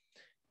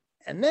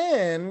 And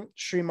then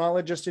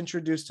Śrīmālā just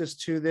introduced us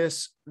to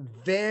this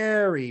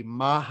very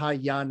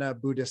Mahayana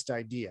Buddhist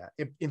idea.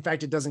 In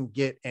fact, it doesn't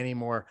get any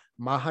more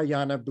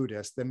Mahayana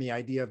Buddhist than the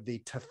idea of the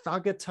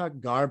Tathagata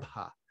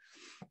Garbha.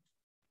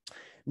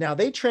 Now,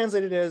 they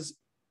translate it as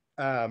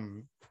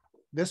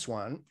this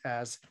one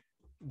as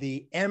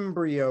the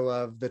embryo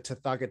of the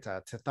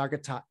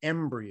Tathagata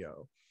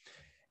embryo.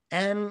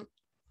 And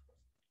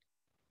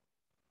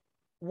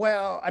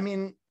well, I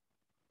mean,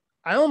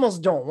 I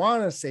almost don't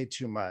want to say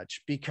too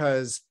much,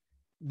 because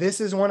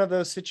this is one of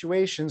those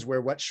situations where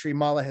what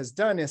Śrīmālā has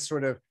done is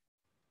sort of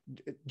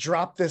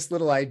drop this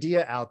little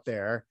idea out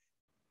there,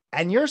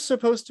 and you're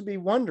supposed to be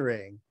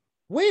wondering,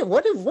 wait,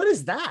 what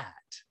is that?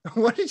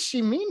 What did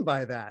she mean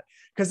by that?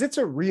 Because it's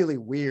a really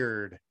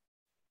weird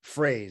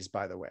phrase,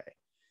 by the way.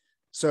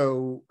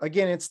 So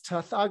again, it's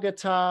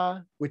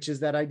Tathagata, which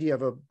is that idea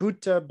of a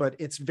Buddha, but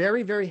it's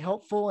very, very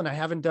helpful, and I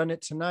haven't done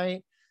it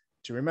tonight,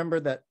 to remember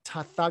that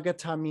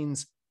Tathagata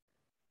means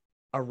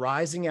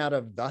arising out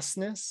of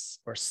thusness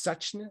or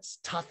suchness,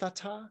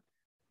 tathata,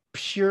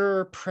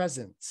 pure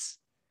presence,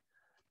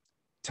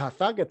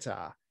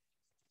 Tathagata.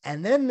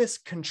 And then this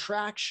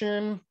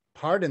contraction,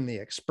 pardon the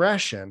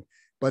expression,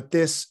 but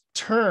this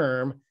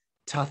term,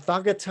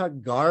 Tathagata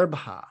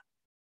Garbha,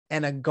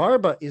 and a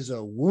garbha is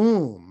a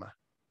womb.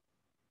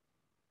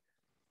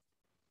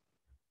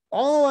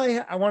 All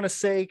I want to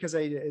say, because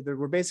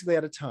we're basically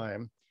out of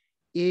time,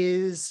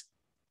 is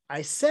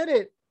I said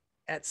it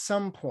at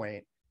some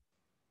point,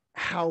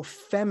 how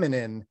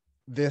feminine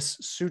this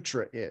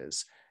sutra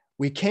is.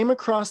 We came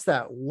across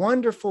that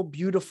wonderful,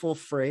 beautiful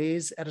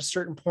phrase at a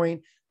certain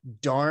point,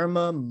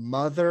 Dharma,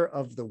 mother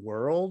of the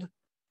world,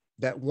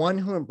 that one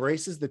who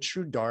embraces the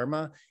true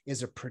Dharma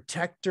is a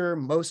protector,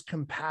 most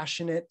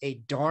compassionate, a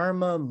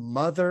Dharma,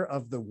 mother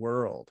of the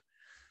world.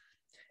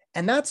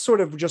 And that's sort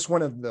of just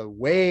one of the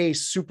way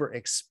super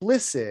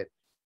explicit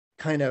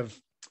kind of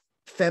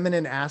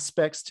feminine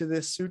aspects to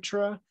this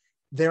sutra.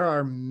 There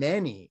are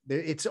many.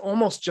 It's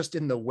almost just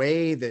in the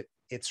way that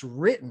it's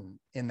written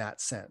in that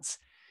sense.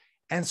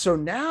 And so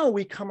now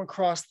we come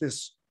across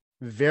this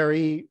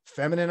very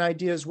feminine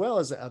idea as well,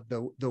 as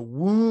the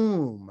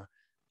womb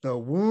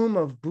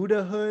of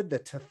Buddhahood, the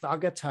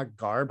Tathagata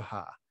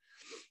Garbha.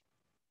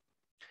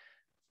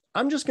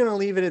 I'm just going to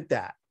leave it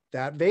at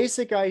that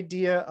basic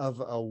idea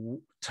of a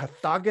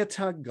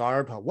Tathagata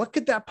Garbha. What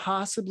could that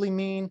possibly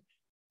mean?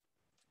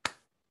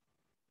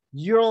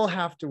 You'll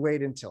have to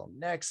wait until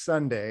next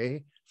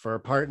Sunday for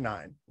part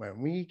 9,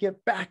 when we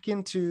get back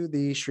into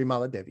the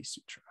Srimaladevi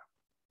Sutra.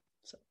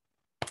 So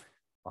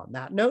on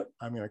that note,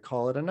 I'm going to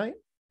call it a night.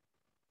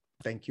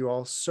 Thank you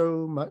all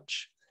so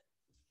much.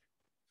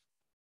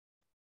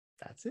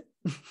 That's it.